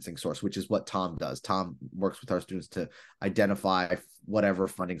financing source, which is what Tom does. Tom works with our students to identify whatever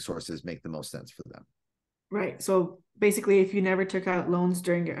funding sources make the most sense for them. Right. So basically, if you never took out loans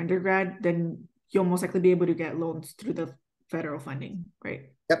during your undergrad, then you'll most likely be able to get loans through the federal funding,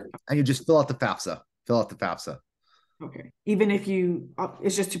 right? Yep. And you just fill out the FAFSA. Fill out the FAFSA. Okay. Even if you,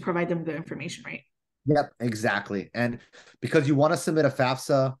 it's just to provide them the information, right? Yep, exactly. And because you want to submit a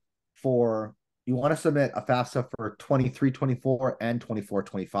FAFSA for, you want to submit a FAFSA for 23, 24 and 24,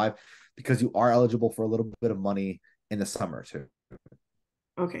 25, because you are eligible for a little bit of money in the summer too.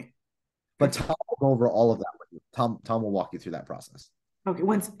 Okay. But Tom will go over all of that with you. Tom will walk you through that process. Okay.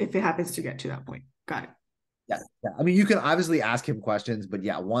 If it happens to get to that point. Got it. Yeah. I mean, you can obviously ask him questions, but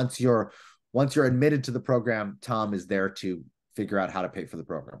yeah, once you're admitted to the program, Tom is there to figure out how to pay for the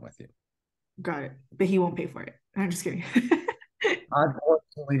program with you. Got it. But he won't pay for it. I'm just kidding.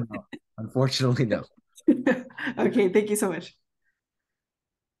 Unfortunately, no. Unfortunately, no. Okay. Thank you so much.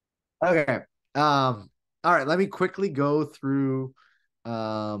 Okay. All right. Let me quickly go through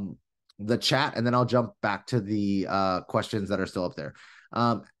the chat, and then I'll jump back to the questions that are still up there.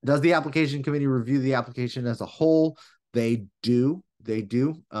 Does the application committee review the application as a whole? They do.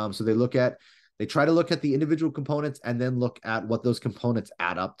 So they try to look at the individual components and then look at what those components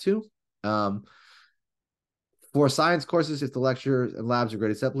add up to. For science courses, if the lectures and labs are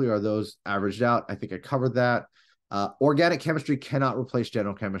graded separately, are those averaged out? I think I covered that. Organic chemistry cannot replace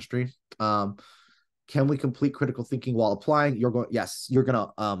general chemistry. Can we complete critical thinking while applying? Yes, you're going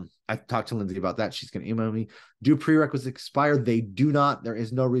to, I talked to Lindsay about that. She's going to email me. Do prerequisites expire? They do not. There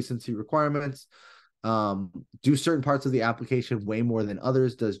is no recency requirements. Do certain parts of the application weigh more than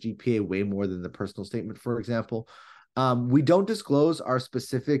others? Does GPA weigh more than the personal statement, for example? We don't disclose our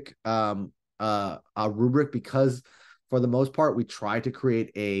specific rubric because for the most part, we try to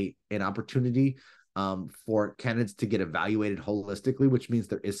create an opportunity for candidates to get evaluated holistically, which means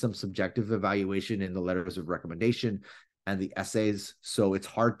there is some subjective evaluation in the letters of recommendation and the essays. So it's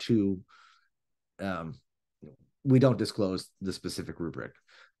hard to, we don't disclose the specific rubric,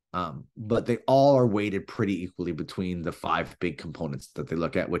 but they all are weighted pretty equally between the 5 big components that they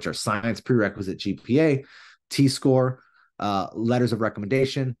look at, which are science prerequisite GPA, T-score, letters of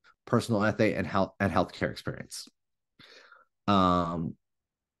recommendation, personal essay, and healthcare experience.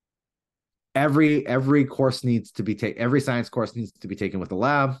 Every course needs to be taken. Every science course needs to be taken with a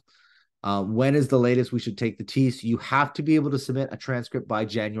lab. When is the latest we should take the TEAS? You have to be able to submit a transcript by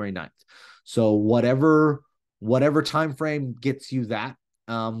January 9th. So whatever time frame gets you that.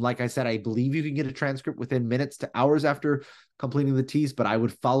 Like I said, I believe you can get a transcript within minutes to hours after completing the TEAS, but I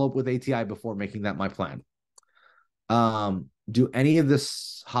would follow up with ATI before making that my plan. Do any of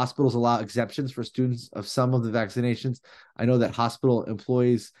this hospitals allow exemptions for students of some of the vaccinations? I know that hospital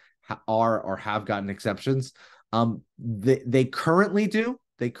employees are or have gotten exceptions. They currently do.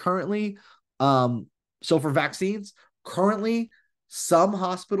 So for vaccines, currently some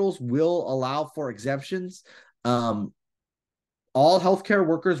hospitals will allow for exemptions. All healthcare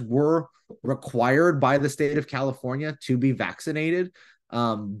workers were required by the state of California to be vaccinated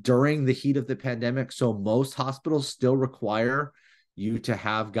during the heat of the pandemic. So most hospitals still require you to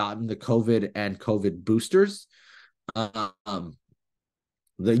have gotten the COVID and COVID boosters.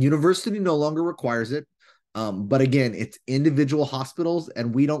 The university no longer requires it. But again, it's individual hospitals,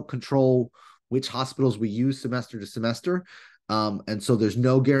 and we don't control which hospitals we use semester to semester. And so there's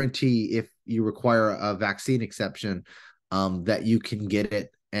no guarantee if you require a vaccine exception that you can get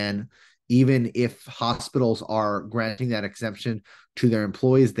it. And even if hospitals are granting that exemption to their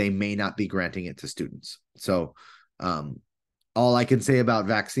employees, they may not be granting it to students. So all I can say about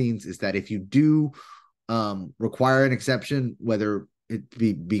vaccines is that if you do require an exception, whether it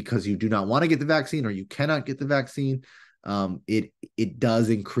be because you do not want to get the vaccine or you cannot get the vaccine, it does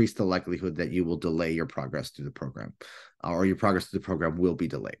increase the likelihood that you will delay your progress through the program, or your progress through the program will be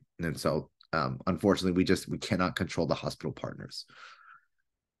delayed. And so unfortunately, we cannot control the hospital partners.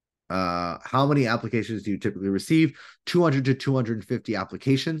 How many applications do you typically receive? 200 to 250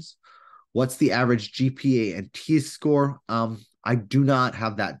 applications. What's the average GPA and T-score? I do not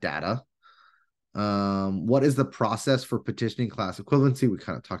have that data. What is the process for petitioning class equivalency? We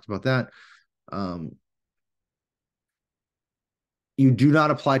kind of talked about that. You do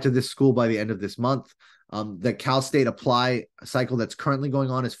not apply to this school by the end of this month. The Cal State apply cycle that's currently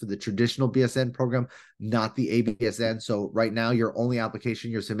going on is for the traditional BSN program, not the ABSN. So right now, your only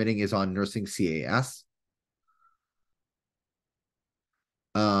application you're submitting is on nursing CAS.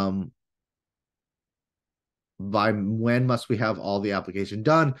 By when must we have all the application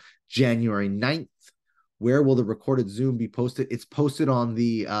done? January 9th. Where will the recorded Zoom be posted? It's posted on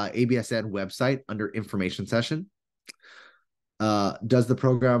the ABSN website under information session. Does the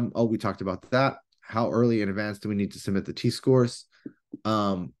program, we talked about that. How early in advance do we need to submit the T-scores?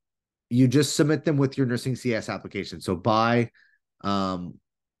 you just submit them with your nursing CS application. So by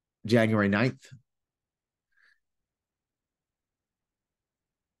January 9th.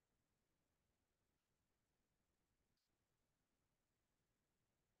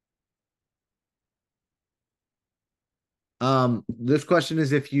 This question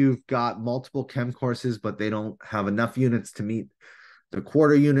is if you've got multiple chem courses, but they don't have enough units to meet the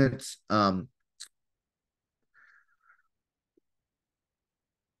quarter units.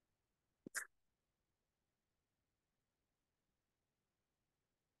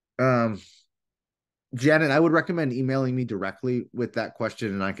 Janet, I would recommend emailing me directly with that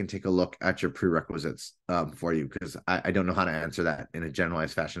question, and I can take a look at your prerequisites for you, because I don't know how to answer that in a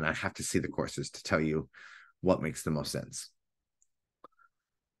generalized fashion. I have to see the courses to tell you what makes the most sense.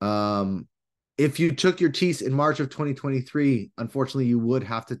 If you took your TEAS in March of 2023, unfortunately, you would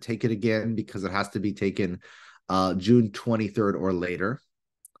have to take it again because it has to be taken June 23rd or later.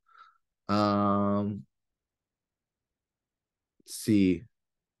 Let's see.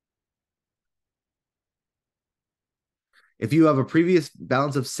 If you have a previous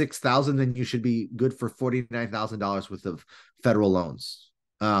balance of $6,000, then you should be good for $49,000 worth of federal loans.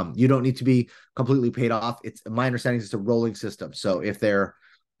 You don't need to be completely paid off. It's my understanding it's a rolling system. So if they're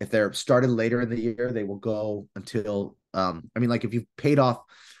started later in the year, they will go until I mean, like if you've paid off,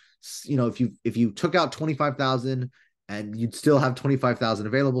 you know, if you took out 25,000 and you'd still have 25,000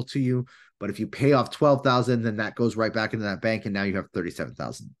 available to you, but if you pay off 12,000, then that goes right back into that bank, and now you have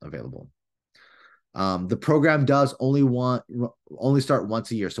 37,000 available. The program does only start once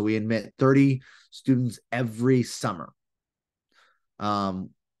a year, so we admit 30 students every summer.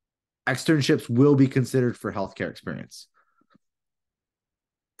 Externships will be considered for healthcare experience.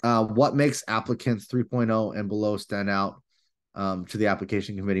 What makes applicants 3.0 and below stand out to the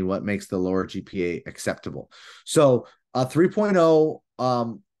application committee? What makes the lower GPA acceptable? So a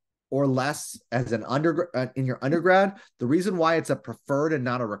 3.0 or less as an undergrad in your undergrad, the reason why it's a preferred and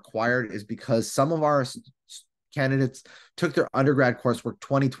not a required is because some of our candidates took their undergrad coursework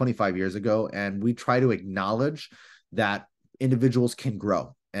 20, 25 years ago, and we try to acknowledge that individuals can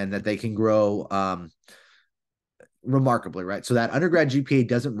grow and that they can grow remarkably, right? So that undergrad GPA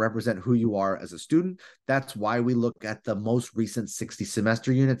doesn't represent who you are as a student. That's why we look at the most recent 60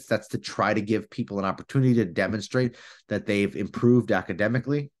 semester units. That's to try to give people an opportunity to demonstrate that they've improved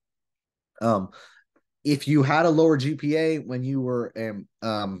academically. If you had a lower GPA when you were in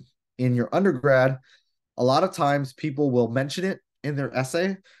your undergrad, a lot of times people will mention it in their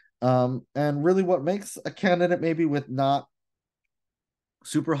essay. And really what makes a candidate maybe with not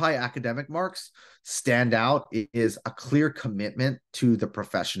super high academic marks stand out is a clear commitment to the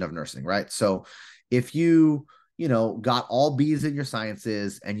profession of nursing, right? So if you got all B's in your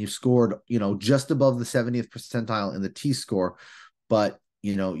sciences and you scored, just above the 70th percentile in the T score, but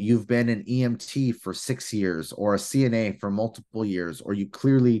you've been an EMT for 6 years or a CNA for multiple years, or you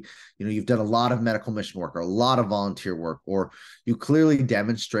clearly, you've done a lot of medical mission work or a lot of volunteer work, or you clearly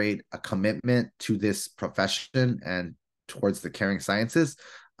demonstrate a commitment to this profession and towards the caring sciences,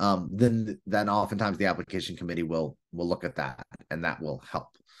 then oftentimes the application committee will look at that, and that will help.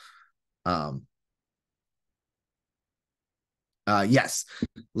 Yes.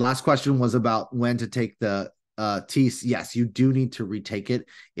 Last question was about when to take the TEAS. Yes, you do need to retake it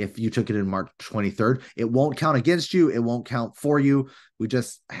if you took it in March 23rd. It won't count against you. It won't count for you. We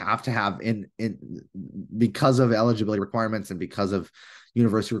just have to have in because of eligibility requirements and because of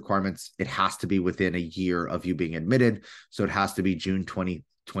university requirements, it has to be within a year of you being admitted. So it has to be June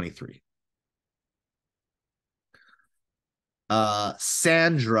 2023.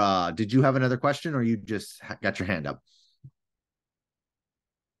 Sandra, did you have another question, or you just got your hand up?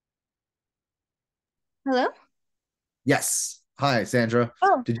 Hello? Yes. Hi, Sandra.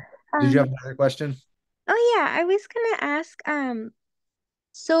 Oh, did you have another question? Oh yeah, I was gonna ask,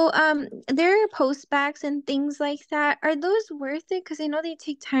 so there are postbacks and things like that. Are those worth it? Because I know they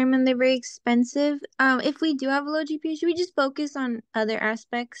take time and they're very expensive. If we do have a low GPA, should we just focus on other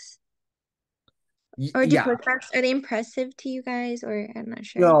aspects? Or do postbacks, are they impressive to you guys, or I'm not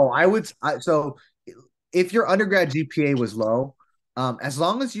sure. No, so if your undergrad GPA was low, as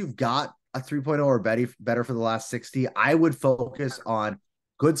long as you've got a 3.0 or better for the last 60, I would focus on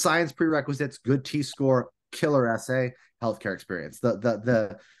good science prerequisites, good T-score, killer essay, healthcare experience.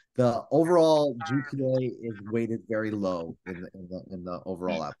 The overall GPA is weighted very low in the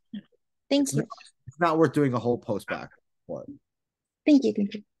overall app. Thank you. It's not worth doing a whole postback for it. Thank you.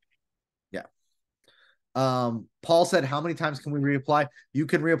 Yeah. Paul said, how many times can we reapply? You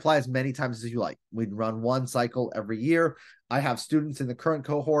can reapply as many times as you like. We'd run one cycle every year. I have students in the current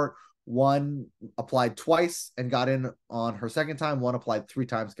cohort One applied twice and got in on her second time. One applied 3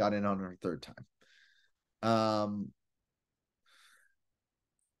 times, got in on her third time.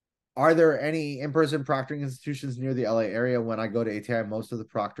 Are there any in-person proctoring institutions near the LA area? When I go to ATI, most of the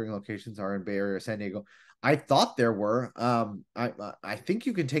proctoring locations are in Bay Area or San Diego. I thought there were. I think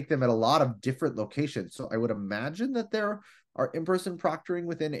you can take them at a lot of different locations. So I would imagine that there are in-person proctoring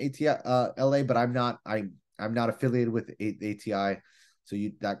within ATI LA, but I'm not affiliated with ATI. So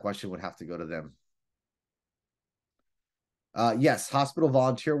that question would have to go to them. Yes, hospital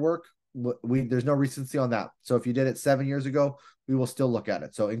volunteer work. There's no recency on that. So if you did it 7 years ago, we will still look at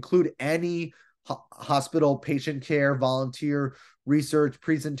it. So include any hospital patient care, volunteer research,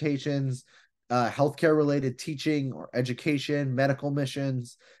 presentations, healthcare related teaching or education, medical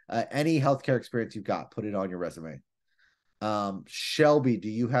missions, any healthcare experience you've got, put it on your resume. Shelby, do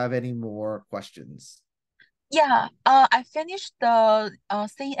you have any more questions? Yeah, I finished the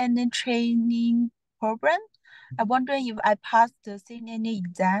CNA training program. I'm wondering if I passed the CNA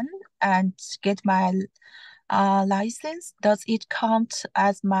exam and get my license, does it count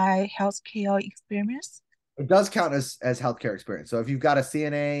as my healthcare experience? It does count as healthcare experience. So if you've got a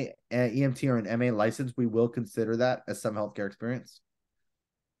CNA, an EMT, or an MA license, we will consider that as some healthcare experience.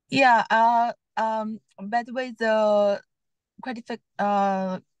 Yeah. By the way, the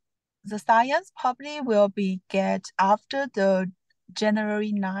science probably will be get after the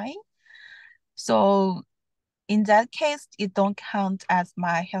January 9. So in that case, it don't count as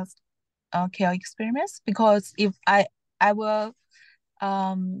my health care experience, because if I will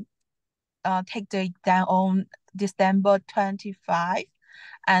take the exam on December 25,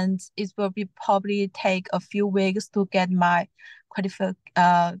 and it will be probably take a few weeks to get my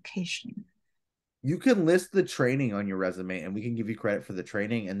qualification. You can list the training on your resume and we can give you credit for the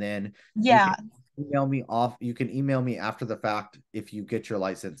training, and then yeah, you can email me after the fact if you get your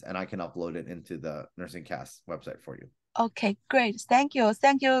license, and I can upload it into the Nursing Cast website for you. Okay, great. Thank you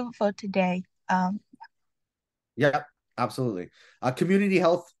for today. Yeah, absolutely. Community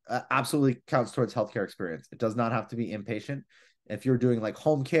health absolutely counts towards healthcare experience. It does not have to be inpatient. If you're doing like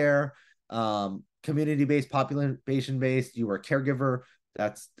home care, community-based, population-based, you are a caregiver,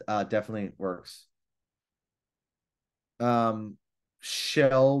 that's definitely works.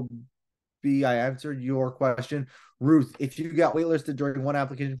 Shelby, I answered your question. Ruth, if you got waitlisted during one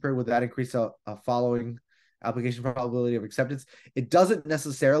application period, would that increase a following application probability of acceptance? It doesn't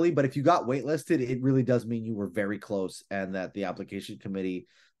necessarily, but if you got waitlisted, it really does mean you were very close and that the application committee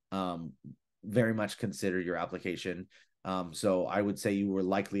very much considered your application. So I would say you were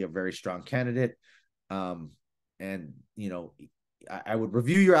likely a very strong candidate. And, you know, I would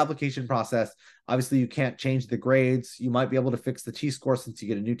review your application process. Obviously, you can't change the grades. You might be able to fix the T-score since you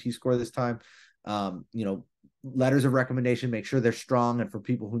get a new T-score this time. You know, letters of recommendation, make sure they're strong and for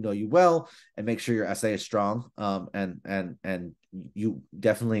people who know you well, and make sure your essay is strong. And you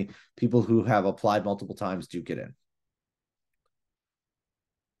definitely, people who have applied multiple times do get in.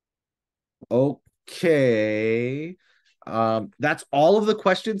 Okay. That's all of the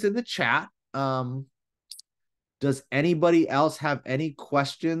questions in the chat. Does anybody else have any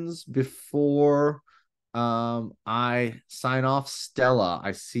questions before I sign off? Stella,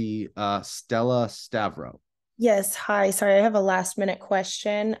 I see Stella Stavro. Yes, hi. Sorry, I have a last minute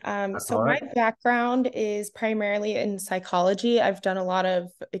question. So all right. my background is primarily in psychology. I've done a lot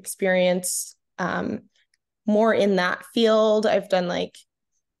of experience more in that field. I've done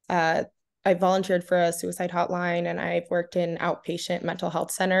I volunteered for a suicide hotline, and I've worked in outpatient mental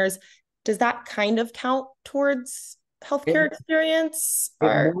health centers. Does that kind of count towards healthcare experience?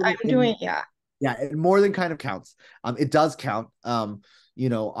 Or yeah. Yeah, it more than kind of counts. It does count. You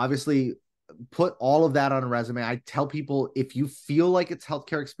know, obviously put all of that on a resume. I tell people, if you feel like it's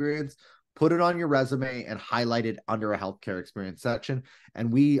healthcare experience, put it on your resume and highlight it under a healthcare experience section.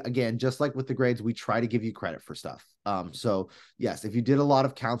 And we, again, just like with the grades, we try to give you credit for stuff. So yes, if you did a lot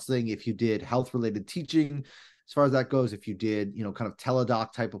of counseling, if you did health related teaching, as far as that goes, if you did, you know, kind of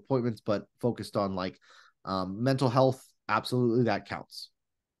teledoc type appointments, but focused on like mental health, absolutely that counts.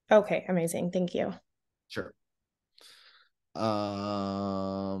 Okay, amazing. Thank you. Sure.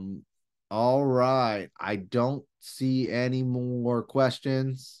 All right. I don't see any more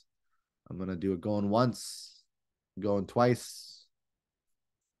questions. I'm going to do it going once, going twice.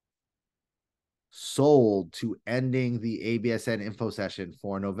 Sold to ending the ABSN info session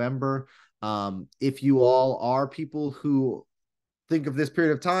for November. If you all are people who think of this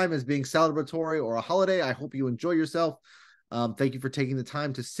period of time as being celebratory or a holiday, I hope you enjoy yourself. Thank you for taking the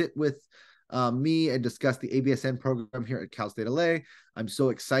time to sit with me and discuss the ABSN program here at Cal State LA. I'm so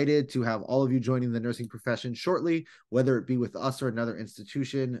excited to have all of you joining the nursing profession shortly, whether it be with us or another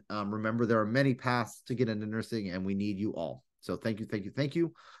institution. Remember, there are many paths to get into nursing, and we need you all. So thank you, thank you, thank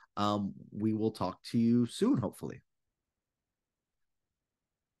you. We will talk to you soon, hopefully.